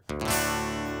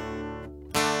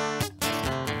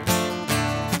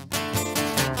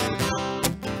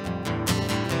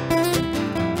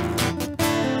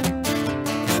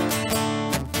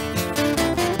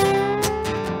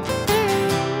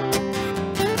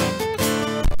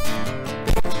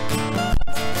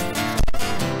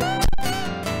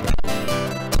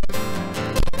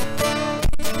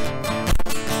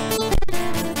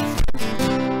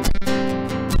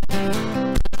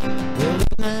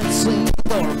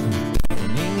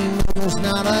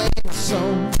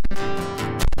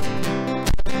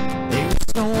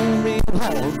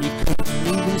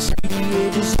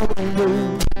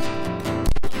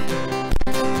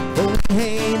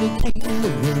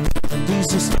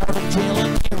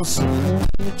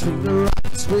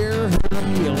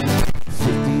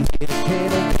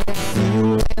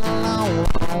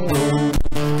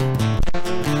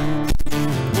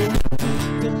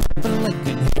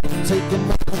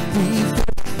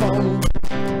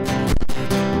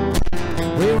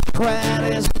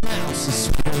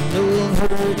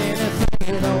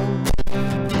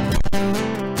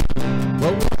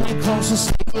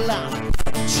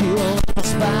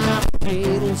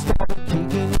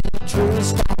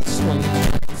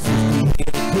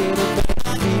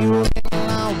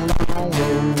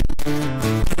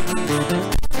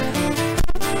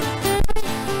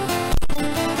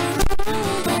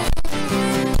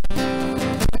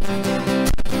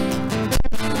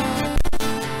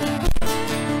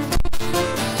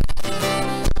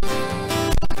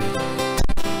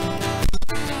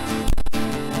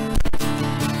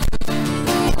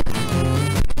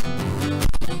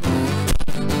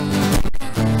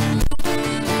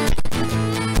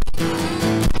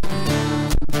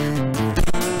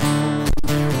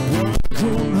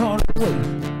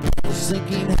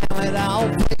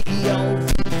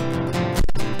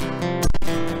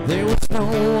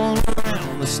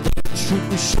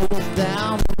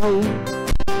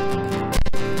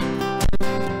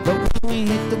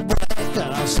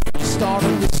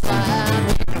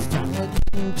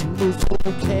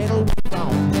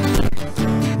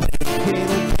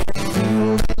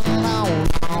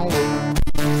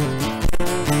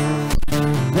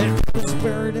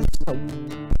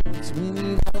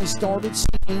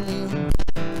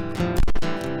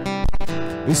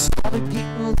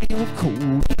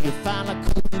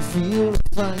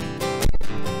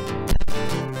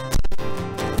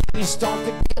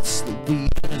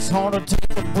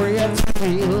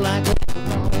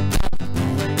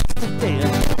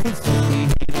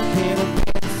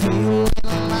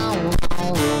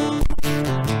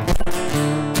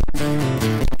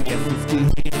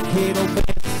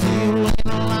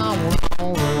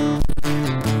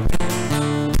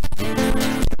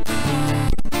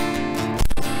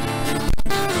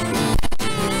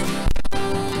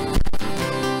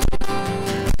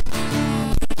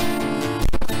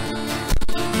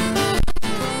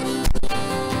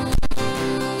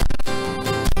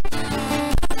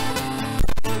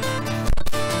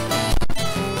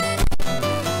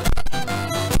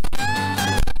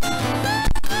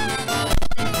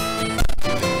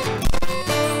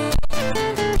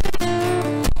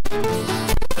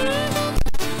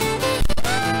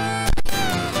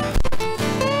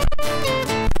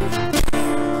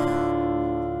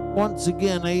 Once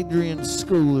again, Adrian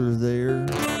Schooler there.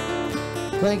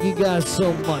 Thank you guys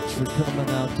so much for coming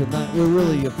out tonight. We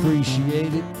really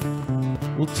appreciate it.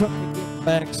 We'll try to get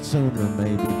back sooner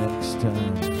maybe next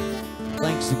time.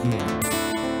 Thanks again.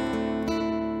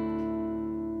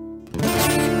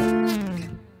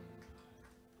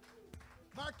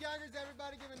 Mark Jungers,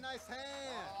 everybody give a nice hand.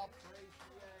 Oh,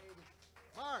 appreciate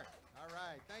it. Mark, all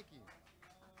right, thank you.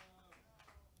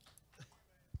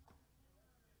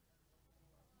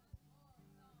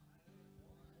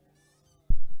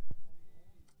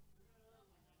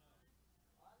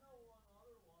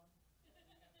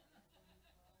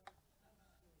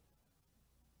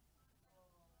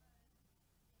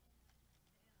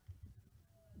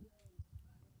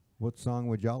 What song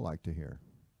would y'all like to hear?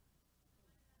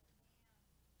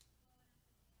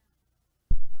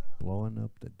 Blowing up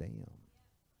the dam.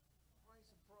 Price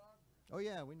of progress. Oh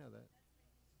yeah, we know that.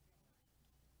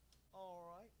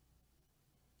 All right.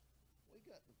 We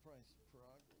got the price of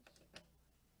progress.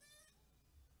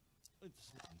 Let's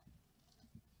see.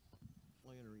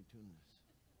 I gotta retune this.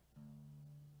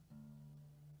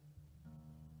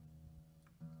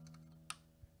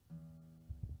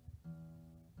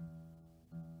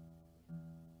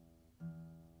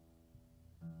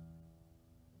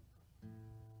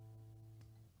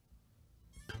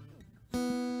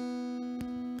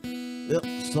 Yep,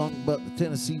 song about the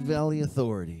Tennessee Valley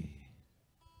Authority.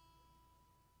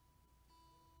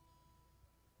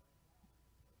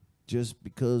 Just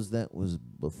because that was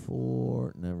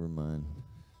before, never mind.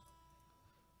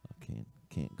 I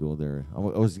can't go there. I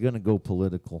was gonna go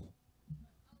political,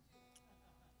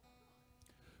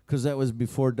 because that was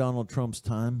before Donald Trump's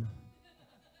time.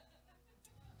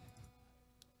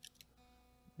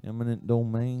 Eminent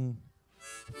domain.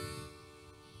 I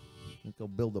think they'll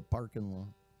build a parking lot.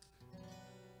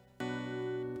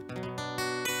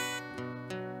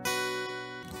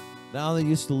 Now they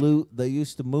used to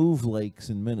move lakes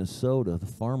in Minnesota. The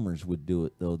farmers would do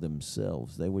it though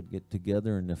themselves. They would get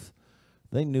together, and if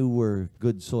they knew where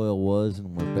good soil was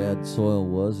and where bad soil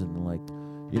was, and like,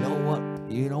 you know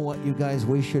what, you guys,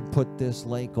 we should put this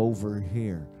lake over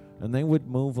here, and they would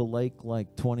move a lake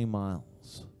like 20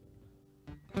 miles.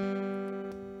 I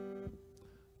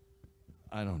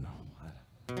don't know.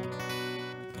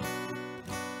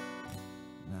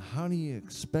 Now, how do you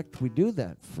expect we do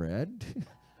that, Fred?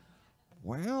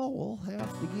 Well, we'll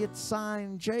have to get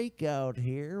Sign Jake out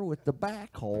here with the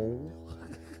backhoe.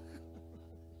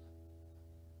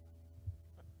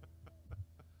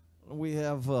 We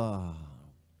have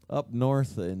up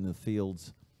north in the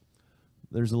fields,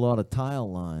 there's a lot of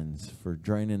tile lines for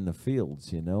draining the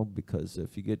fields, you know, because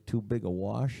if you get too big of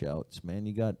washouts, man,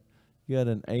 you got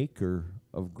an acre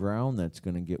of ground that's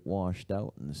going to get washed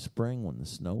out in the spring when the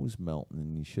snow's melting,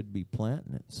 and you should be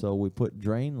planting it. So we put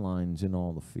drain lines in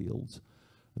all the fields.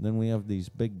 And then we have these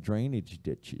big drainage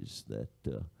ditches that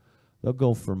they'll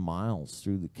go for miles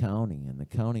through the county, and the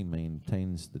county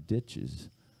maintains the ditches.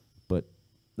 But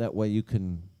that way you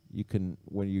can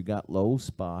when you got low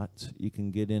spots, you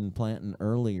can get in planting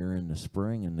earlier in the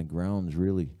spring, and the ground's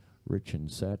really rich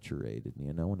and saturated,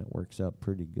 you know, and it works out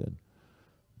pretty good.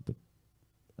 But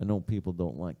I know people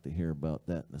don't like to hear about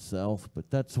that in the South, but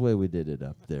that's the way we did it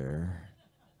up there.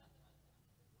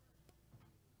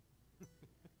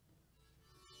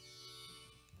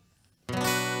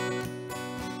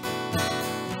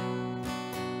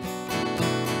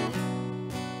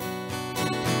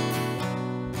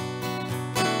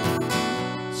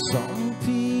 Some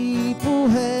people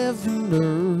have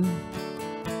nerve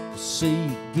to say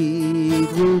you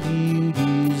get what you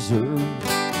deserve.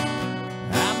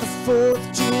 I'm the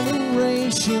fourth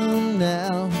generation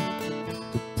now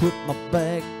to put my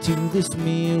back to this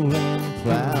mill and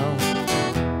plow.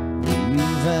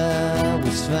 We've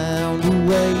always found a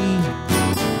way,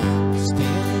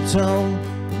 stand tall,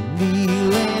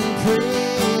 kneel and pray.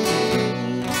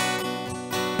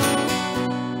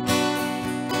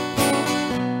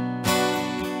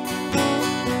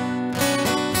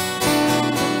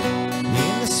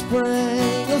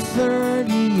 Spring of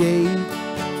 38,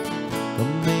 a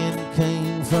man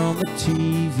came from the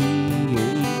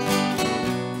TVA,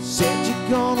 said you're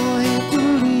gonna have to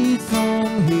leave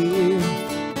from here,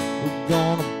 we're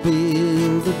gonna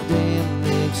build a dam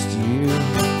next year.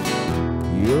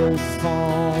 Your old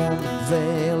farm and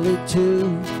valley too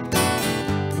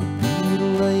will be a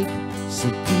lake so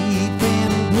deep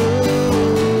and blue.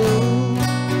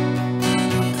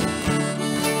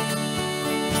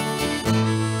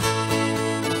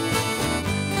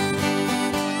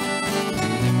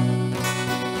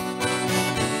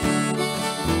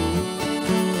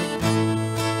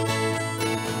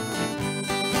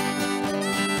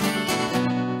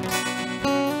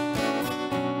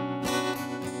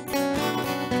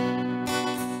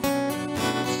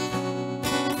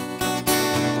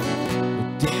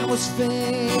 Was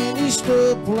finished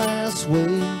up last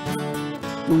week.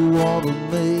 The water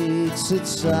makes it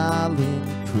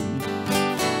Silent Creek.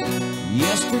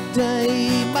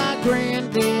 Yesterday my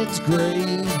granddad's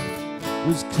grave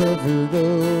was covered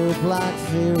up like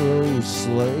Pharaoh's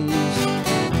slaves.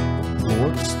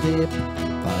 Porch step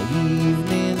by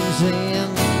evening's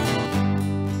end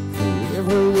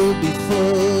forever will be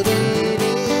flooded.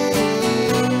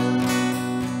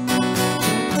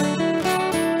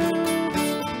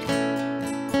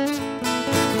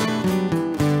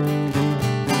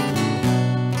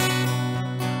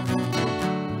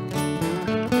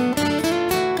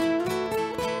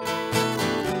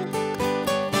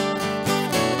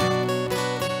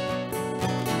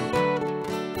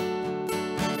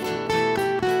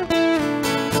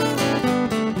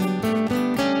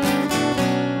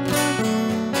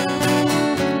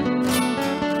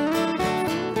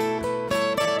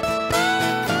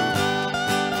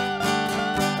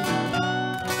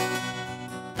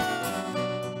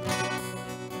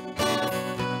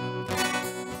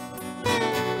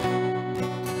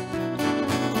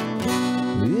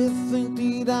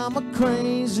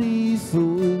 crazy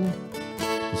fool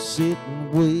to sit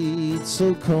and wait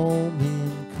so calm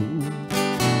and cool,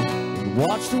 and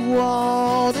watch the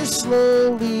water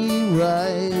slowly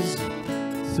rise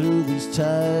through these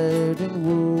tired and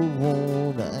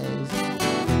world-worn eyes.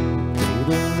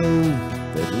 They don't know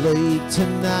that late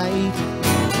tonight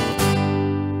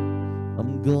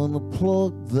I'm gonna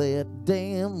plug that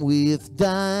dam with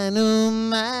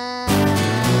dynamite.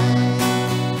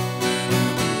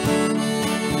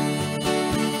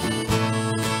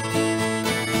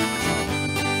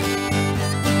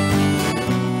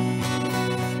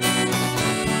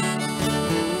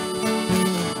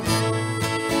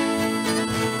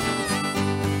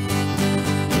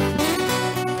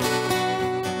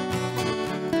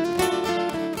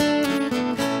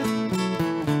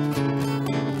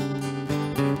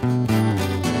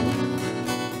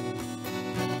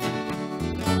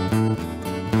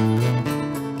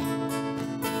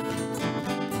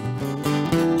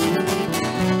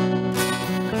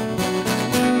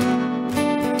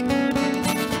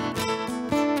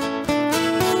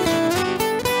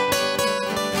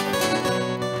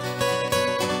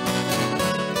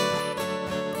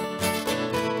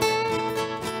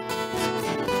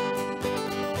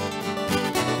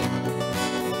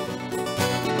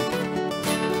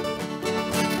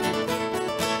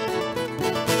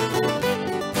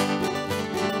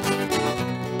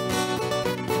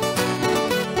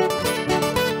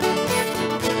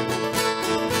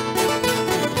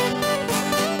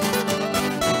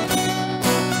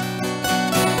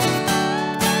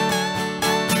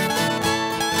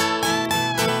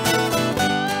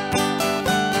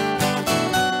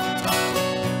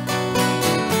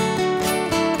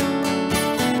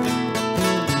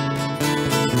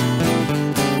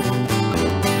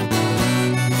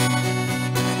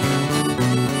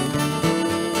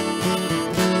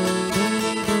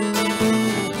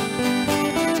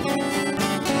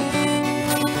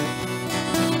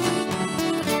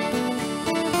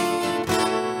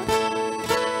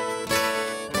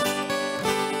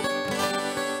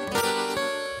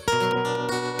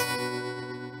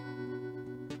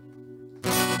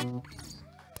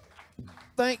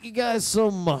 Thank you guys so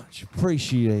much.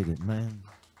 Appreciate it, man.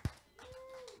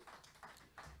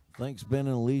 Thanks, Ben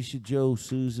and Alicia, Joe,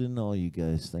 Susan, all you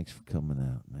guys. Thanks for coming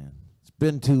out, man. It's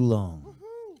been too long.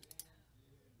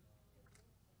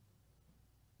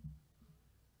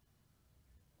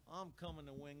 I'm coming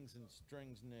to Wings and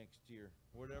Strings next year,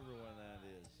 whatever one that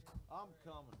is. I'm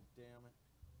coming, damn it.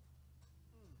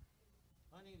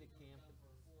 I need a camp.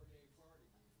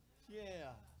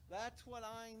 Yeah, that's what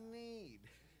I need.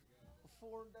 A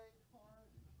 4-day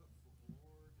party.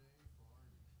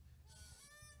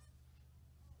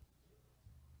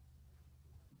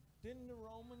 Didn't the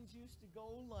Romans used to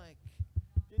go like,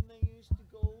 didn't they used to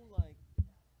go like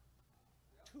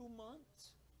 2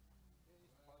 months?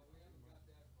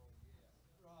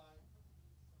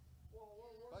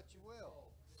 But you will.